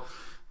 So,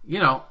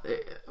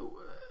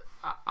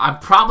 I'm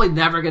probably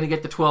never going to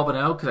get to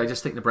 12-0 because I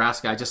just think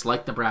Nebraska. I just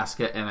like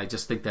Nebraska, and I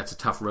just think that's a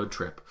tough road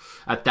trip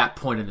at that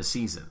point in the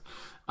season.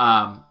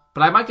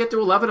 But I might get to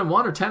 11-1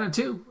 or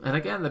 10-2. And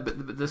again,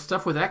 the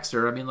stuff with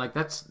Exeter, I mean, like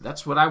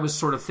that's what I was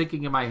sort of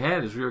thinking in my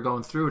head as we were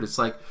going through it. It's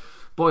like,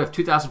 boy, if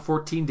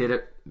 2014 did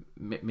it,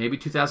 maybe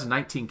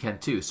 2019 can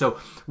too. So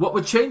what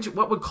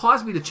would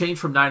cause me to change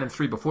from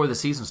 9-3 before the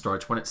season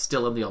starts when it's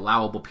still in the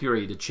allowable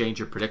period to change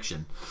your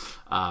prediction?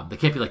 They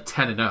can't be like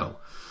 10-0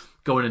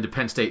 going into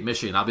Penn State,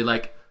 Michigan. I'll be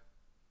like,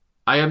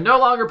 I am no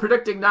longer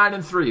predicting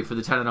 9-3 for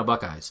the 10-0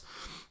 Buckeyes.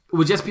 It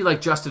would just be like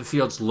Justin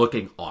Fields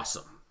looking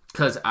awesome.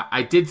 Because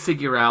I did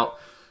figure out,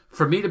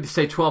 for me to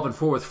say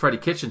 12-4 with Freddie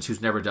Kitchens,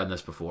 who's never done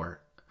this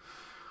before,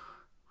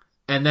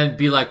 and then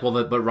be like,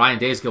 well, but Ryan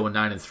Day's going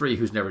 9-3,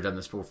 who's never done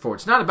this before.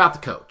 It's not about the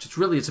coach.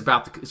 It's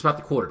about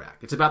the quarterback.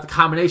 It's about the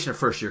combination of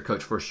first year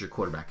coach, first year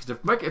quarterback.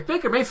 Because if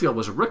Baker Mayfield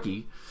was a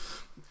rookie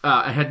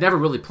and had never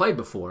really played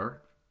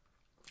before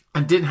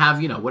and didn't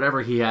have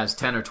whatever he has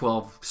 10 or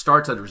 12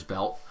 starts under his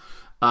belt,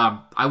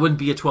 I wouldn't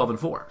be at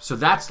 12-4. So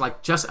that's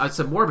it's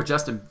more of a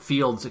Justin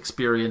Fields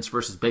experience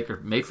versus Baker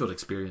Mayfield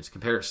experience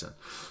comparison.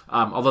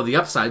 Although the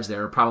upsides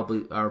there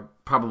are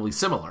probably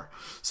similar.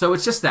 So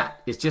it's just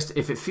that. It's just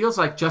if it feels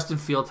like Justin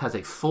Fields has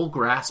a full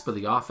grasp of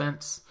the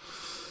offense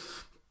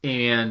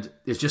and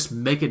is just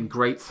making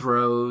great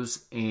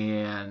throws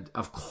and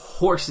of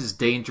course is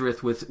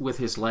dangerous with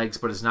his legs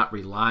but is not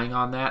relying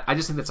on that. I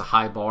just think that's a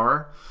high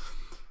bar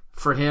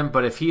for him,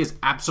 but if he is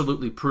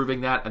absolutely proving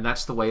that, and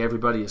that's the way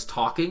everybody is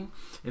talking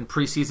in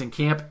preseason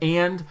camp,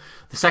 and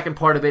the second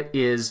part of it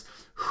is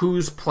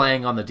who's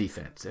playing on the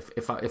defense.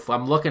 If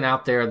I'm looking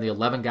out there and the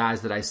 11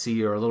 guys that I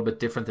see are a little bit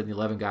different than the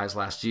 11 guys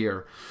last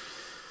year,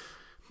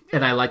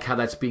 and I like how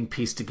that's being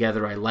pieced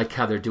together. I like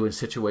how they're doing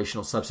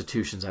situational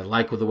substitutions. I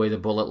like the way the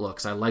bullet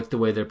looks. I like the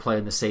way they're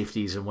playing the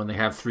safeties and when they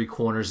have 3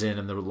 corners in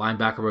and the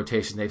linebacker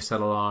rotation they've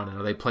settled on. And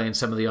are they playing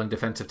some of the young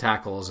defensive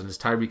tackles? And is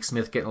Tyreek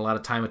Smith getting a lot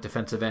of time at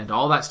defensive end?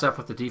 All that stuff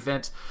with the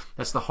defense,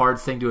 that's the hard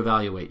thing to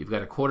evaluate. You've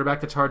got a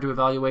quarterback that's hard to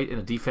evaluate and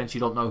a defense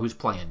you don't know who's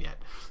playing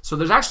yet. So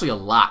there's actually a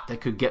lot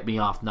that could get me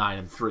off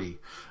 9-3.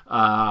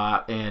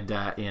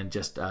 And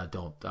just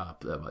don't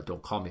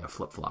call me a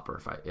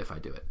flip-flopper if I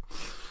do it.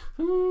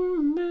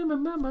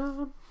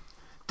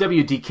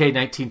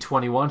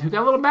 WDK1921, who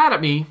got a little mad at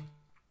me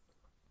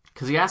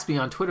because he asked me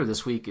on Twitter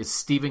this week, is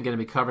Steven going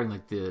to be covering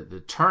like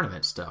the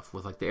tournament stuff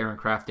with like the Aaron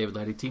Kraft, David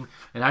Letty team?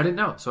 And I didn't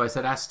know. So I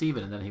said, ask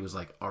Steven. And then he was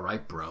like, all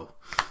right, bro.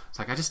 It's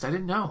like, I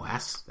didn't know.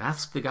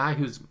 Ask the guy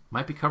who's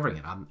might be covering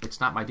it. It's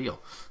not my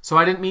deal. So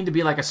I didn't mean to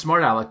be like a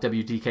smart aleck,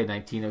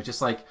 WDK19. It was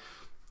just like,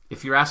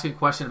 if you're asking a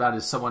question about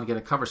is someone going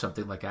to cover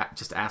something, like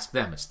just ask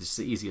them. It's just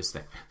the easiest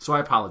thing. So I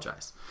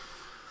apologize.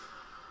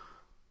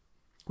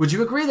 Would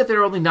you agree that there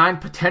are only 9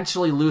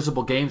 potentially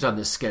losable games on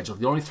this schedule?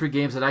 The only 3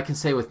 games that I can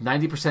say with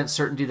 90%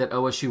 certainty that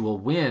OSU will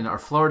win are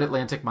Florida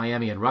Atlantic,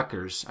 Miami, and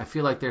Rutgers. I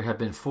feel like there have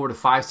been 4 to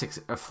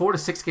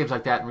 6 games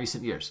like that in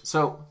recent years.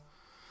 So,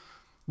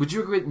 would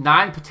you agree with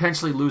 9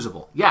 potentially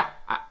losable? Yeah,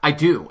 I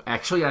do.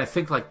 Actually, I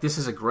think like this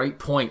is a great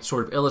point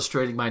sort of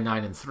illustrating my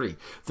 9-3.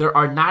 There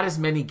are not as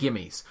many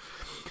gimmies.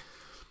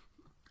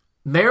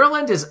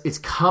 Maryland is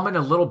coming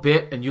a little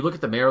bit, and you look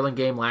at the Maryland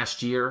game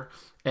last year,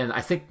 and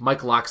I think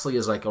Mike Locksley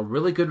is like a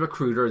really good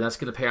recruiter, and that's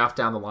going to pay off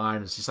down the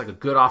line. It's just like a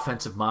good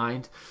offensive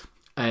mind,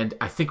 and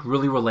I think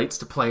really relates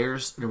to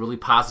players in a really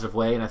positive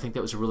way, and I think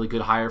that was a really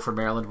good hire for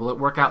Maryland. Will it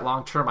work out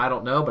long term? I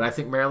don't know, but I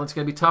think Maryland's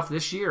going to be tough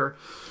this year.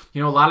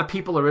 A lot of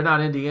people are in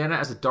on Indiana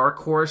as a dark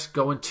horse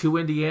going to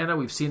Indiana.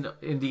 We've seen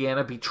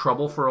Indiana be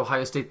trouble for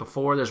Ohio State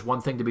before. There's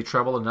one thing to be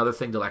trouble, another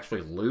thing to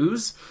actually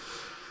lose.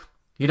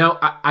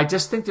 I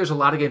just think there's a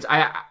lot of games.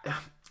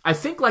 I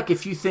think like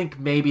if you think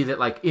maybe that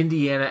like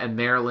Indiana and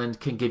Maryland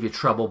can give you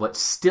trouble, but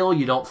still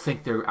you don't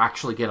think they're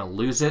actually going to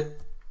lose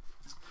it.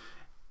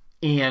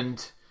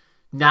 And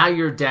now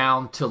you're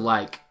down to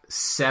like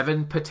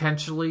 7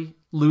 potentially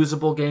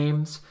losable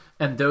games.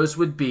 And those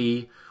would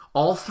be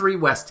all 3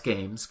 West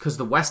games because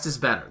the West is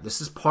better.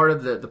 This is part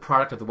of the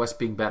product of the West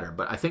being better.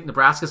 But I think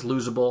Nebraska's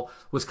losable.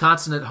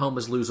 Wisconsin at home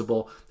is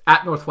losable.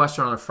 At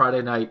Northwestern on a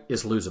Friday night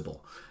is losable.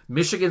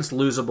 Michigan's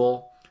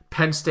losable.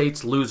 Penn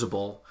State's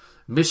losable.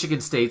 Michigan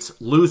State's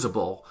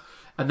losable,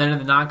 and then in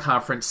the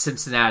non-conference,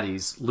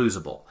 Cincinnati's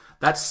losable.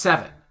 That's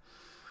 7.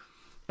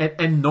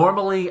 And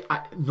normally,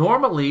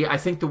 I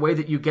think the way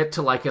that you get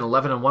to like an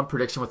 11-1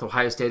 prediction with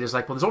Ohio State is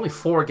like, well, there's only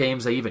 4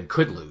 games they even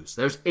could lose.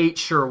 There's 8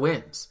 sure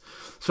wins.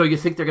 So you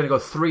think they're going to go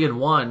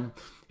 3-1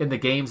 in the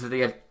games that they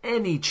have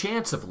any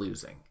chance of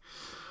losing.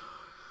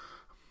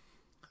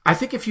 I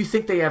think if you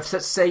think they have,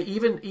 say,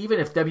 even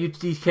if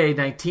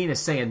WDK19 is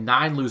saying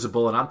 9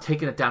 losable and I'm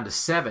taking it down to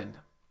 7,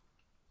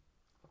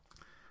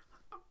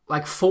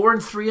 like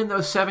 4-3 in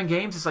those 7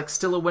 games is like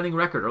still a winning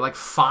record, or like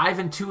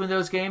 5-2 in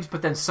those games,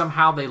 but then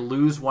somehow they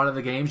lose one of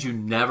the games you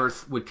never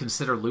would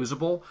consider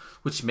losable,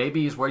 which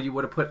maybe is where you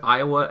would have put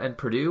Iowa and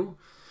Purdue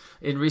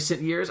in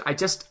recent years. I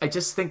just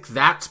think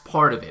that's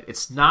part of it.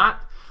 It's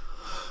not.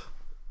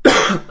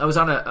 I was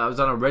on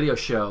a radio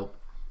show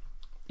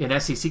in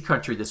SEC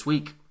country this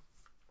week,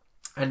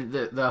 and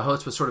the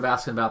host was sort of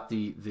asking about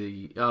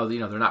they're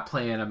not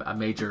playing a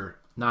major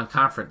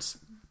non-conference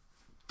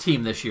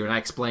team this year, and I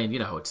explained,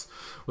 it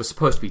was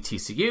supposed to be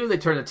TCU. They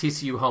turned the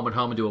TCU home and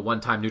home into a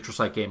one-time neutral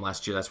site game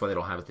last year. That's why they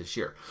don't have it this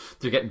year.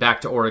 They're getting back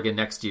to Oregon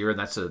next year, and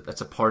that's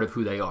a part of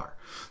who they are.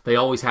 They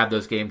always have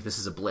those games. This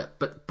is a blip,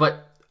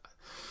 but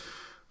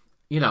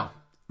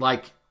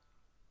like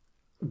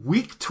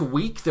week to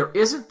week, there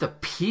isn't the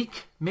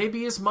peak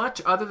maybe as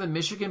much other than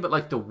Michigan, but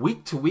like the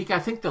week to week, I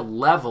think the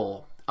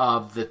level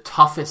of the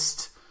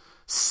toughest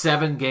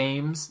 7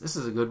 games. This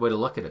is a good way to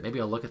look at it.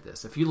 Maybe I'll look at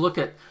this. If you look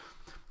at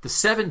the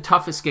 7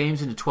 toughest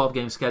games in the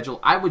 12-game schedule,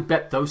 I would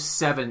bet those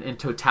 7 in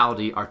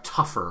totality are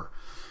tougher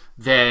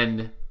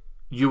than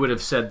you would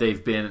have said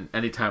they've been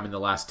any time in the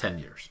last 10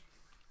 years.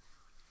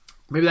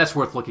 maybe that's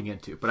worth looking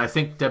into. But I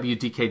think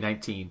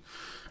WDK19,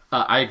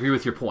 I agree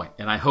with your point,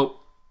 and I hope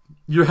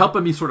you're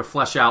helping me sort of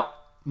flesh out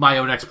my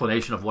own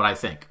explanation of what I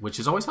think, which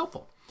is always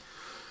helpful.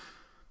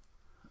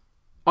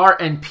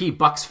 RNP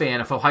Bucks fan,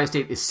 if Ohio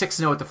State is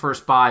 6-0 at the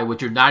first bye,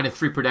 would your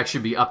 9-3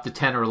 prediction be up to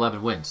 10 or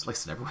 11 wins?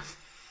 Listen, everyone,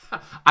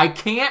 I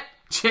can't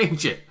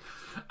change it.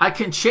 I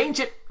can change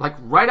it like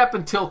right up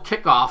until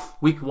kickoff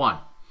week 1.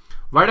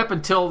 Right up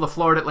until the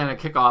Florida-Atlanta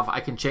kickoff,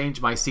 I can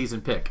change my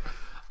season pick.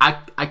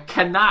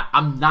 I'm not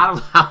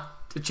allowed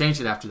to change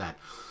it after that.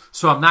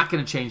 So I'm not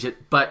going to change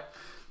it. But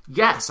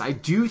yes, I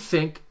do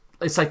think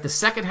it's like the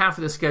second half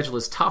of the schedule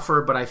is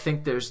tougher, but I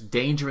think there's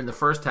danger in the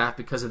first half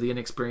because of the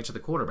inexperience of the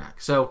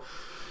quarterback. So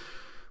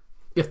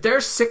if they're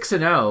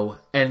 6-0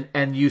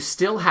 and you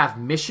still have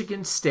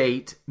Michigan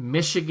State,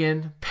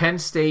 Michigan, Penn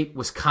State,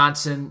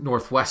 Wisconsin,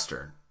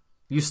 Northwestern,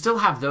 you still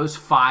have those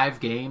 5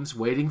 games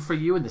waiting for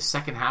you in the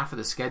second half of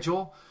the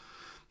schedule.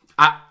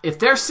 If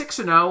they're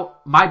 6-0,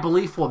 my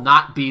belief will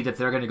not be that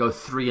they're going to go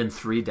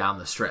 3-3 down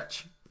the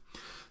stretch.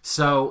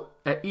 So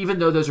even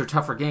though those are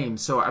tougher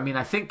games, so I mean,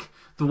 I think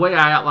the way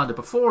I outlined it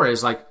before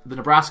is like the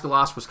Nebraska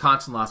loss,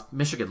 Wisconsin loss,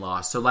 Michigan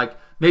loss. So like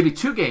maybe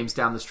 2 games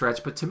down the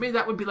stretch, but to me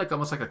that would be like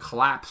almost like a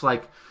collapse.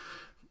 Like,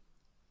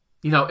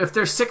 you know, if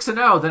they're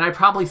 6-0, then I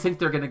probably think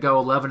they're going to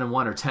go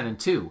 11-1 or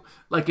 10-2.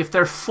 Like if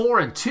they're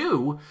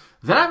 4-2,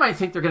 then I might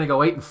think they're going to go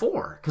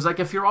 8-4. Because like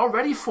if you're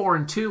already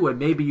 4-2 and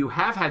maybe you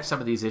have had some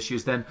of these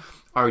issues, then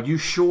are you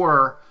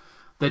sure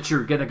that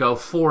you're going to go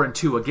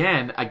 4-2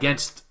 again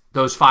against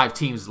those 5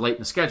 teams late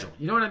in the schedule?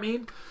 You know what I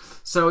mean?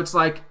 So it's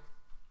like,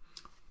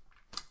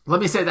 let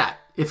me say that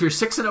if you're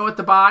 6-0 at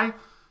the bye,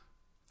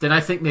 then I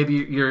think maybe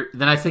you're 11-1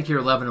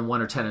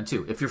 or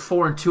 10-2. If you're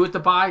 4-2 at the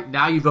bye,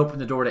 now you've opened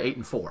the door to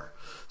 8-4.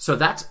 So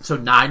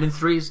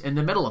 9-3 is in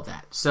the middle of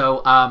that.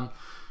 So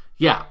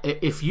yeah,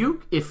 if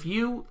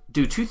you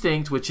do 2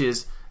 things, which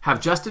is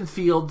have Justin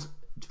Fields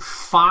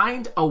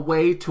find a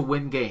way to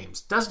win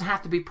games. Doesn't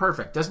have to be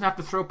perfect. Doesn't have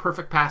to throw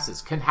perfect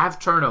passes. Can have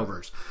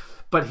turnovers.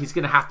 But he's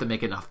going to have to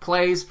make enough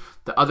plays.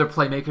 The other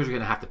playmakers are going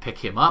to have to pick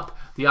him up.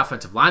 The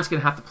offensive line's going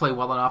to have to play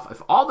well enough.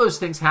 If all those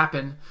things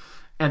happen,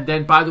 and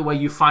then, by the way,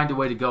 you find a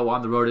way to go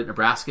on the road at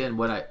Nebraska and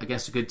win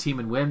against a good team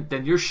and win,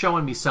 then you're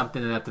showing me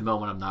something that at the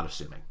moment I'm not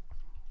assuming.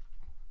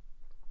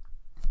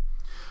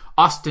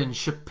 Austin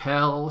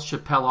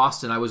Chappelle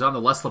Austin. I was on the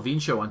Les Levine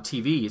show on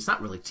TV. It's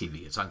not really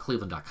TV. It's on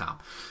Cleveland.com.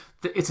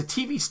 It's a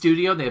TV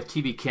studio. They have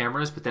TV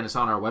cameras, but then it's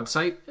on our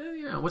website.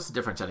 You know, what's the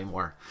difference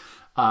anymore?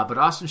 But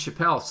Austin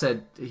Chappelle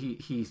said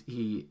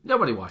he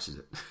nobody watches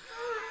it.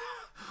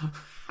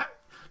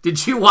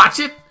 Did you watch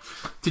it?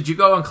 Did you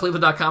go on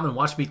Cleveland.com and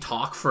watch me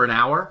talk for an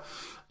hour?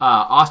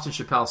 Austin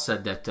Chappelle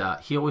said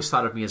that he always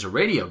thought of me as a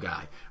radio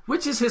guy,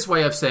 which is his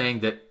way of saying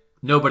that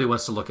nobody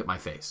wants to look at my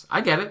face.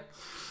 I get it.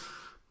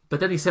 But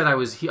then he said I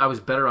was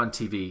better on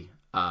TV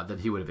than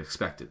he would have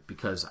expected,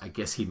 because I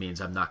guess he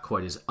means I'm not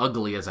quite as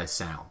ugly as I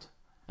sound.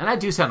 And I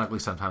do sound ugly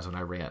sometimes when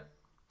I rant.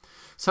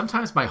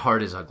 Sometimes my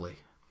heart is ugly.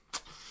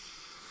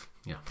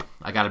 Yeah,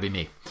 I got to be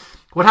me.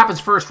 What happens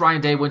first? Ryan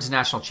Day wins a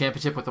national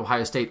championship with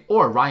Ohio State,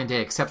 or Ryan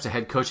Day accepts a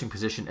head coaching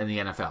position in the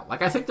NFL.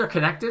 Like, I think they're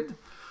connected.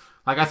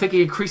 Like, I think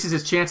he increases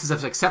his chances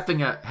of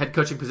accepting a head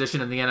coaching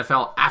position in the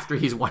NFL after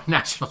he's won a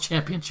national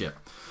championship.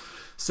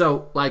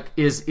 So, like,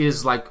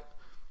 is like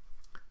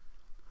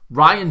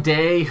Ryan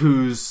Day,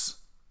 who's,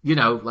 you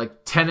know,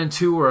 like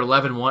 10-2 or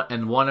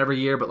 11-1 every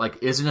year, but like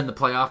isn't in the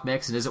playoff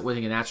mix and isn't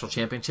winning a national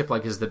championship?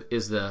 Like,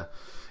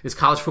 is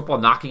college football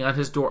knocking on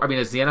his door? I mean,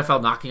 is the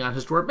NFL knocking on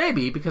his door?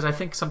 Maybe, because I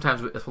think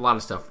sometimes with a lot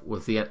of stuff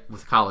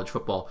with college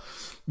football,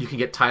 you can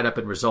get tied up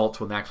in results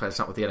when actually that's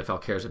not what the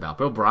NFL cares about.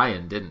 Bill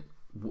O'Brien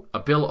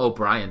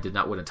did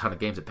not win a ton of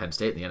games at Penn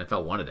State, and the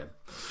NFL wanted him.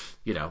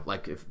 You know,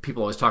 like if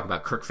people always talk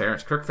about Kirk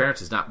Ferentz. Kirk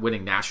Ferentz is not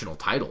winning national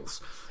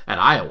titles at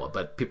Iowa,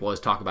 but people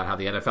always talk about how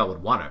the NFL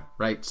would want him,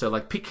 right? So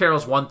like Pete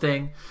Carroll's one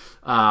thing.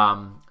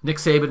 Nick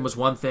Saban was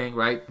one thing,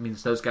 right? I mean,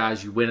 it's those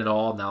guys, you win it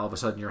all, now all of a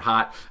sudden you're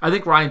hot. I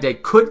think Ryan Day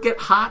could get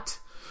hot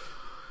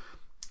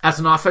as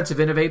an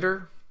offensive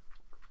innovator,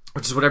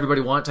 which is what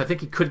everybody wants. I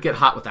think he could get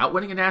hot without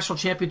winning a national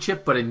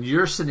championship, but in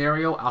your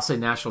scenario, I'll say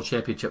national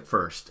championship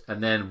first.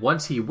 And then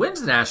once he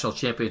wins the national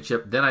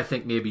championship, then I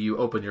think maybe you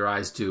open your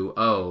eyes to,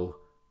 oh,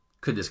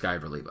 could this guy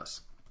ever leave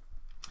us?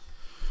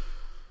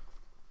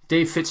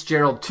 Dave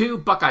Fitzgerald 2,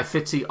 Buckeye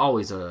Fitzy,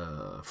 always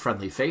a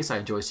friendly face. I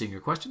enjoy seeing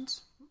your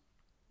questions.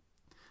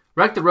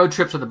 Rank the road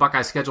trips on the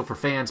Buckeye schedule for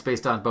fans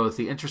based on both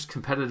the interest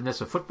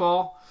competitiveness of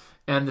football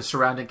and the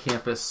surrounding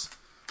campus,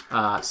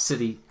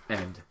 city,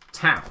 and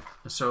town.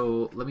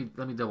 So let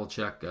me double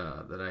check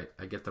that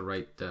I get the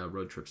right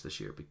road trips this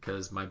year,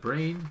 because my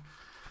brain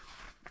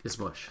is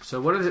mush. So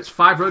what is it?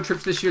 5 road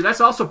trips this year.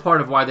 That's also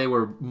part of why they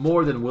were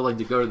more than willing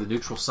to go to the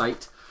neutral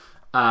site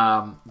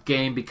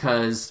game,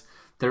 because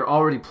they're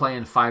already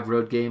playing 5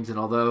 road games, and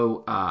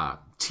although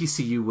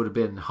TCU would have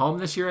been home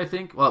this year, I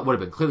think. Well,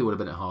 clearly would have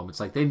been at home. It's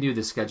like they knew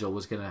this schedule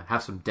was going to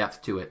have some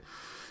depth to it.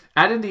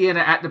 At Indiana,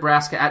 at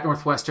Nebraska, at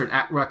Northwestern,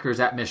 at Rutgers,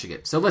 at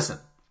Michigan. So listen,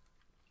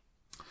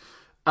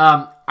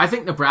 I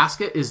think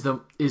Nebraska is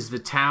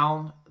the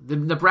town. The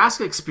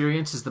Nebraska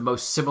experience is the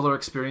most similar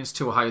experience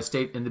to Ohio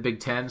State in the Big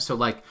Ten. So,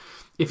 like,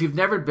 if you've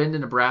never been to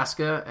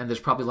Nebraska, and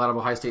there's probably a lot of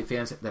Ohio State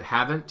fans that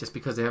haven't, just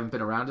because they haven't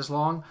been around as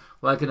long,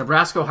 like a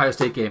Nebraska-Ohio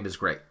State game is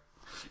great.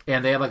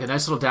 And they have like a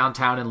nice little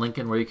downtown in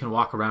Lincoln where you can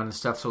walk around and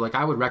stuff. So, like,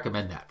 I would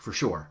recommend that for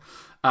sure.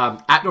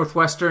 At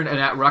Northwestern and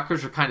at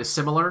Rutgers are kind of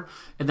similar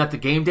in that the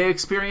game day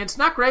experience,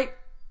 not great.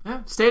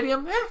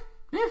 Stadium,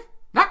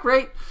 not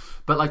great.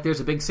 But, like, there's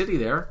a big city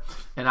there.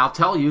 And I'll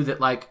tell you that,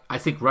 like, I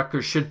think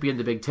Rutgers should be in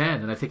the Big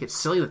Ten. And I think it's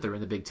silly that they're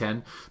in the Big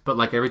Ten. But,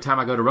 like, every time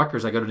I go to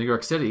Rutgers, I go to New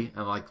York City.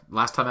 And, like,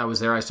 last time I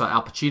was there, I saw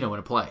Al Pacino in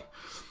a play.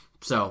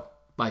 So,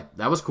 like,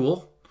 that was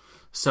cool.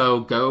 So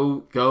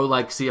go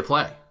like, see a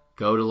play.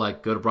 Go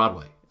to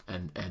Broadway.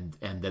 And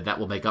then that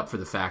will make up for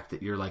the fact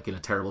that you're, like, in a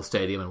terrible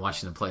stadium and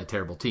watching them play a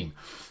terrible team.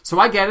 So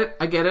I get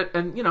it.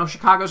 And, you know,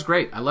 Chicago's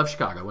great. I love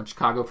Chicago. I went to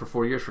Chicago for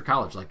 4 years for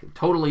college. Like,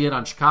 totally in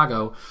on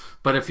Chicago.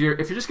 But if you're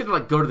just going to,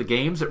 like, go to the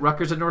games at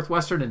Rutgers and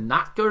Northwestern and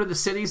not go to the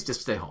cities,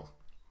 just stay home.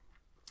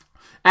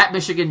 At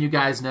Michigan, you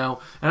guys know.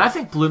 And I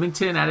think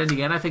Bloomington at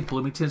Indiana, I think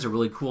Bloomington's a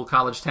really cool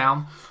college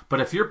town. But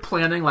if you're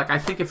planning, like, I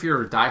think if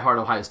you're a diehard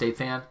Ohio State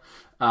fan,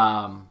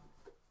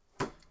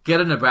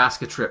 get a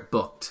Nebraska trip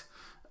booked.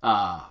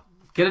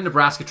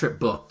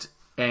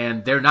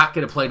 And they're not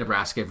going to play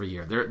Nebraska every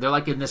year. They're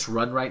like in this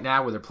run right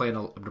now where they're playing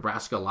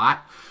Nebraska a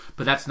lot,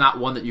 but that's not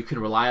one that you can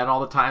rely on all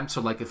the time. So,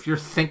 like, if you're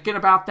thinking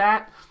about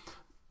that,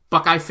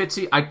 Buckeye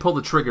Fitzy, I'd pull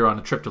the trigger on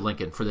a trip to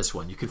Lincoln for this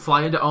one. You can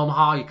fly into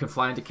Omaha, you can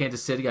fly into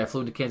Kansas City. I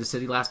flew into Kansas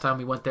City last time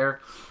we went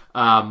there.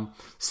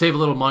 Save a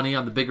little money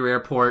on the bigger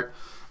airport.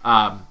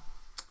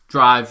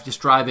 Just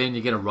drive in.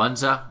 You get a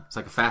runza. It's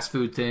like a fast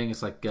food thing.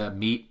 It's like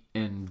meat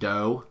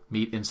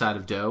inside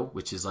of dough,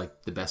 which is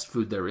like the best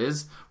food there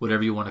is,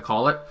 whatever you want to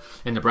call it.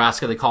 In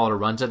Nebraska, they call it a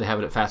runza. They have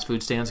it at fast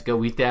food stands.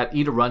 Go eat that.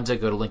 Eat a runza.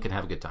 Go to Lincoln.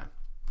 Have a good time.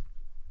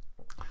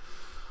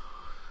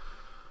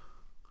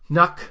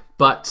 Nuck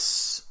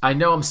butts. I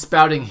know I'm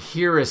spouting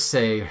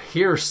heresy.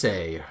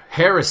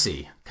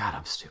 God,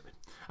 I'm stupid.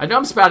 I know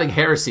I'm spouting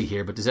heresy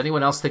here, but does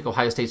anyone else think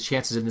Ohio State's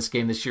chances in this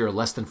game this year are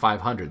less than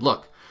 500?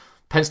 Look,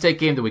 Penn State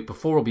game the week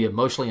before will be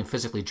emotionally and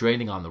physically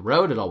draining on the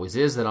road. It always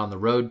is. That on the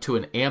road to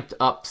an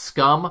amped-up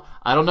scum.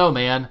 I don't know,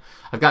 man.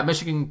 I've got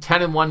Michigan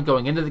 10-1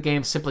 going into the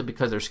game simply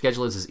because their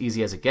schedule is as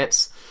easy as it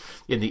gets.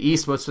 In the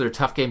East, most of their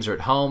tough games are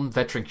at home.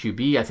 Veteran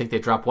QB, I think they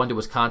drop one to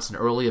Wisconsin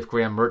early if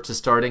Graham Mertz is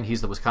starting.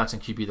 He's the Wisconsin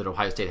QB that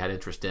Ohio State had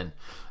interest in.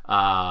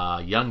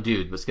 Young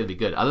dude, but it's going to be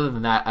good. Other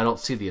than that, I don't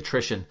see the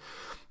attrition.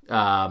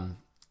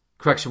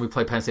 Correction, we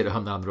play Penn State at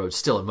home, not on the road.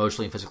 Still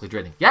emotionally and physically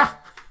draining. Yeah,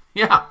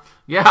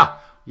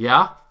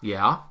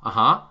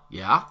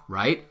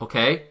 right,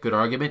 okay, good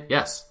argument,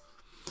 yes.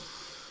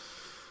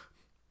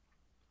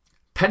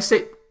 Penn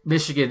State,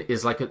 Michigan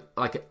is like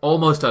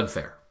almost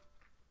unfair.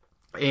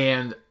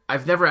 And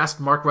I've never asked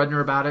Mark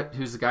Rudner about it,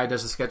 who's the guy who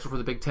does the schedule for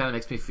the Big Ten. It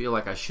makes me feel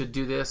like I should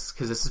do this,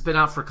 because this has been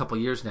out for a couple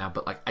of years now,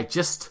 but like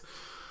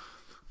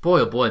boy,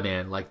 oh boy,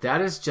 man, like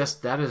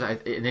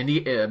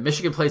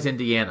Michigan plays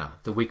Indiana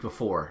the week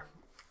before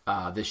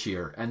this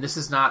year, and this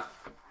is not,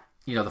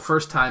 the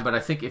first time, but I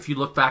think if you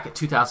look back at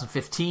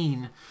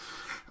 2015,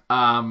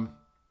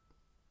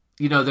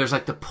 there's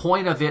like the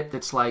point of it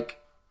that's like,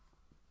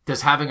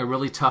 does having a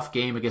really tough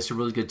game against a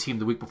really good team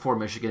the week before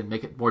Michigan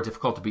make it more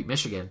difficult to beat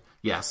Michigan?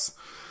 Yes.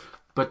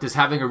 But does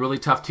having a really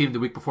tough team the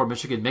week before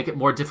Michigan make it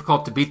more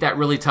difficult to beat that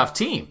really tough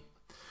team?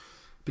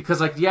 Because,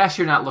 like, yes,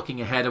 you're not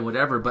looking ahead and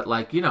whatever, but,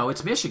 like,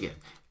 it's Michigan.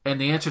 And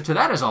the answer to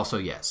that is also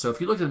yes. So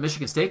if you look at the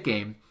Michigan State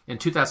game in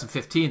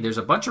 2015, there's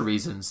a bunch of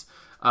reasons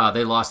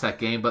they lost that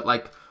game. But,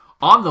 like,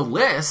 on the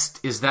list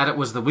is that it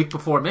was the week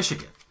before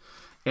Michigan.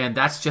 And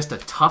that's just a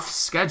tough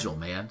schedule,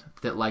 man.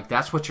 That, like,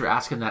 that's what you're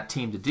asking that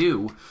team to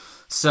do.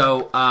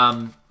 So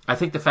I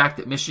think the fact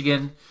that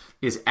Michigan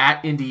is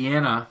at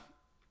Indiana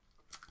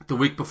the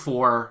week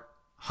before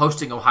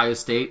hosting Ohio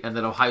State and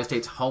that Ohio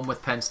State's home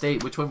with Penn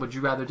State, which one would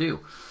you rather do?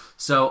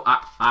 So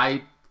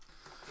I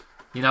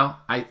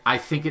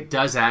think it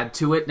does add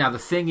to it. Now, the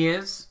thing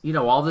is,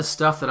 all this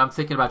stuff that I'm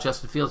thinking about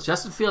Justin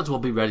Fields will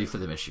be ready for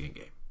the Michigan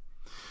game.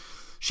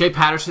 Shea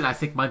Patterson, I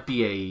think, might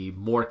be a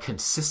more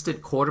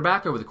consistent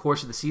quarterback over the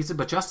course of the season,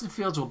 but Justin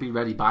Fields will be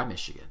ready by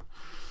Michigan.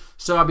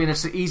 So, I mean,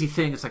 it's an easy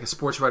thing. It's like a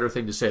sports writer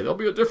thing to say. There'll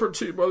be a different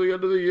team by the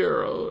end of the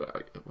year.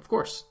 Of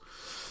course.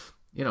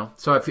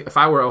 So if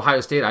I were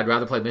Ohio State, I'd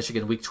rather play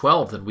Michigan week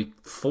 12 than week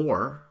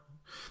 4.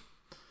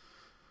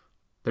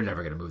 They're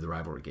never going to move the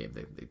rivalry game.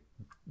 They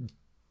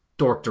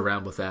dorked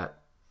around with that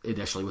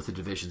initially with the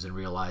divisions and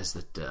realized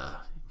that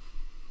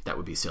that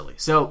would be silly.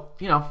 So,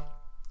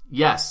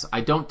 yes,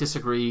 I don't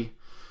disagree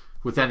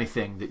with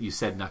anything that you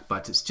said, Nuck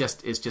Butts. It's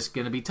just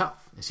going to be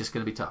tough. It's just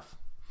going to be tough.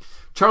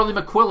 Charlie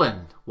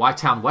McQuillan,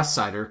 Y-Town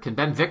Westsider. Can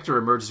Ben Victor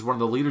emerge as one of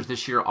the leaders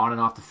this year on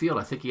and off the field?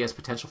 I think he has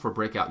potential for a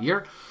breakout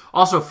year.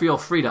 Also, feel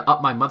free to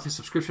up my monthly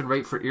subscription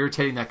rate for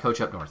irritating that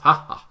coach up north.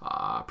 Ha, ha,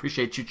 ha.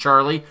 Appreciate you,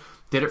 Charlie.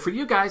 Did it for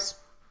you guys.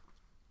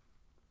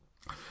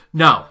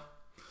 No.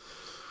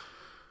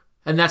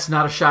 And that's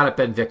not a shot at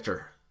Ben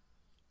Victor.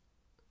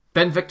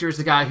 Ben Victor is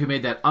the guy who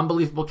made that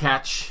unbelievable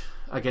catch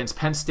against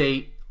Penn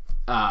State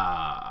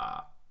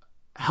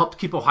helped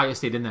keep Ohio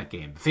State in that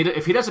game.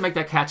 If he doesn't make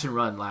that catch and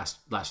run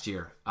last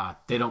year,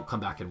 they don't come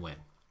back and win.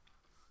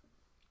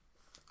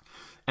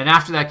 And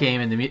after that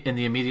game, in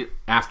the immediate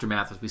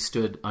aftermath, as we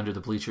stood under the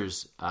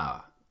bleachers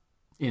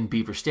in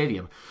Beaver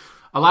Stadium,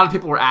 a lot of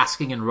people were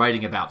asking and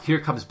writing about, here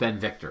comes Ben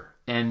Victor.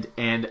 And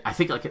I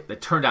think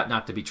it turned out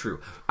not to be true.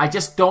 I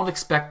just don't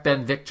expect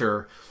Ben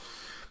Victor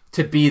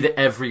to be the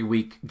every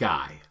week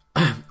guy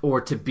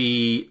or to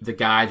be the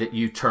guy that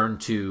you turn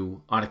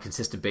to on a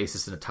consistent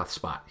basis in a tough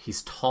spot.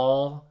 He's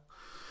tall.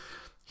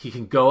 He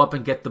can go up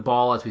and get the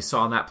ball, as we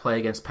saw in that play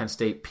against Penn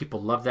State.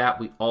 People love that.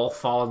 We all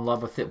fall in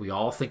love with it. We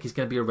all think he's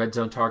going to be a red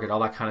zone target,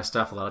 all that kind of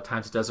stuff. A lot of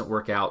times it doesn't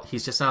work out.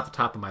 He's just not at the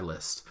top of my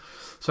list.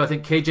 So I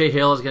think KJ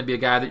Hill is going to be a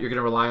guy that you're going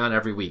to rely on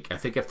every week. I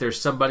think if there's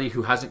somebody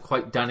who hasn't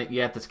quite done it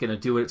yet that's going to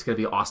do it, it's going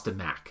to be Austin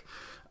Mack.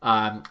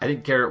 I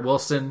think Garrett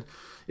Wilson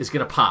is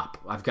going to pop.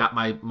 I've got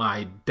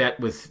my bet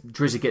with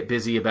Drizzy Get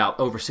Busy about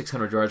over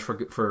 600 yards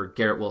for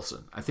Garrett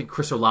Wilson. I think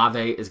Chris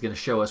Olave is going to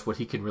show us what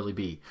he can really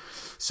be.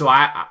 So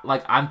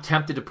I'm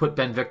tempted to put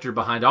Ben Victor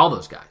behind all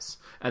those guys.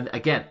 And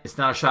again, it's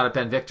not a shot at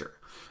Ben Victor.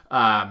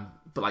 But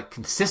like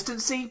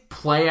consistency,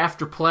 play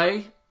after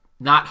play,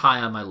 not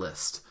high on my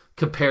list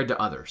compared to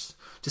others.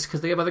 Just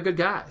because they have other good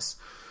guys.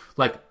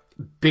 Like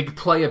big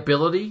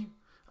playability,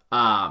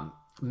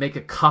 make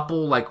a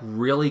couple like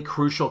really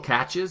crucial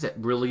catches at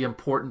really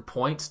important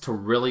points to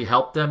really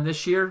help them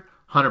this year,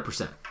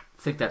 100%. I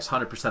think that's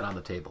 100% on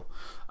the table.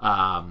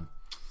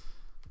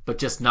 But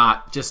just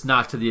not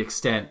to the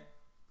extent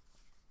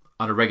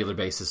on a regular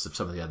basis of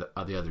some of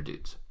the other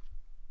dudes.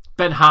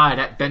 Ben Hyde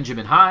at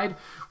Benjamin Hyde.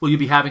 Will you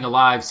be having a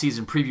live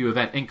season preview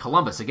event in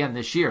Columbus again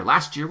this year?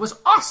 Last year was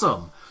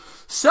awesome.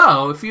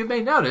 So if you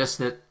may notice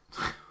that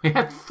we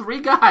had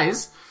 3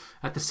 guys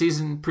at the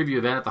season preview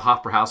event at the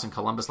Hofbrauhaus in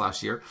Columbus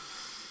last year,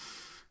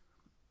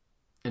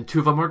 and 2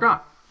 of them were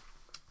gone.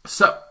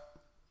 So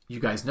you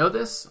guys know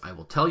this. I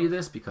will tell you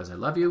this because I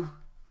love you.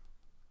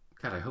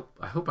 God,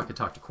 I hope I can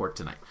talk to Court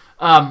tonight.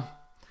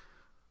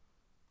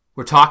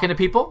 We're talking to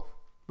people.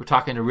 We're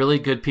talking to really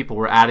good people.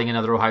 We're adding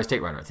another Ohio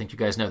State writer. I think you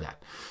guys know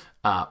that.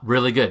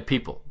 Really good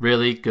people.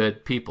 Really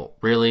good people.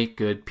 Really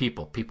good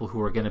people. People who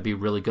are going to be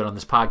really good on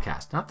this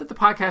podcast. Not that the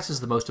podcast is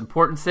the most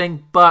important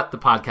thing, but the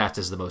podcast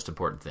is the most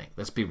important thing.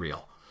 Let's be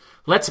real.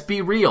 Let's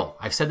be real.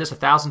 I've said this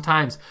 1,000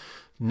 times.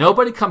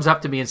 Nobody comes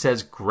up to me and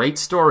says, great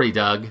story,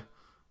 Doug.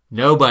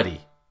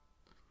 Nobody.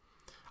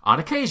 On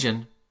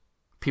occasion,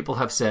 people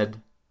have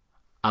said,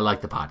 I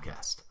like the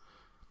podcast.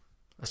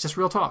 That's just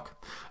real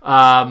talk.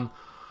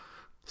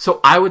 So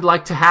I would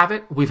like to have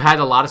it. We've had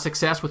a lot of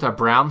success with our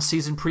Browns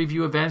season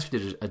preview events. We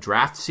did a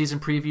draft season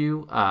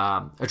preview,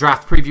 a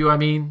draft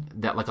preview,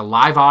 that like a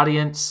live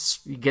audience,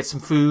 you get some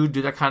food,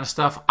 do that kind of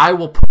stuff. I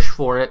will push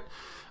for it.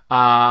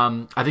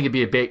 I think it'd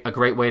be a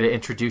great way to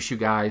introduce you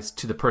guys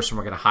to the person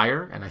we're going to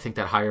hire, and I think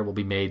that hire will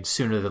be made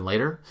sooner than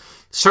later.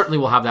 Certainly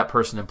we'll have that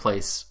person in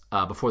place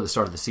before the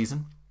start of the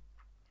season.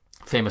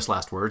 Famous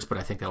last words, but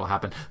I think that'll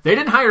happen. They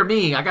didn't hire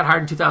me. I got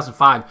hired in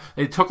 2005.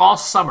 They took all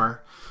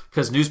summer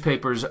because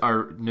newspapers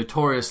are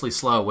notoriously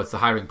slow with the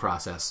hiring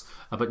process.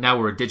 But now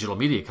we're a digital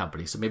media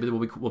company, so maybe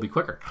we'll be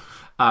quicker.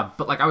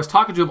 But like I was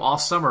talking to him all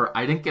summer,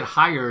 I didn't get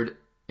hired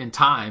in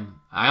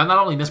time. I not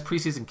only missed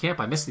preseason camp,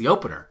 I missed the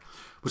opener,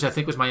 which I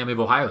think was Miami of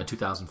Ohio in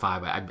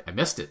 2005. I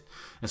missed it.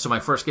 And so my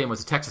first game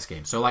was a Texas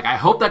game. So like I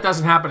hope that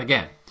doesn't happen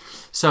again.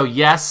 So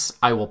yes,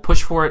 I will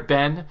push for it,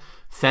 Ben.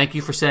 Thank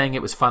you for saying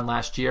it was fun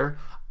last year.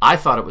 I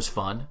thought it was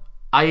fun.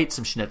 I ate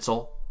some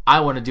schnitzel.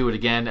 I want to do it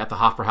again at the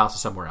Hofbrauhaus or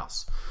somewhere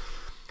else.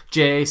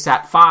 J.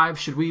 Sat 5,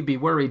 should we be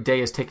worried Day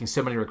is taking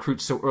so many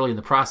recruits so early in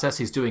the process?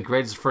 He's doing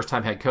great as a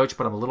first-time head coach,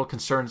 but I'm a little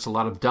concerned it's a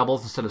lot of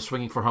doubles instead of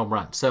swinging for home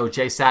runs. So,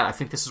 J. Sat, I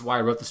think this is why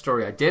I wrote the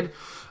story I did.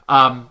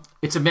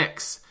 It's a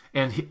mix.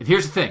 And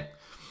here's the thing.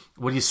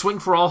 When you swing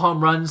for all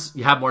home runs,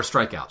 you have more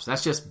strikeouts.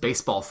 That's just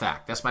baseball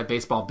fact. That's my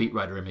baseball beat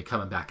writer in me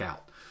coming back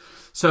out.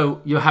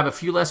 So you'll have a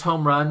few less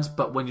home runs,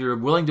 but when you're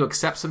willing to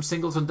accept some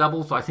singles and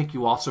doubles, I think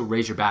you also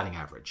raise your batting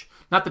average.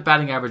 Not that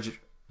batting average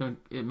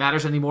it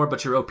matters anymore,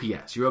 but your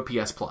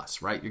OPS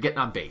plus, right? You're getting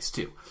on base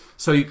too.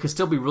 So you can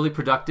still be really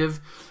productive,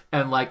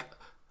 and like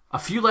a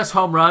few less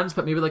home runs,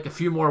 but maybe like a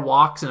few more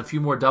walks and a few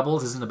more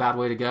doubles isn't a bad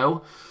way to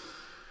go.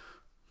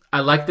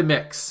 I like the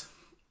mix.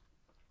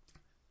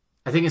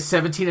 I think in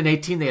 17 and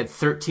 18, they had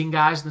 13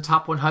 guys in the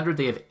top 100.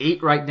 They have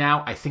 8 right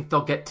now. I think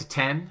they'll get to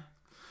 10.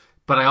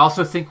 But I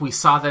also think we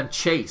saw them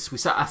chase.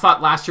 I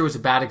thought last year was a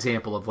bad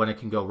example of when it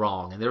can go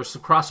wrong. And there was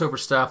some crossover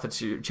stuff. It's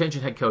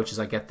changing head coaches.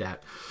 I get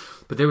that.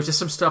 But there was just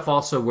some stuff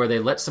also where they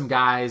let some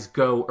guys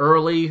go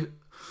early.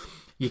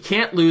 You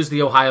can't lose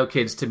the Ohio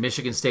kids to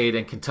Michigan State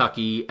and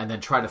Kentucky and then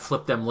try to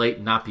flip them late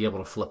and not be able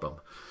to flip them.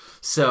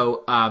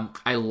 So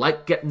I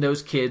like getting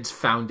those kids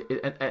found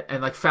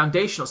and like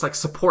foundational. It's like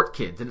support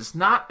kids. And it's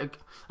not.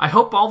 I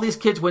hope all these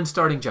kids win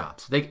starting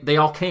jobs. They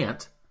all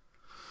can't.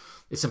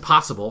 It's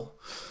impossible.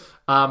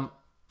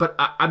 But But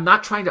I'm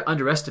not trying to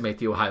underestimate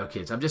the Ohio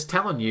kids. I'm just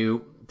telling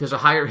you there's a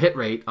higher hit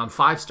rate on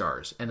 5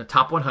 stars and the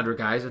top 100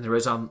 guys than there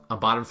is on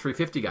bottom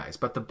 350 guys.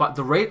 But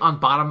the rate on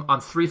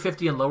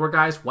 350 and lower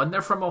guys when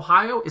they're from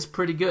Ohio is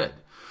pretty good.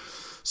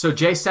 So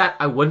JSAT,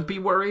 I wouldn't be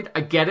worried.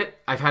 I get it.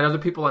 I've had other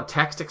people on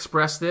text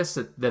express this,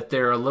 that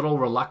they're a little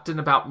reluctant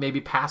about maybe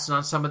passing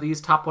on some of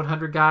these top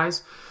 100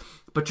 guys.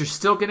 But you're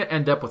still going to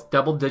end up with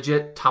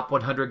double-digit top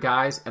 100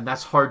 guys, and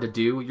that's hard to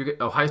do.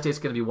 Ohio State's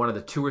going to be one of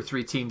the 2 or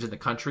 3 teams in the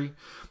country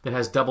that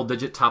has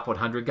double-digit top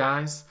 100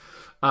 guys.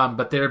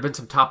 But there have been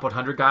some top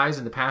 100 guys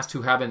in the past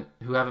who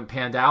haven't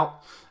panned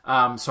out.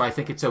 So I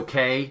think it's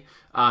okay.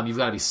 You've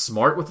got to be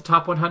smart with the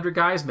top 100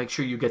 guys. Make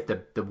sure you get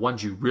the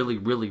ones you really,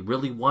 really,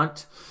 really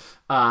want.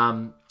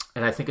 And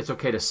I think it's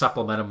okay to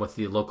supplement them with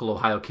the local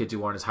Ohio kids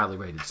who aren't as highly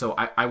rated. So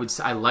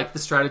I like the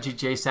strategy,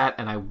 JSAT,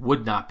 and I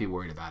would not be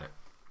worried about it.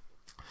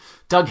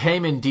 Doug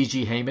Heyman,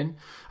 DG Heyman.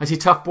 I see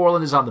Tuf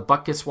Borland is on the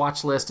Butkus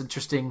watch list.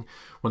 Interesting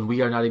when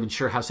we are not even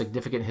sure how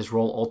significant his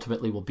role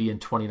ultimately will be in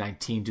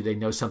 2019. Do they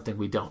know something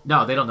we don't?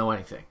 No, they don't know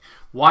anything.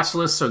 Watch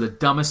lists are the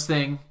dumbest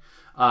thing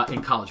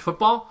in college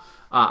football.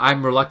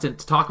 I'm reluctant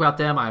to talk about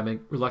them.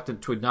 I'm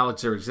reluctant to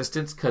acknowledge their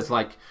existence because,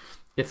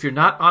 if you're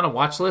not on a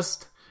watch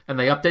list and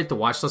they update the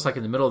watch list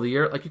in the middle of the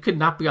year, you could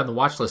not be on the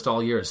watch list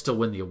all year and still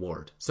win the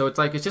award. So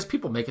it's just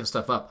people making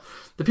stuff up.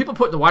 The people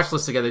putting the watch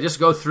list together just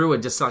go through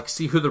and just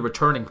see who the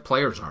returning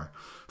players are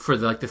for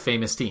the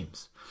famous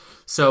teams.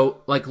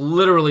 So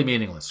literally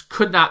meaningless.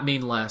 Could not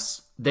mean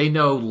less. They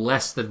know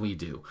less than we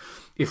do.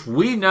 If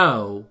we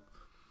know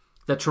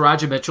that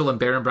Taraja Mitchell and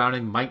Baron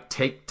Browning might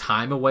take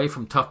time away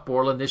from Tuf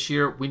Borland this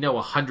year, we know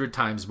 100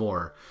 times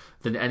more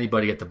than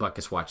anybody at the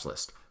Butkus watch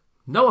list.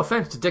 No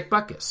offense to Dick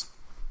Butkus.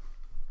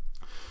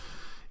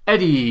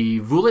 Eddie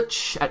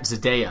Vulich at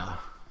Zendaya.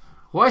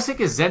 Who I think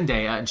is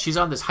Zendaya, and she's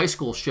on this high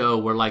school show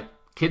where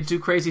kids do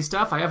crazy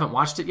stuff. I haven't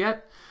watched it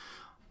yet.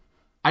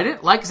 I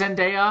didn't like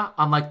Zendaya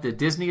on the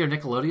Disney or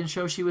Nickelodeon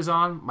show she was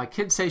on. My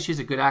kids say she's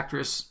a good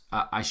actress.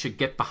 I should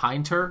get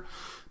behind her.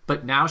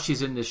 But now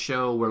she's in this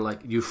show where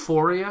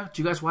Euphoria.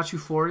 Do you guys watch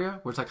Euphoria?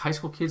 Where it's high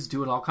school kids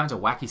doing all kinds of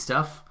wacky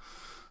stuff.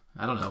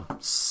 I don't know,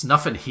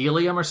 snuffing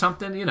helium or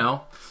something,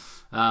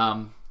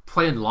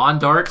 playing lawn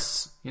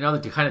darts,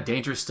 the kind of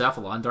dangerous stuff.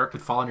 A lawn dart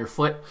could fall on your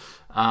foot.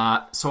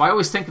 So I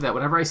always think of that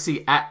whenever I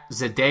see at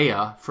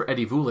Zendaya for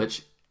Eddie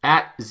Vulich,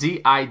 at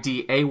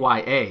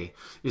Zidaya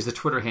is the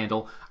Twitter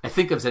handle. I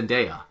think of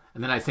Zendaya,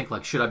 and then I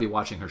think, should I be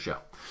watching her show?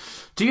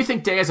 Do you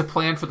think Day has a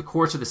plan for the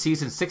course of the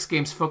season? 6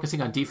 games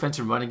focusing on defense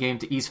and running game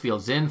to ease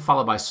Fields in,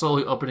 followed by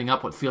slowly opening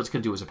up what Fields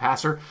can do as a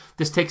passer.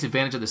 This takes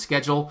advantage of the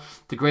schedule,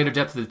 the greater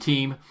depth of the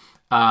team,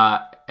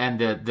 and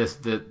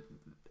the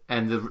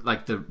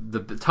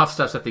tough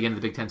stuff at the end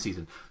of the Big Ten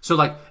season.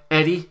 So,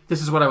 Eddie,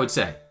 this is what I would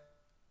say.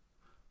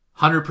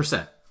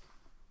 100%.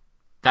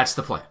 That's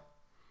the plan.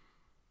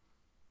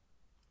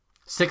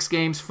 6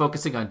 games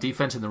focusing on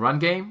defense and the run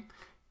game,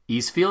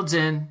 ease Fields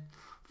in,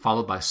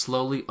 followed by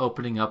slowly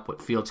opening up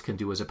what Fields can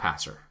do as a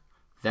passer.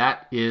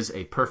 That is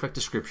a perfect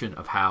description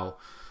of how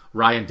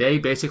Ryan Day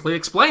basically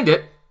explained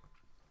it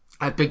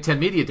at Big Ten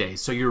Media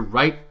Days. So you're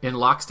right in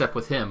lockstep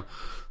with him,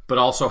 but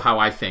also how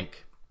I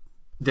think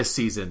this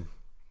season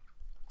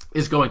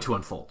is going to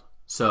unfold.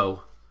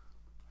 So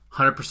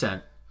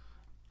 100%.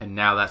 And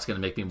now that's going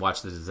to make me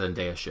watch the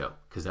Zendaya show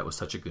because that was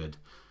such a good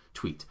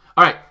tweet.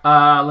 All right,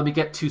 let me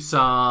get to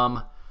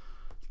some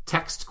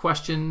text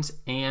questions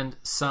and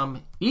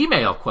some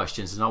email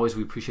questions. And always,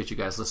 we appreciate you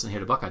guys listening here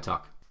to Buckeye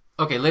Talk.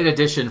 Okay, late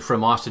edition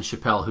from Austin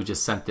Chappelle, who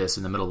just sent this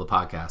in the middle of the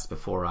podcast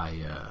before I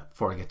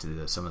get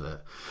to some of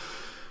the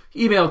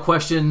email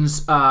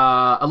questions.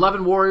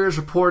 11 Warriors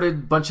reported a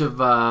bunch of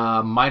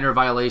minor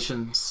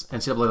violations,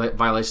 NCAA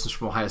violations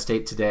from Ohio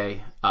State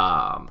today.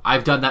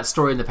 I've done that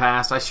story in the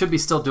past. I should be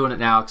still doing it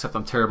now, except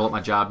I'm terrible at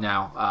my job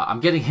now.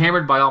 I'm getting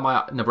hammered by all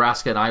my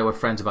Nebraska and Iowa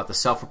friends about the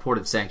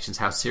self-reported sanctions.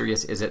 How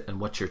serious is it,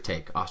 and what's your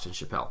take, Austin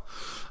Chappelle?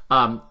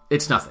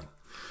 It's nothing.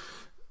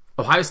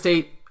 Ohio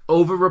State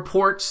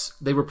over-reports.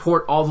 They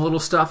report all the little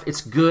stuff.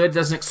 It's good.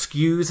 Doesn't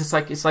excuse. It's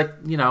like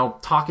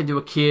talking to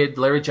a kid.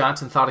 Larry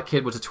Johnson thought a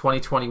kid was a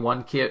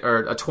 2021 kid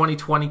or a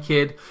 2020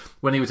 kid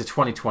when he was a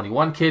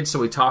 2021 kid,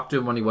 so he talked to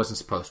him when he wasn't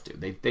supposed to.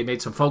 They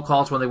made some phone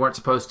calls when they weren't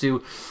supposed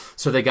to,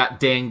 so they got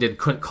dinged and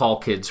couldn't call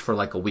kids for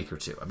a week or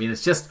two. I mean,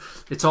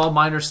 it's all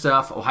minor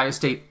stuff. Ohio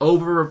State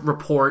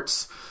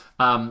over-reports.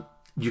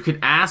 You can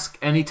ask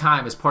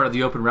anytime as part of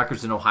the open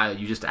records in Ohio.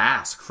 You just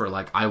ask for,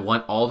 I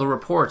want all the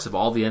reports of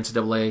all the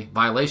NCAA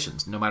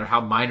violations, no matter how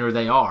minor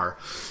they are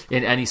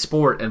in any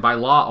sport. And by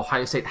law,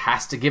 Ohio State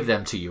has to give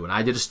them to you. And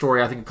I did a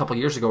story, I think, a couple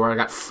years ago where I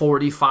got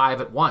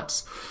 45 at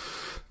once.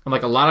 I'm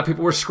a lot of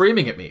people were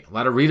screaming at me. A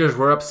lot of readers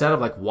were upset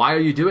of why are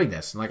you doing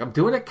this? And I'm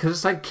doing it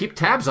because keep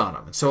tabs on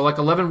them. And so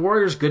 11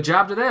 Warriors, good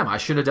job to them. I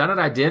should have done it.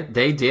 I did.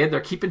 They did.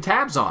 They're keeping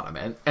tabs on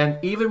them. And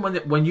even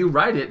when you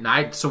write it, and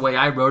it's the way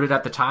I wrote it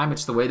at the time,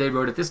 it's the way they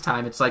wrote it this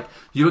time. It's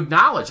you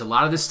acknowledge a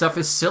lot of this stuff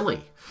is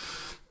silly.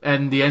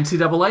 And the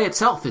NCAA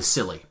itself is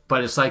silly.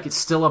 But it's it's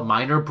still a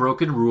minor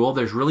broken rule.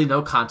 There's really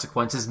no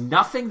consequences.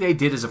 Nothing they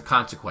did is of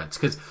consequence.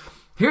 Because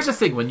Here's the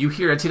thing. When you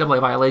hear NCAA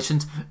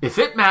violations, if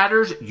it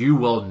matters, you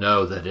will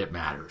know that it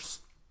matters.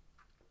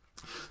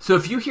 So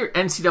if you hear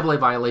NCAA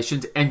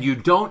violations and you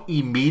don't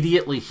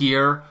immediately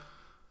hear,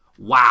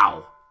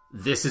 wow,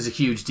 this is a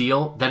huge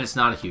deal, then it's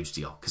not a huge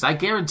deal. Because I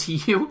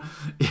guarantee you,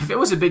 if it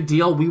was a big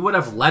deal, we would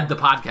have led the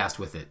podcast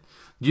with it.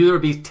 There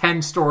would be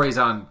 10 stories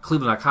on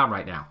Cleveland.com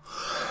right now.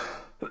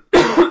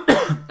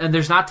 And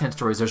there's not 10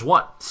 stories. There's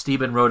one.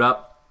 Stephen wrote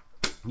up,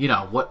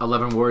 what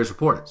 11 Warriors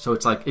reported. So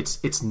it's like,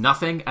 it's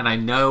nothing. And I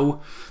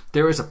know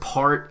there is a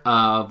part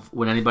of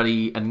when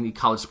any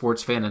college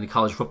sports fan, any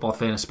college football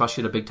fan, especially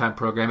at a big-time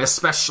program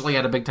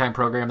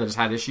that has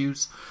had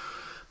issues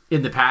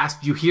in the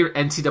past, you hear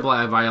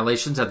NCAA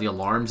violations and the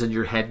alarms in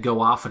your head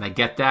go off, and I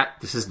get that.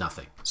 This is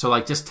nothing. So,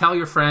 like, just tell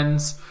your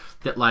friends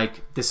that,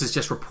 like, this is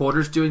just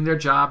reporters doing their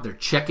job. They're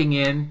checking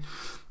in.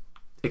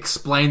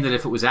 Explain that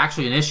if it was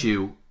actually an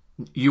issue,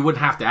 you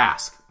wouldn't have to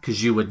ask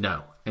because you would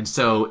know. And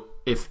so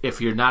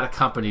if you're not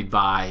accompanied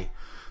by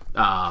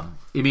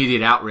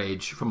immediate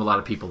outrage from a lot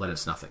of people, then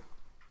it's nothing.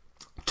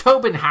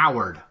 Tobin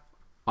Howard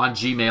on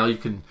Gmail. You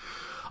can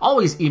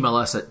always email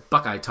us at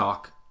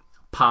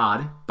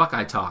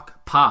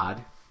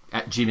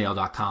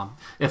buckeyetalkpod@gmail.com.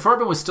 If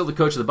Urban was still the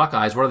coach of the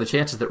Buckeyes, what are the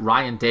chances that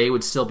Ryan Day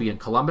would still be in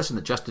Columbus and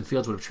that Justin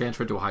Fields would have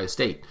transferred to Ohio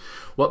State?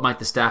 What might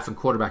the staff and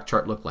quarterback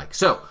chart look like?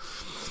 So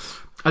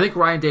I think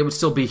Ryan Day would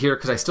still be here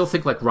because I still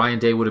think like Ryan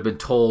Day would have been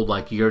told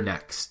like you're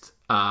next.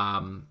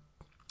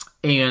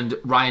 And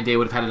Ryan Day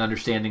would have had an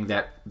understanding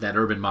that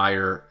Urban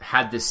Meyer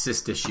had this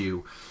cyst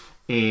issue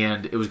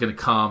and it was going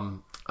to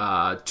come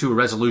to a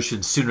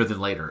resolution sooner than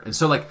later. And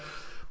so like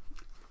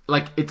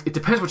it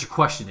depends what your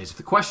question is. If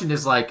the question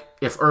is like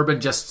if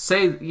Urban just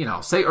say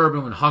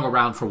Urban hung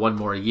around for one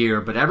more year,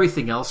 but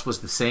everything else was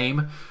the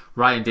same,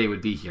 Ryan Day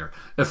would be here.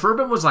 If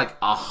Urban was like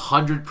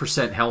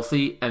 100%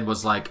 healthy and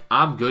was like,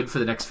 I'm good for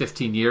the next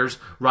 15 years,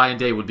 Ryan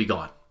Day would be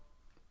gone.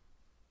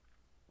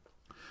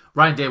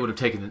 Ryan Day would have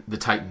taken the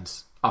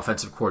Titans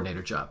offensive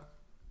coordinator job.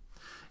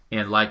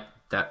 And like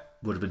that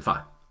would have been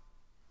fine.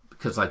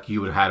 Because like you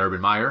would have had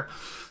Urban Meyer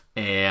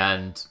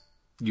and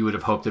you would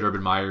have hoped that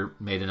Urban Meyer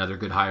made another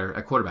good hire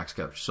at quarterback's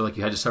coach. So like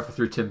you had to suffer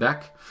through Tim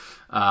Beck.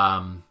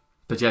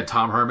 But you had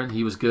Tom Herman,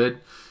 he was good.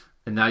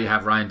 And now you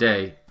have Ryan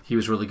Day, he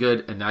was really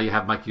good. And now you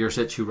have Mike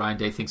Yurcich, who Ryan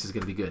Day thinks is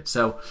going to be good.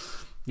 So,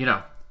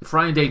 if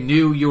Ryan Day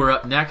knew you were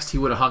up next, he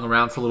would have hung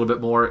around for a little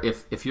bit more.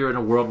 If you're in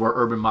a world where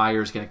Urban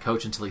Meyer is going to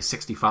coach until he's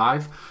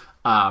 65,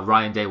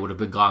 Ryan Day would have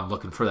been gone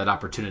looking for that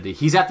opportunity.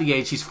 He's at the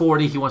age, he's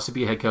 40, he wants to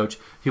be a head coach.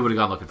 He would have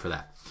gone looking for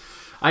that.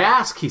 I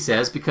ask, he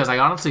says, because I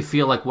honestly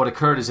feel like what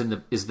occurred is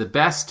the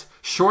best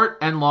short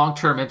and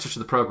long-term interest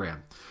of the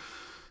program.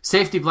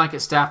 Safety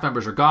blanket staff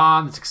members are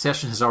gone. The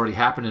succession has already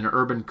happened, and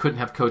Urban couldn't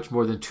have coached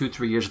more than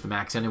 2-3 years at the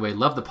max anyway.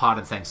 Love the pod,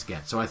 and thanks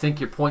again. So I think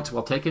your point's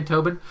well taken,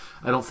 Tobin.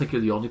 I don't think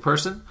you're the only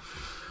person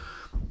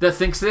that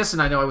thinks this,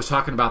 and I know I was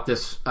talking about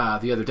this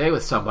the other day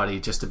with somebody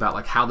just about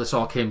like how this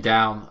all came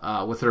down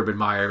with Urban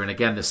Meyer. And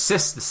again, the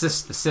cyst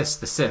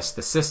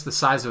the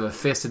size of a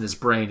fist in his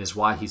brain is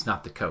why he's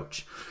not the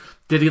coach.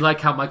 Did he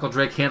like how Michael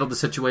Drake handled the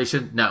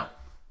situation? No.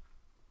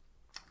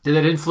 Did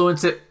it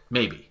influence it?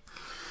 Maybe.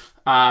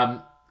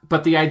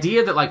 But the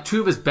idea that like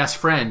two of his best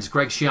friends,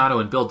 Greg Schiano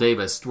and Bill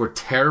Davis, were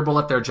terrible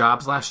at their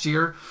jobs last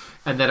year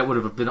and that it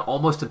would have been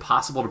almost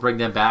impossible to bring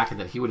them back and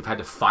that he would have had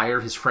to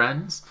fire his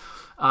friends.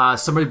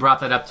 Somebody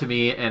brought that up to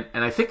me, and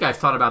I think I've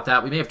thought about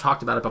that. We may have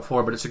talked about it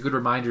before, but it's a good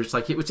reminder. It's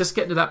like it was just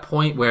getting to that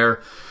point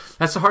where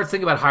that's the hard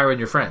thing about hiring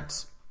your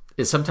friends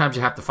is sometimes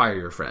you have to fire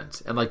your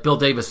friends. And like Bill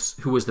Davis,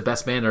 who was the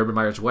best man at Urban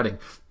Meyer's wedding,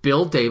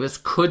 Bill Davis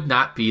could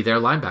not be their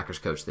linebackers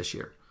coach this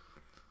year.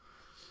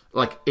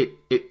 Like it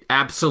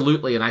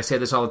absolutely, and I say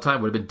this all the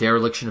time, would have been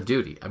dereliction of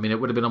duty. I mean, it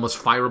would have been almost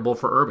fireable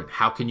for Urban.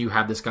 How can you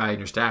have this guy on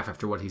your staff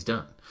after what he's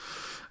done?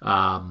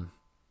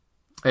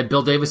 And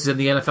Bill Davis is in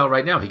the NFL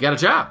right now. He got a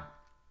job.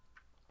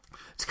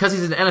 It's because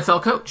he's an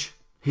NFL coach.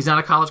 He's not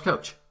a college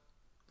coach.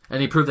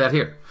 And he proved that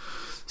here.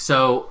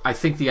 So I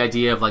think the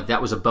idea of like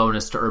that was a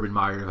bonus to Urban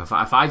Meyer. If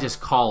I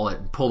just call it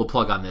and pull the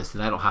plug on this,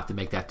 then I don't have to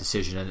make that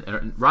decision.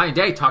 And Ryan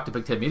Day talked to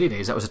Big Ten Media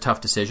Days. That was a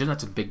tough decision.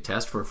 That's a big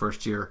test for a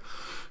first-year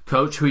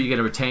coach. Who are you going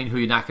to retain? Who are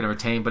you not going to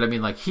retain? But I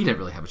mean, like he didn't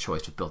really have a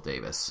choice with Bill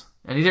Davis.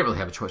 And he didn't really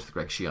have a choice with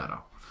Greg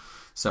Schiano.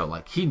 So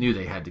like he knew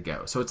they had to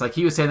go. So it's like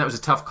he was saying that was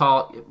a tough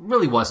call. It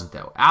really wasn't,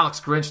 though. Alex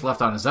Grinch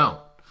left on his own.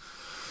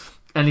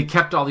 And he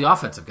kept all the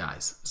offensive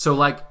guys. So,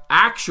 like,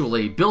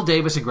 actually, Bill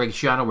Davis and Greg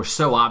Schiano were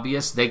so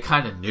obvious, they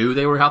kind of knew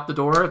they were out the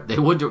door. They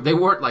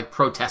weren't, like,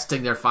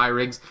 protesting their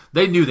firings.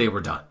 They knew they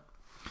were done.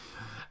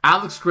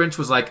 Alex Grinch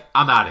was like,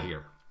 I'm out of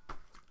here.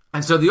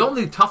 And so the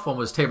only tough one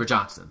was Tabor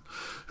Johnson,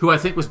 who I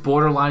think was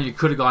borderline. You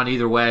could have gone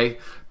either way.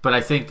 But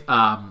I think,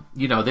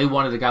 they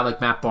wanted a guy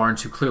like Matt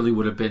Barnes, who clearly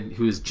would have been,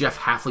 who is Jeff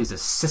Hafley's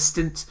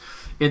assistant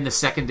in the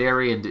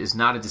secondary and is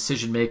not a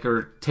decision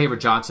maker. Taylor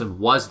Johnson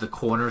was the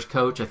corners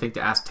coach. I think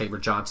to ask Taylor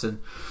Johnson,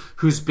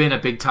 who's been a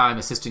big time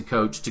assistant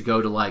coach, to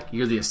go to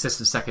you're the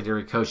assistant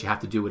secondary coach, you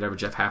have to do whatever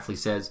Jeff Hafley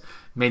says,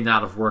 may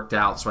not have worked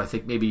out. So I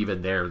think maybe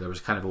even there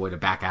was kind of a way to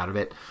back out of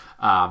it.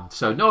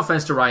 So no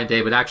offense to Ryan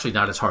Day, but actually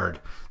not as hard.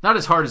 Not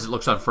as hard as it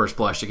looks on first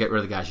blush to get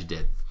rid of the guys you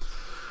did.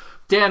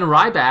 Dan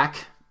Ryback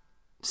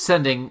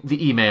sending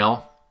the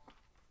email.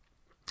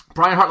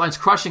 Brian Hartline's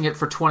crushing it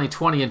for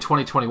 2020 and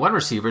 2021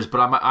 receivers,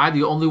 but am I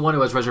the only one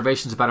who has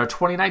reservations about our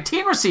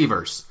 2019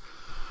 receivers?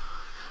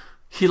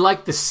 He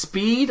liked the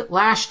speed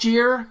last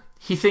year.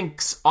 He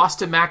thinks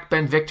Austin Mack,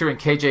 Ben Victor, and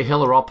KJ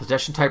Hill are all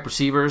possession-type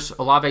receivers.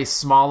 Olave's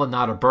small and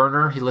not a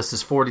burner. He lists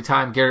his 40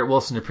 time. Garrett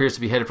Wilson appears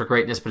to be headed for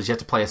greatness, but he's yet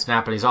to play a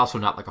snap, and he's also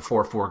not like a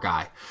 4-4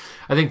 guy.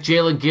 I think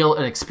Jalen Gill,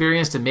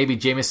 inexperienced, and maybe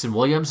Jamison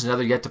Williams,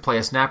 another yet to play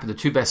a snap, are the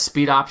two best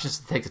speed options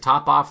to take the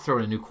top off, throw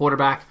in a new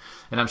quarterback,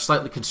 and I'm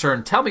slightly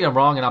concerned. Tell me I'm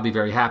wrong, and I'll be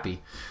very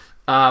happy.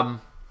 I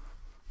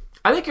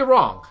think you're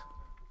wrong.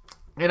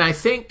 And I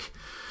think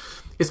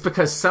it's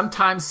because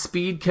sometimes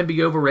speed can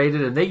be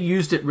overrated, and they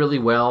used it really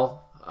well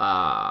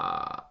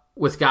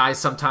with guys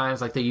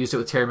sometimes. Like they used it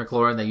with Terry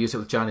McLaurin. They used it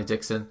with Johnny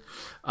Dixon.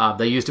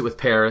 They used it with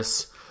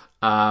Paris.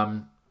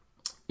 I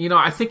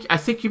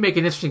think you make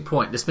an interesting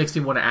point. This makes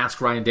me want to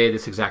ask Ryan Day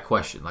this exact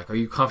question. Are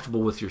you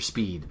comfortable with your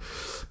speed?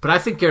 But I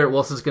think Garrett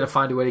Wilson's going to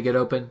find a way to get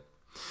open.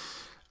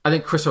 I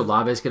think Chris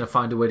Olave is going to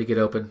find a way to get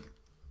open.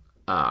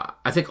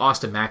 I think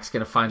Austin Mack's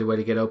going to find a way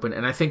to get open.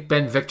 And I think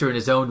Ben Victor, in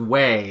his own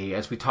way,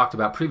 as we talked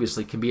about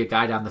previously, can be a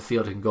guy down the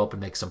field who can go up and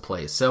make some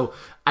plays. So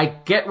I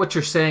get what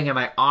you're saying, and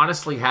I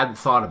honestly hadn't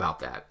thought about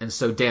that. And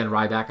so, Dan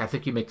Ryback, I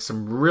think you make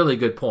some really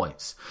good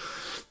points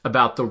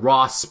about the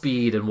raw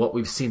speed and what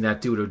we've seen that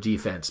do to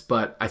defense.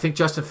 But I think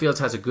Justin Fields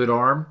has a good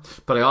arm,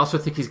 but I also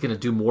think he's going to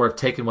do more of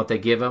taking what they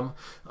give him.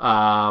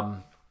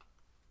 And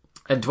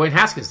Dwayne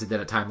Haskins did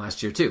that at time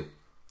last year, too.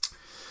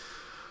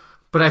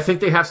 But I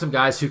think they have some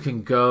guys who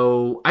can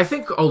go. I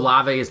think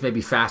Olave is maybe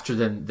faster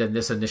than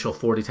this initial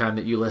 40 time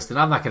that you listed.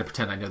 I'm not going to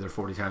pretend I know their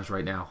 40 times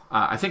right now.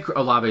 I think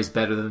Olave is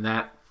better than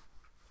that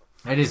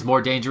and is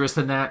more dangerous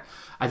than that.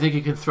 I think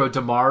you can throw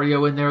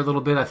DeMario in there a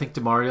little bit. I think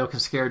DeMario can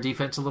scare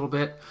defense a little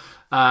bit.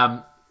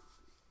 But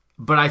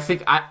I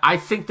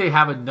think they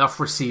have enough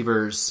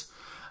receivers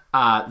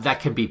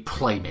that can be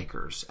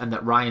playmakers, and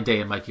that Ryan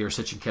Day and Mike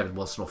Yurcich and Kevin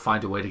Wilson will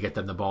find a way to get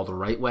them the ball the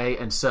right way.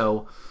 And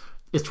so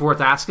it's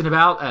worth asking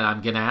about, and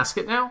I'm going to ask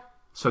it now.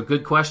 So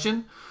good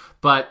question.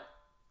 But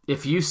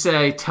if you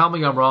say, tell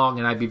me I'm wrong,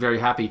 and I'd be very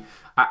happy,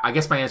 I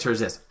guess my answer is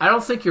this. I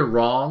don't think you're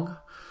wrong,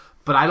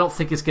 but I don't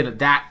think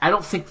I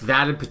don't think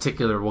that in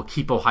particular will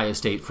keep Ohio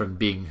State from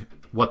being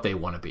what they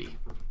want to be.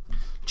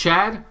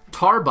 Chad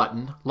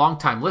Tarbutton,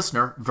 longtime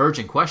listener,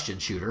 Virgin Question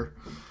Shooter.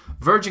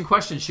 Virgin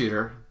Question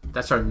Shooter,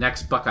 that's our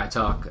next Buckeye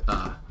Talk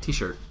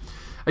t-shirt.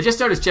 I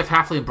just noticed Jeff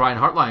Hafley and Brian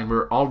Hartline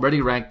were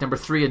already ranked number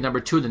 3 and number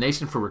 2 in the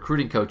nation for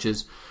recruiting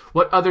coaches.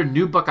 What other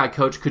new Buckeye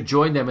coach could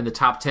join them in the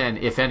top 10,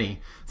 if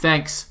any?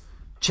 Thanks,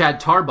 Chad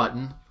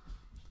Tarbutton.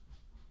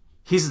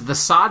 He's the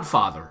sod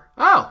father.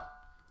 Oh,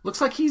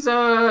 looks like he's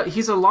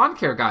a lawn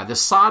care guy. The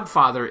sod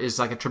father is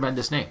like a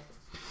tremendous name.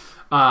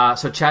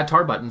 So Chad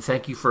Tarbutton,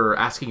 thank you for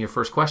asking your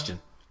first question.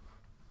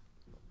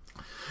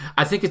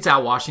 I think it's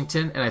Al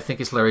Washington, and I think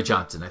it's Larry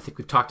Johnson. I think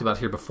we've talked about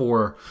here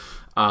before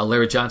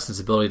Larry Johnson's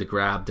ability to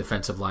grab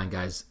defensive line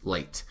guys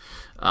late.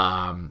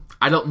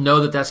 I don't know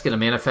that that's going to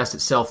manifest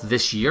itself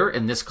this year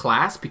in this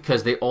class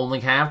because they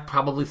only have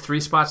probably 3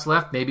 spots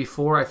left, maybe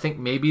 4. I think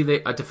maybe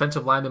a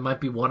defensive lineman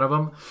might be one of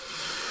them.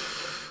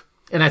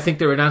 And I think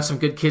they announced some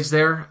good kids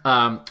there.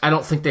 I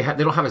don't think they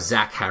don't have a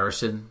Zach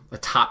Harrison, a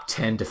top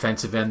 10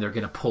 defensive end they're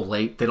going to pull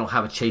late. They don't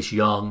have a Chase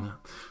Young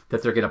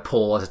that they're going to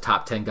pull as a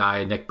top 10 guy,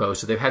 and Nick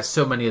Bosa. They've had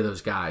so many of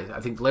those guys. I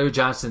think Larry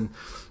Johnson,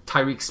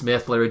 Tyreek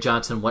Smith, Larry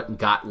Johnson went and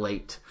got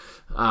late.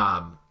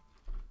 I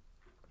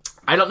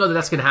don't know that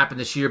that's going to happen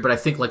this year, but I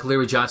think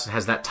Larry Johnson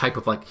has that type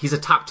of he's a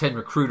top 10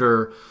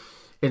 recruiter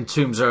in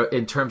terms of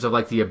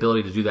the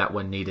ability to do that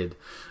when needed.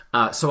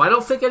 So I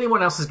don't think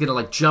anyone else is going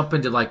to jump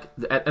into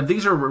and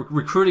these are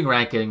recruiting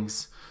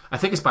rankings. I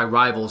think it's by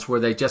Rivals where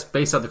they just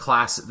based on the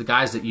class, the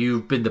guys that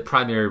you've been the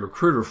primary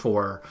recruiter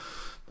for.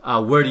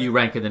 Where do you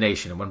rank in the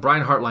nation? And when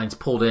Brian Hartline's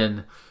pulled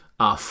in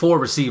 4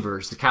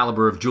 receivers, the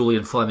caliber of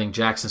Julian Fleming,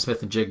 Jackson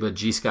Smith-Njigba,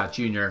 G. Scott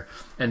Jr.,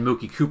 and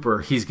Mookie Cooper,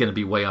 he's going to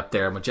be way up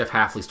there. And when Jeff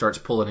Hafley starts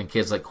pulling in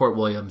kids like Court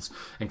Williams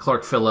and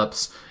Clark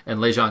Phillips and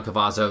Lejon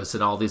Cavazos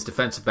and all these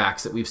defensive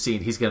backs that we've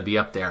seen, he's going to be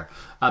up there.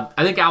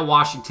 I think Al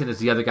Washington is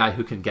the other guy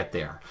who can get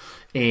there.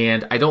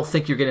 And I don't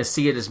think you're going to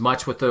see it as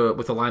much with the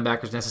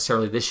linebackers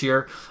necessarily this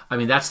year. I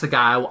mean, that's the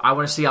guy. I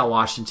want to see Al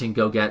Washington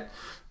go get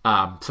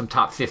some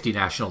top 50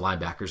 national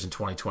linebackers in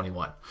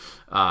 2021.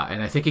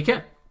 And I think he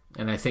can.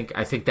 And I think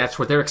that's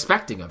what they're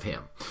expecting of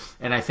him.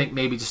 And I think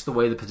maybe just the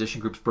way the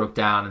position groups broke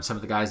down and some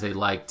of the guys they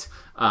liked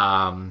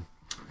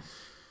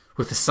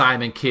with the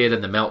Simon kid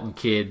and the Melton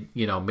kid,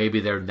 maybe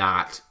they're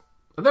not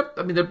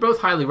they're both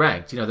highly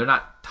ranked. They're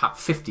not top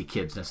 50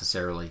 kids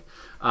necessarily.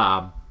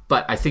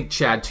 But I think,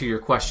 Chad, to your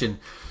question,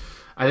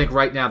 I think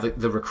right now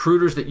the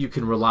recruiters that you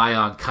can rely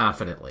on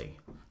confidently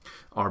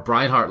are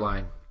Brian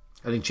Hartline.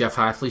 I think Jeff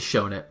Hafley's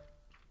shown it.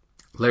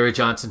 Larry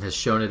Johnson has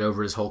shown it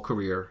over his whole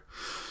career.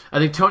 I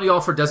think Tony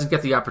Alford doesn't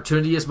get the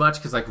opportunity as much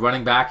because, like,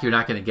 running back, you're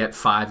not going to get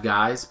 5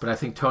 guys. But I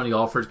think Tony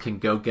Alford can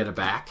go get a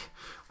back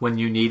when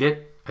you need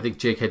it. I think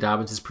J.K.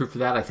 Dobbins is proof of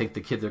that. I think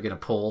the kid they're going to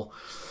pull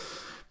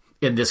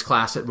in this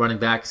class at running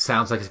back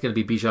sounds like it's going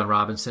to be Bijan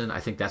Robinson. I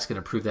think that's going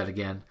to prove that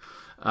again.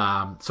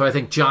 So I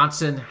think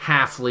Johnson,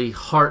 Hafley,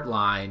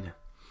 Hartline,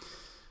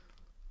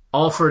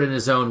 Alford in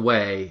his own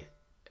way,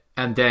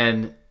 and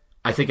then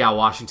I think Al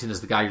Washington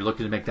is the guy you're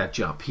looking to make that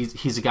jump.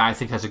 He's a guy I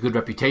think has a good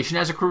reputation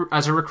as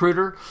a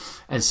recruiter,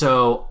 and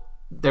so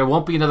there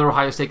won't be another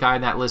Ohio State guy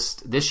in that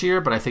list this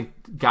year, but I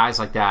think guys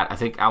like that, I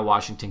think Al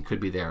Washington could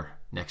be there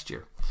next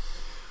year.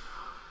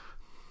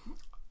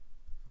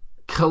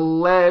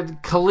 Khalid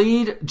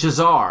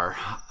Jazar.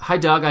 Hi,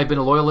 Doug. I've been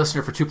a loyal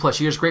listener for 2+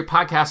 years. Great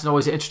podcast and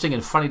always interesting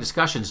and funny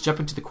discussions.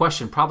 Jumping to the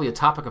question, probably a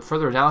topic of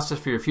further analysis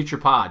for your future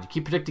pod. You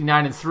keep predicting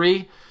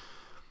 9-3,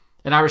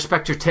 and I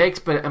respect your takes,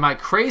 but am I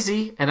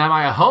crazy and am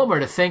I a homer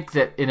to think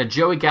that in a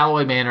Joey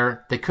Galloway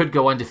manner they could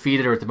go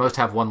undefeated or at the most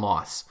have 1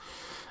 loss?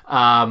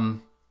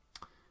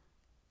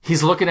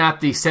 He's looking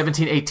at the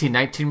 17, 18,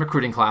 19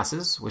 recruiting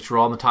classes, which were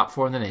all in the top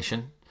 4 in the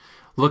nation.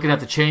 Looking at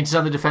the changes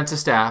on the defensive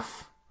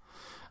staff.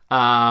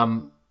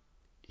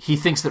 He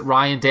thinks that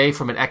Ryan Day,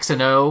 from an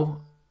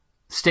X&O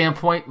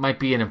standpoint, might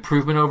be an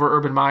improvement over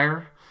Urban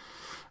Meyer.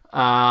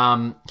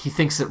 He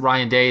thinks that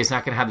Ryan Day is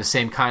not going to have the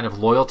same kind of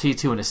loyalty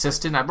to an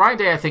assistant. Now, Ryan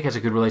Day, I think, has a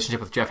good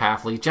relationship with Jeff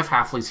Hafley. Jeff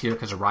Hafley's here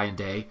because of Ryan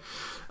Day.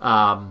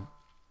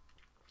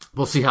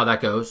 We'll see how that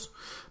goes.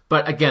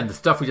 But again, the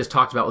stuff we just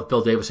talked about with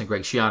Bill Davis and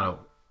Greg Schiano,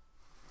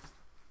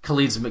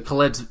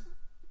 Khalid,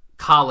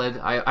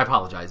 I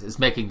apologize, is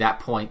making that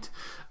point.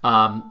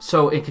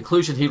 So in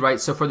conclusion, he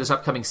writes, so for this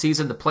upcoming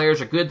season, the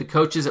players are good. The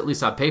coaches, at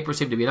least on paper,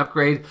 seem to be an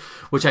upgrade,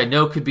 which I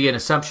know could be an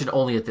assumption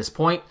only at this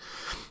point.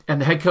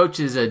 And the head coach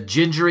is a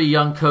gingery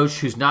young coach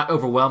who's not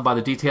overwhelmed by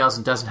the details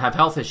and doesn't have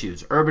health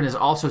issues. Urban is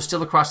also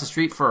still across the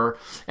street for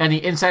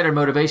any insider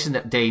motivation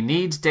that Day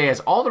needs. Day has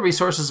all the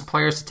resources and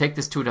players to take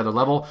this to another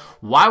level.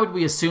 Why would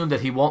we assume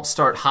that he won't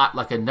start hot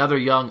like another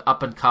young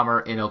up-and-comer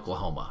in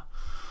Oklahoma?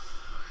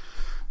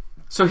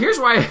 So here's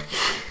why,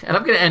 and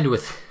I'm going to end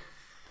with...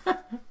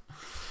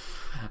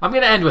 I'm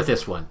going to end with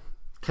this one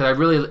because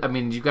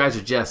you guys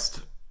are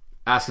just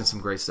asking some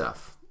great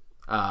stuff.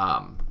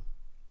 I'll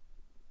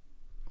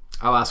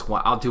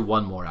do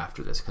one more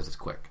after this because it's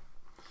quick,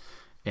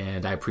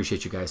 and I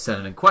appreciate you guys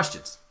sending in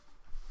questions.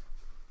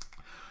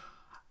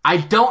 I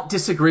don't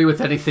disagree with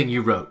anything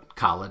you wrote,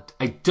 Colin.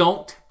 I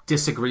don't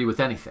disagree with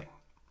anything,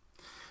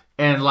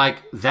 and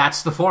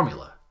that's the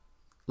formula.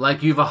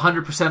 You've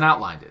 100%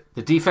 outlined it.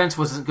 The defense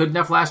wasn't good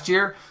enough last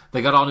year.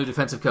 They got all new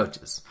defensive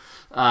coaches.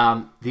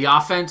 The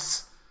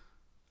offense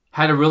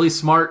had a really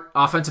smart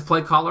offensive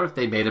play caller.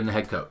 They made him the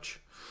head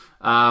coach.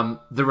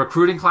 The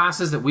recruiting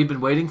classes that we've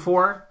been waiting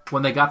for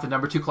when they got the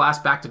number 2 class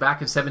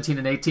back-to-back in 17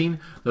 and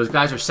 18, those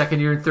guys are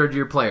second-year and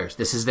third-year players.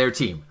 This is their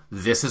team.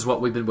 This is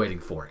what we've been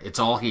waiting for. It's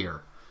all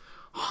here.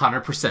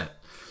 100%.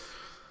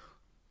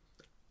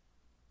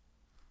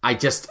 I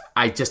just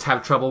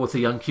have trouble with the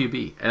young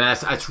QB. And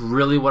that's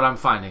really what I'm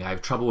finding. I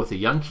have trouble with the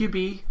young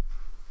QB.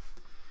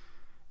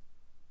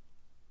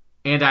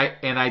 And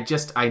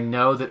I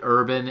know that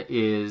Urban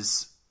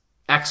is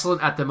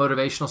excellent at the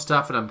motivational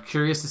stuff, and I'm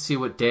curious to see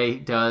what Day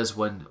does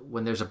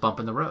when there's a bump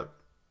in the road.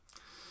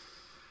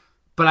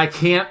 But I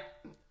can't,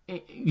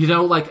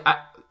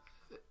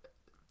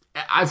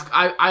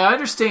 I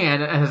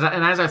understand,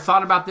 and as I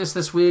thought about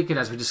this week, and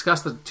as we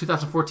discussed the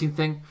 2014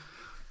 thing,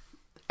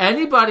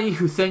 anybody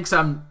who thinks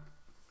I'm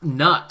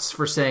nuts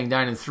for saying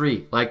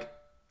 9-3,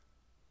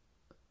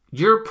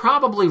 you're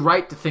probably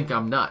right to think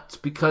I'm nuts,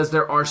 because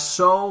there are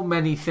so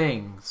many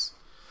things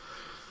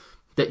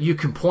that you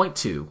can point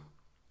to,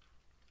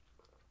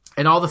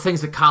 and all the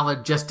things that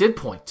Colin just did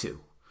point to,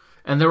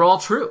 and they're all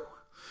true.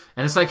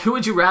 And it's who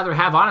would you rather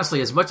have,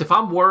 honestly, as much if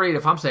I'm worried,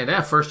 if I'm saying,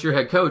 first-year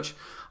head coach,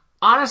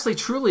 honestly,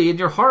 truly, in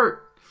your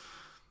heart,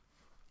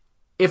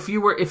 if you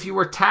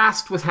were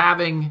tasked with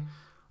having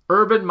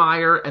Urban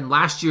Meyer and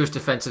last year's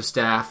defensive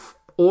staff,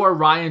 or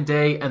Ryan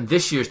Day and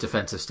this year's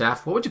defensive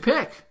staff, what would you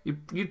pick?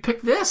 You'd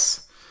pick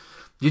this.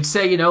 You'd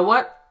say, you know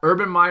what?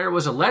 Urban Meyer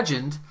was a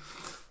legend,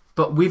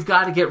 but we've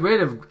got to get rid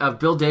of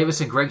Bill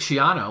Davis and Greg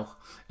Schiano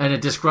and a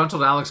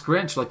disgruntled Alex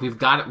Grinch. We've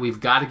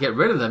got to get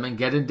rid of them and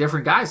get in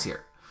different guys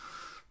here.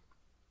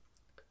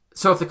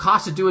 So if the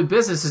cost of doing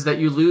business is that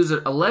you lose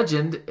a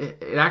legend,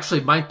 it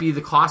actually might be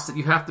the cost that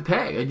you have to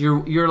pay, and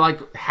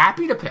you're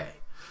happy to pay.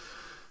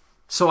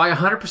 So I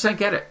 100%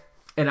 get it,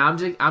 and I'm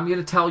going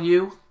to tell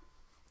you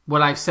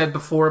what I've said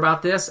before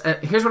about this.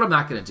 Here's what I'm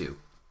not going to do.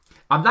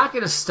 I'm not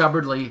going to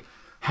stubbornly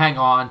hang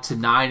on to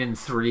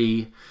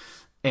 9-3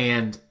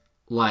 and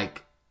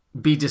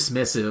be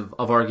dismissive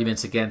of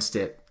arguments against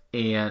it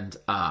and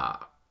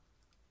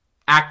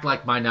act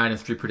like my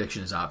 9-3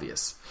 prediction is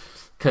obvious,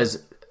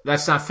 because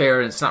that's not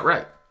fair and it's not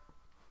right.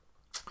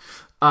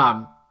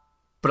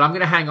 But I'm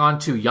going to hang on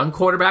to young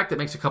quarterback that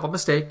makes a couple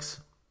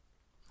mistakes.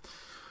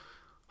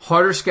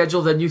 Harder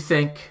schedule than you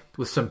think,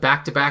 with some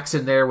back-to-backs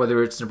in there,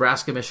 whether it's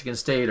Nebraska, Michigan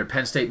State, or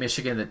Penn State,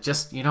 Michigan, that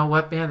just, you know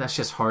what, man, that's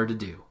just hard to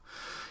do.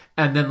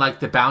 And then,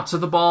 like, the bounce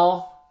of the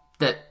ball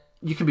that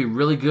you can be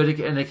really good at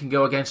and it can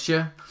go against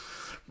you.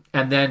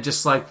 And then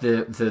just, like,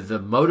 the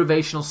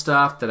motivational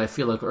stuff that I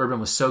feel like Urban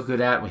was so good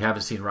at and we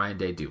haven't seen Ryan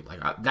Day do. Like,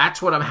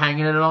 that's what I'm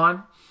hanging it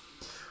on.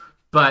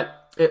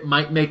 But it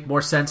might make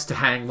more sense to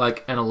hang,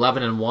 like, an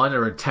 11-1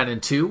 or a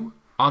 10-2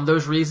 on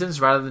those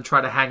reasons rather than try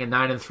to hang a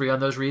 9-3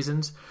 on those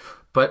reasons.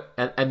 But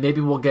and maybe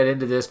we'll get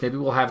into this. Maybe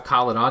we'll have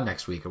Colin on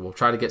next week, or we'll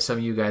try to get some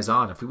of you guys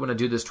on. If we want to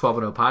do this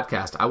 12-0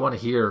 podcast, I want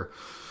to hear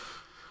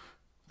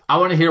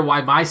why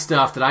my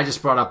stuff that I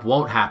just brought up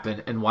won't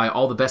happen, and why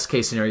all the best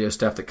case scenario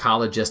stuff that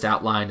Colin just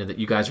outlined and that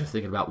you guys are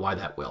thinking about, why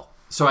that will.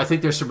 So I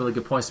think there's some really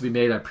good points to be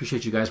made. I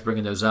appreciate you guys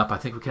bringing those up. I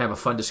think we can have a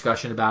fun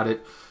discussion about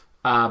it.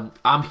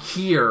 I'm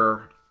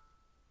here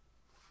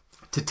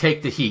to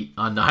take the heat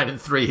on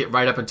 9-3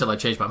 right up until I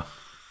change my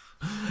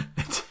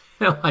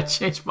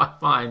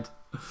mind.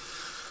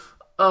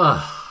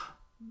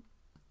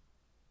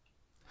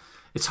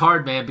 It's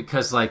hard, man,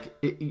 because like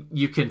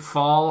you can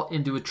fall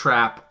into a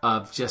trap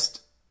of just,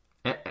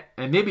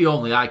 and maybe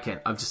only I can,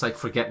 of just like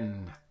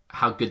forgetting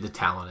how good the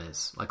talent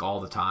is, like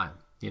all the time,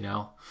 you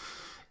know?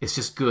 It's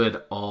just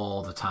good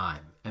all the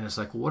time. And it's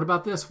like, well, what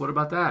about this? What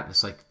about that? And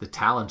it's like the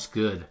talent's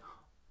good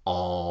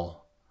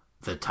all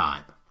the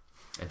time.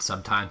 And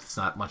sometimes it's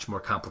not much more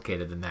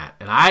complicated than that.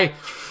 And I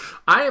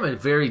am a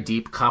very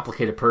deep,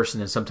 complicated person,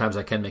 and sometimes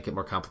I can make it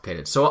more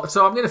complicated. So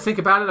I'm going to think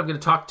about it. I'm going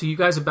to talk to you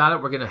guys about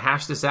it. We're going to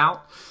hash this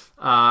out.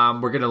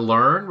 We're going to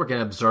learn. We're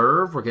going to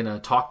observe. We're going to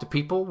talk to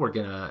people. We're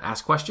going to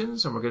ask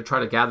questions, and we're going to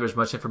try to gather as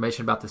much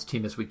information about this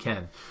team as we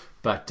can.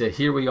 But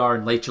here we are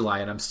in late July,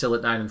 and I'm still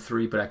at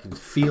 9-3, but I can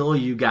feel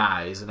you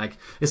guys. And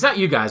it's not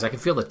you guys. I can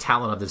feel the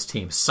talent of this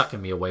team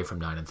sucking me away from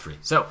 9-3.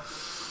 So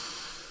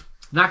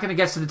not going to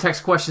get to the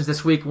text questions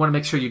this week. I want to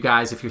make sure you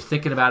guys, if you're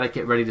thinking about it,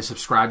 get ready to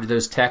subscribe to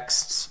those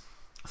texts.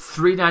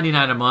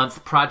 $3.99 a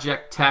month.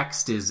 Project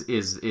Text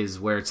is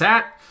where it's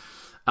at.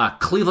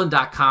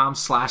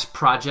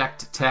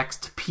 Cleveland.com/Project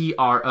Text.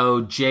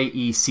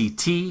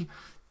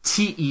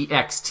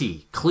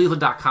 PROJECTTEXT.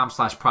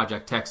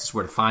 Cleveland.com/Project Text is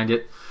where to find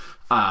it.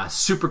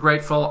 Super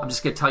grateful. I'm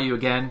just going to tell you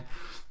again,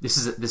 this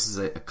is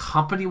a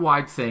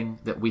company-wide thing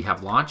that we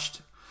have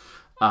launched.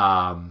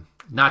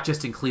 Not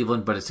just in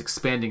Cleveland, but it's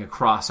expanding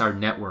across our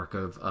network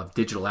of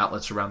digital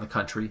outlets around the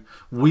country.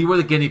 We were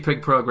the guinea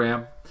pig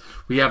program.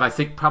 We have, I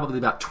think, probably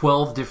about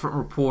 12 different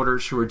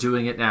reporters who are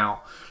doing it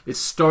now. It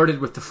started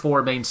with the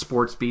 4 main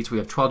sports beats. We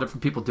have 12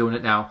 different people doing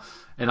it now.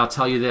 And I'll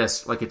tell you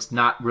this, like, it's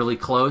not really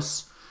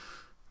close.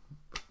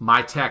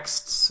 My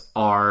texts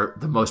are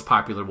the most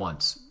popular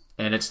ones.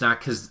 And it's not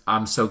because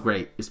I'm so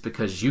great. It's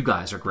because you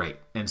guys are great.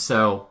 And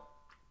so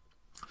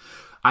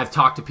I've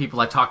talked to people.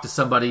 I talked to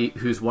somebody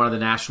who's one of the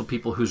national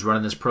people who's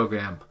running this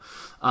program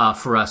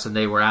for us, and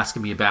they were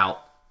asking me about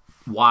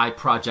why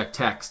Project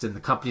Text, and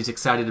the company's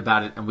excited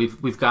about it, and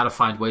we've got to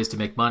find ways to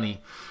make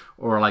money,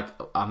 or like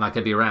I'm not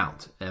going to be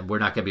around, and we're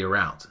not going to be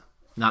around,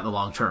 not in the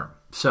long term.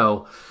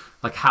 So,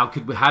 like, how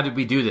did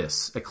we do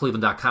this at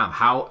Cleveland.com?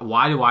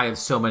 Why do I have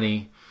so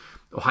many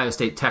Ohio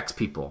State Text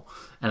people?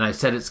 And I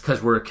said it's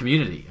because we're a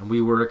community, and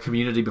we were a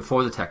community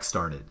before the Text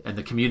started, and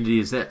the community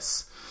is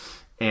this.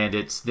 And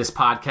it's this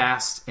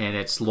podcast, and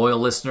it's loyal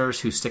listeners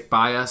who stick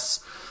by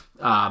us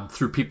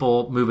through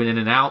people moving in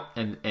and out,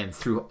 and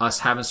through us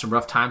having some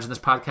rough times in this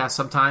podcast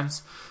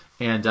sometimes.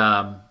 And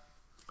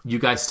you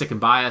guys sticking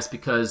by us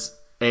because,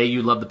 A,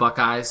 you love the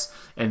Buckeyes,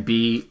 and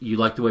B, you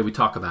like the way we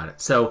talk about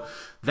it. So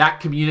that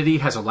community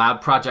has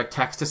allowed Project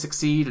Text to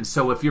succeed. And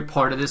so if you're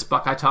part of this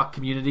Buckeye Talk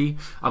community,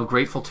 I'm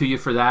grateful to you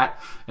for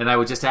that. And I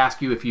would just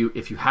ask you, if you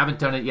haven't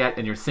done it yet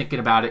and you're thinking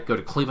about it, go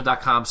to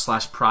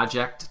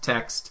cleveland.com/Project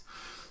Text.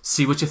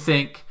 See what you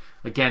think.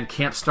 Again,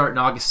 camp starting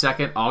August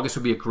 2nd. August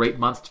would be a great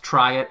month to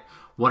try it.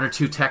 1 or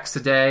 2 texts a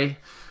day.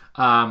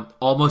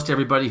 Almost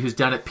everybody who's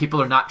done it,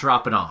 people are not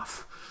dropping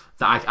off.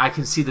 I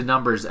can see the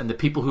numbers, and the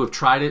people who have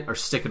tried it are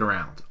sticking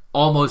around.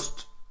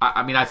 Almost,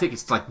 I think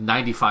it's like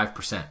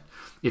 95%.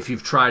 If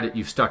you've tried it,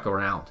 you've stuck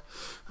around.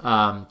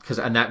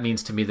 And that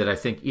means to me that I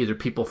think either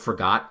people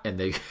forgot and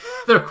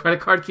their credit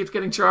card keeps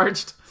getting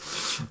charged.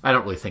 I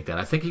don't really think that.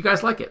 I think you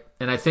guys like it.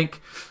 And I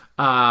think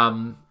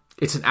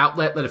it's an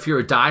outlet that if you're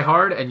a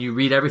diehard and you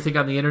read everything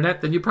on the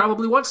internet, then you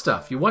probably want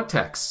stuff. You want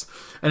texts.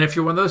 And if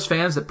you're one of those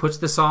fans that puts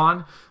this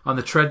on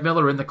the treadmill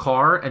or in the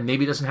car and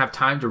maybe doesn't have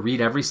time to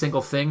read every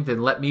single thing,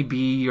 then let me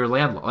be your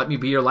landlord. Let me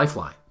be your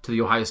lifeline to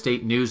the Ohio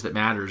State news that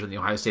matters and the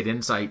Ohio State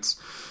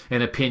insights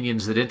and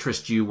opinions that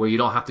interest you, where you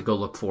don't have to go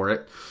look for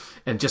it.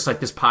 And just like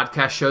this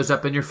podcast shows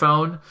up in your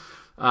phone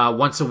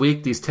once a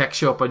week, these texts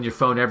show up on your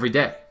phone every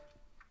day.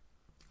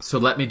 So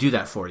let me do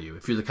that for you.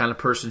 If you're the kind of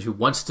person who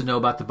wants to know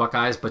about the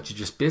Buckeyes, but you're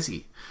just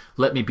busy,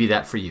 let me be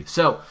that for you.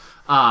 So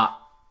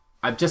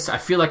I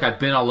feel like I've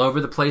been all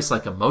over the place,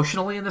 like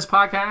emotionally in this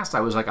podcast.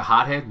 I was like a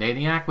hothead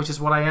maniac, which is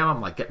what I am.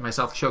 I'm like getting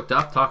myself choked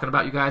up talking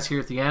about you guys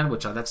here at the end,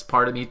 which that's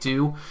part of me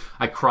too.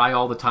 I cry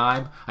all the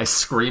time. I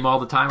scream all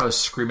the time. I was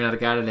screaming at a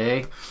guy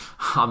today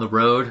on the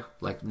road,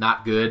 like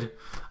not good.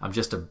 I'm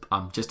just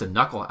a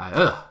knuckle.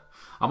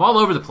 I'm all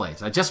over the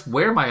place. I just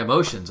wear my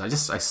emotions. I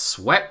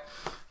sweat.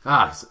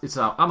 God,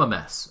 I'm a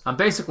mess. I'm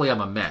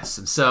a mess.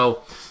 And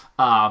so,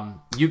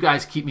 you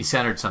guys keep me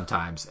centered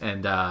sometimes,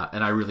 and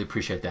I really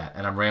appreciate that.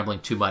 And I'm rambling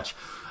too much.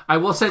 I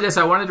will say this: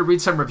 I wanted to read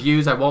some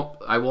reviews. I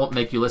won't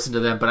make you listen to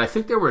them, but I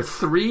think there were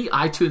 3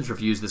 iTunes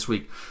reviews this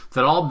week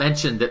that all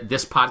mentioned that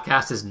this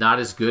podcast is not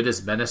as good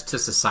as Menace to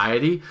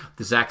Society,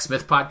 the Zach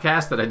Smith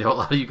podcast that I know a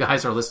lot of you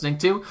guys are listening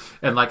to.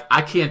 And like,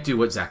 I can't do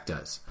what Zach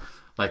does.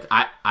 Like,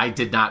 I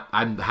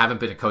haven't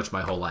been a coach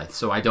my whole life,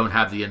 so I don't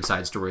have the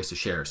inside stories to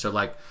share. So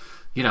like,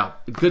 you know,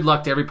 good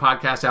luck to every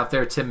podcast out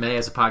there. Tim May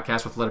has a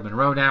podcast with Letterman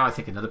Row now. I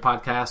think another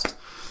podcast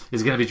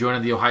is going to be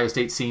joining the Ohio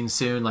State scene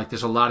soon. Like,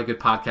 there's a lot of good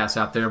podcasts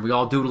out there, and we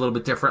all do it a little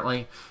bit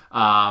differently.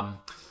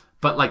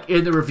 But like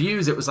in the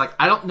reviews, it was like,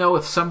 I don't know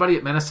if somebody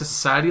at Menace to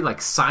Society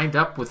like signed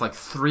up with like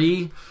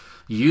 3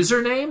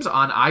 usernames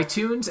on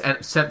iTunes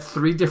and sent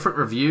 3 different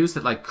reviews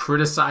that like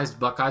criticized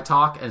Buckeye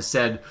Talk and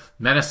said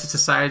Menace to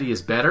Society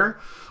is better,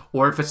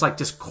 or if it's like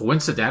just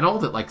coincidental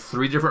that like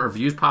 3 different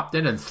reviews popped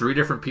in and 3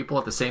 different people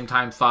at the same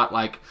time thought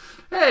like,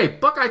 hey,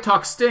 Buckeye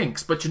Talk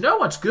stinks, but you know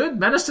what's good?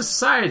 Menace to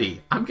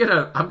Society. I'm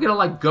gonna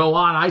like go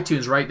on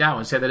iTunes right now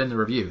and say that in the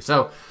review.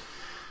 So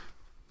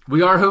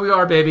we are who we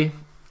are, baby.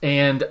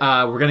 And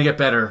we're going to get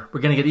better. We're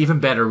going to get even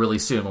better really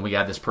soon when we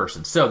add this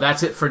person. So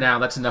that's it for now.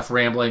 That's enough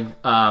rambling.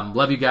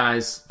 Love you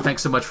guys.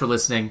 Thanks so much for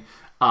listening.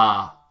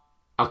 I'll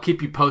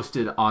keep you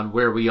posted on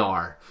where we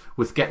are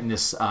with getting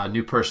this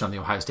new person on the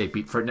Ohio State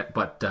beat.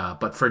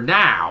 But for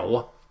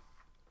now,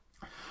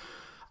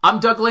 I'm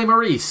Doug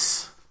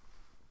Lesmerises,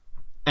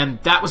 and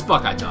that was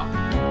Buckeye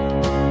Talk.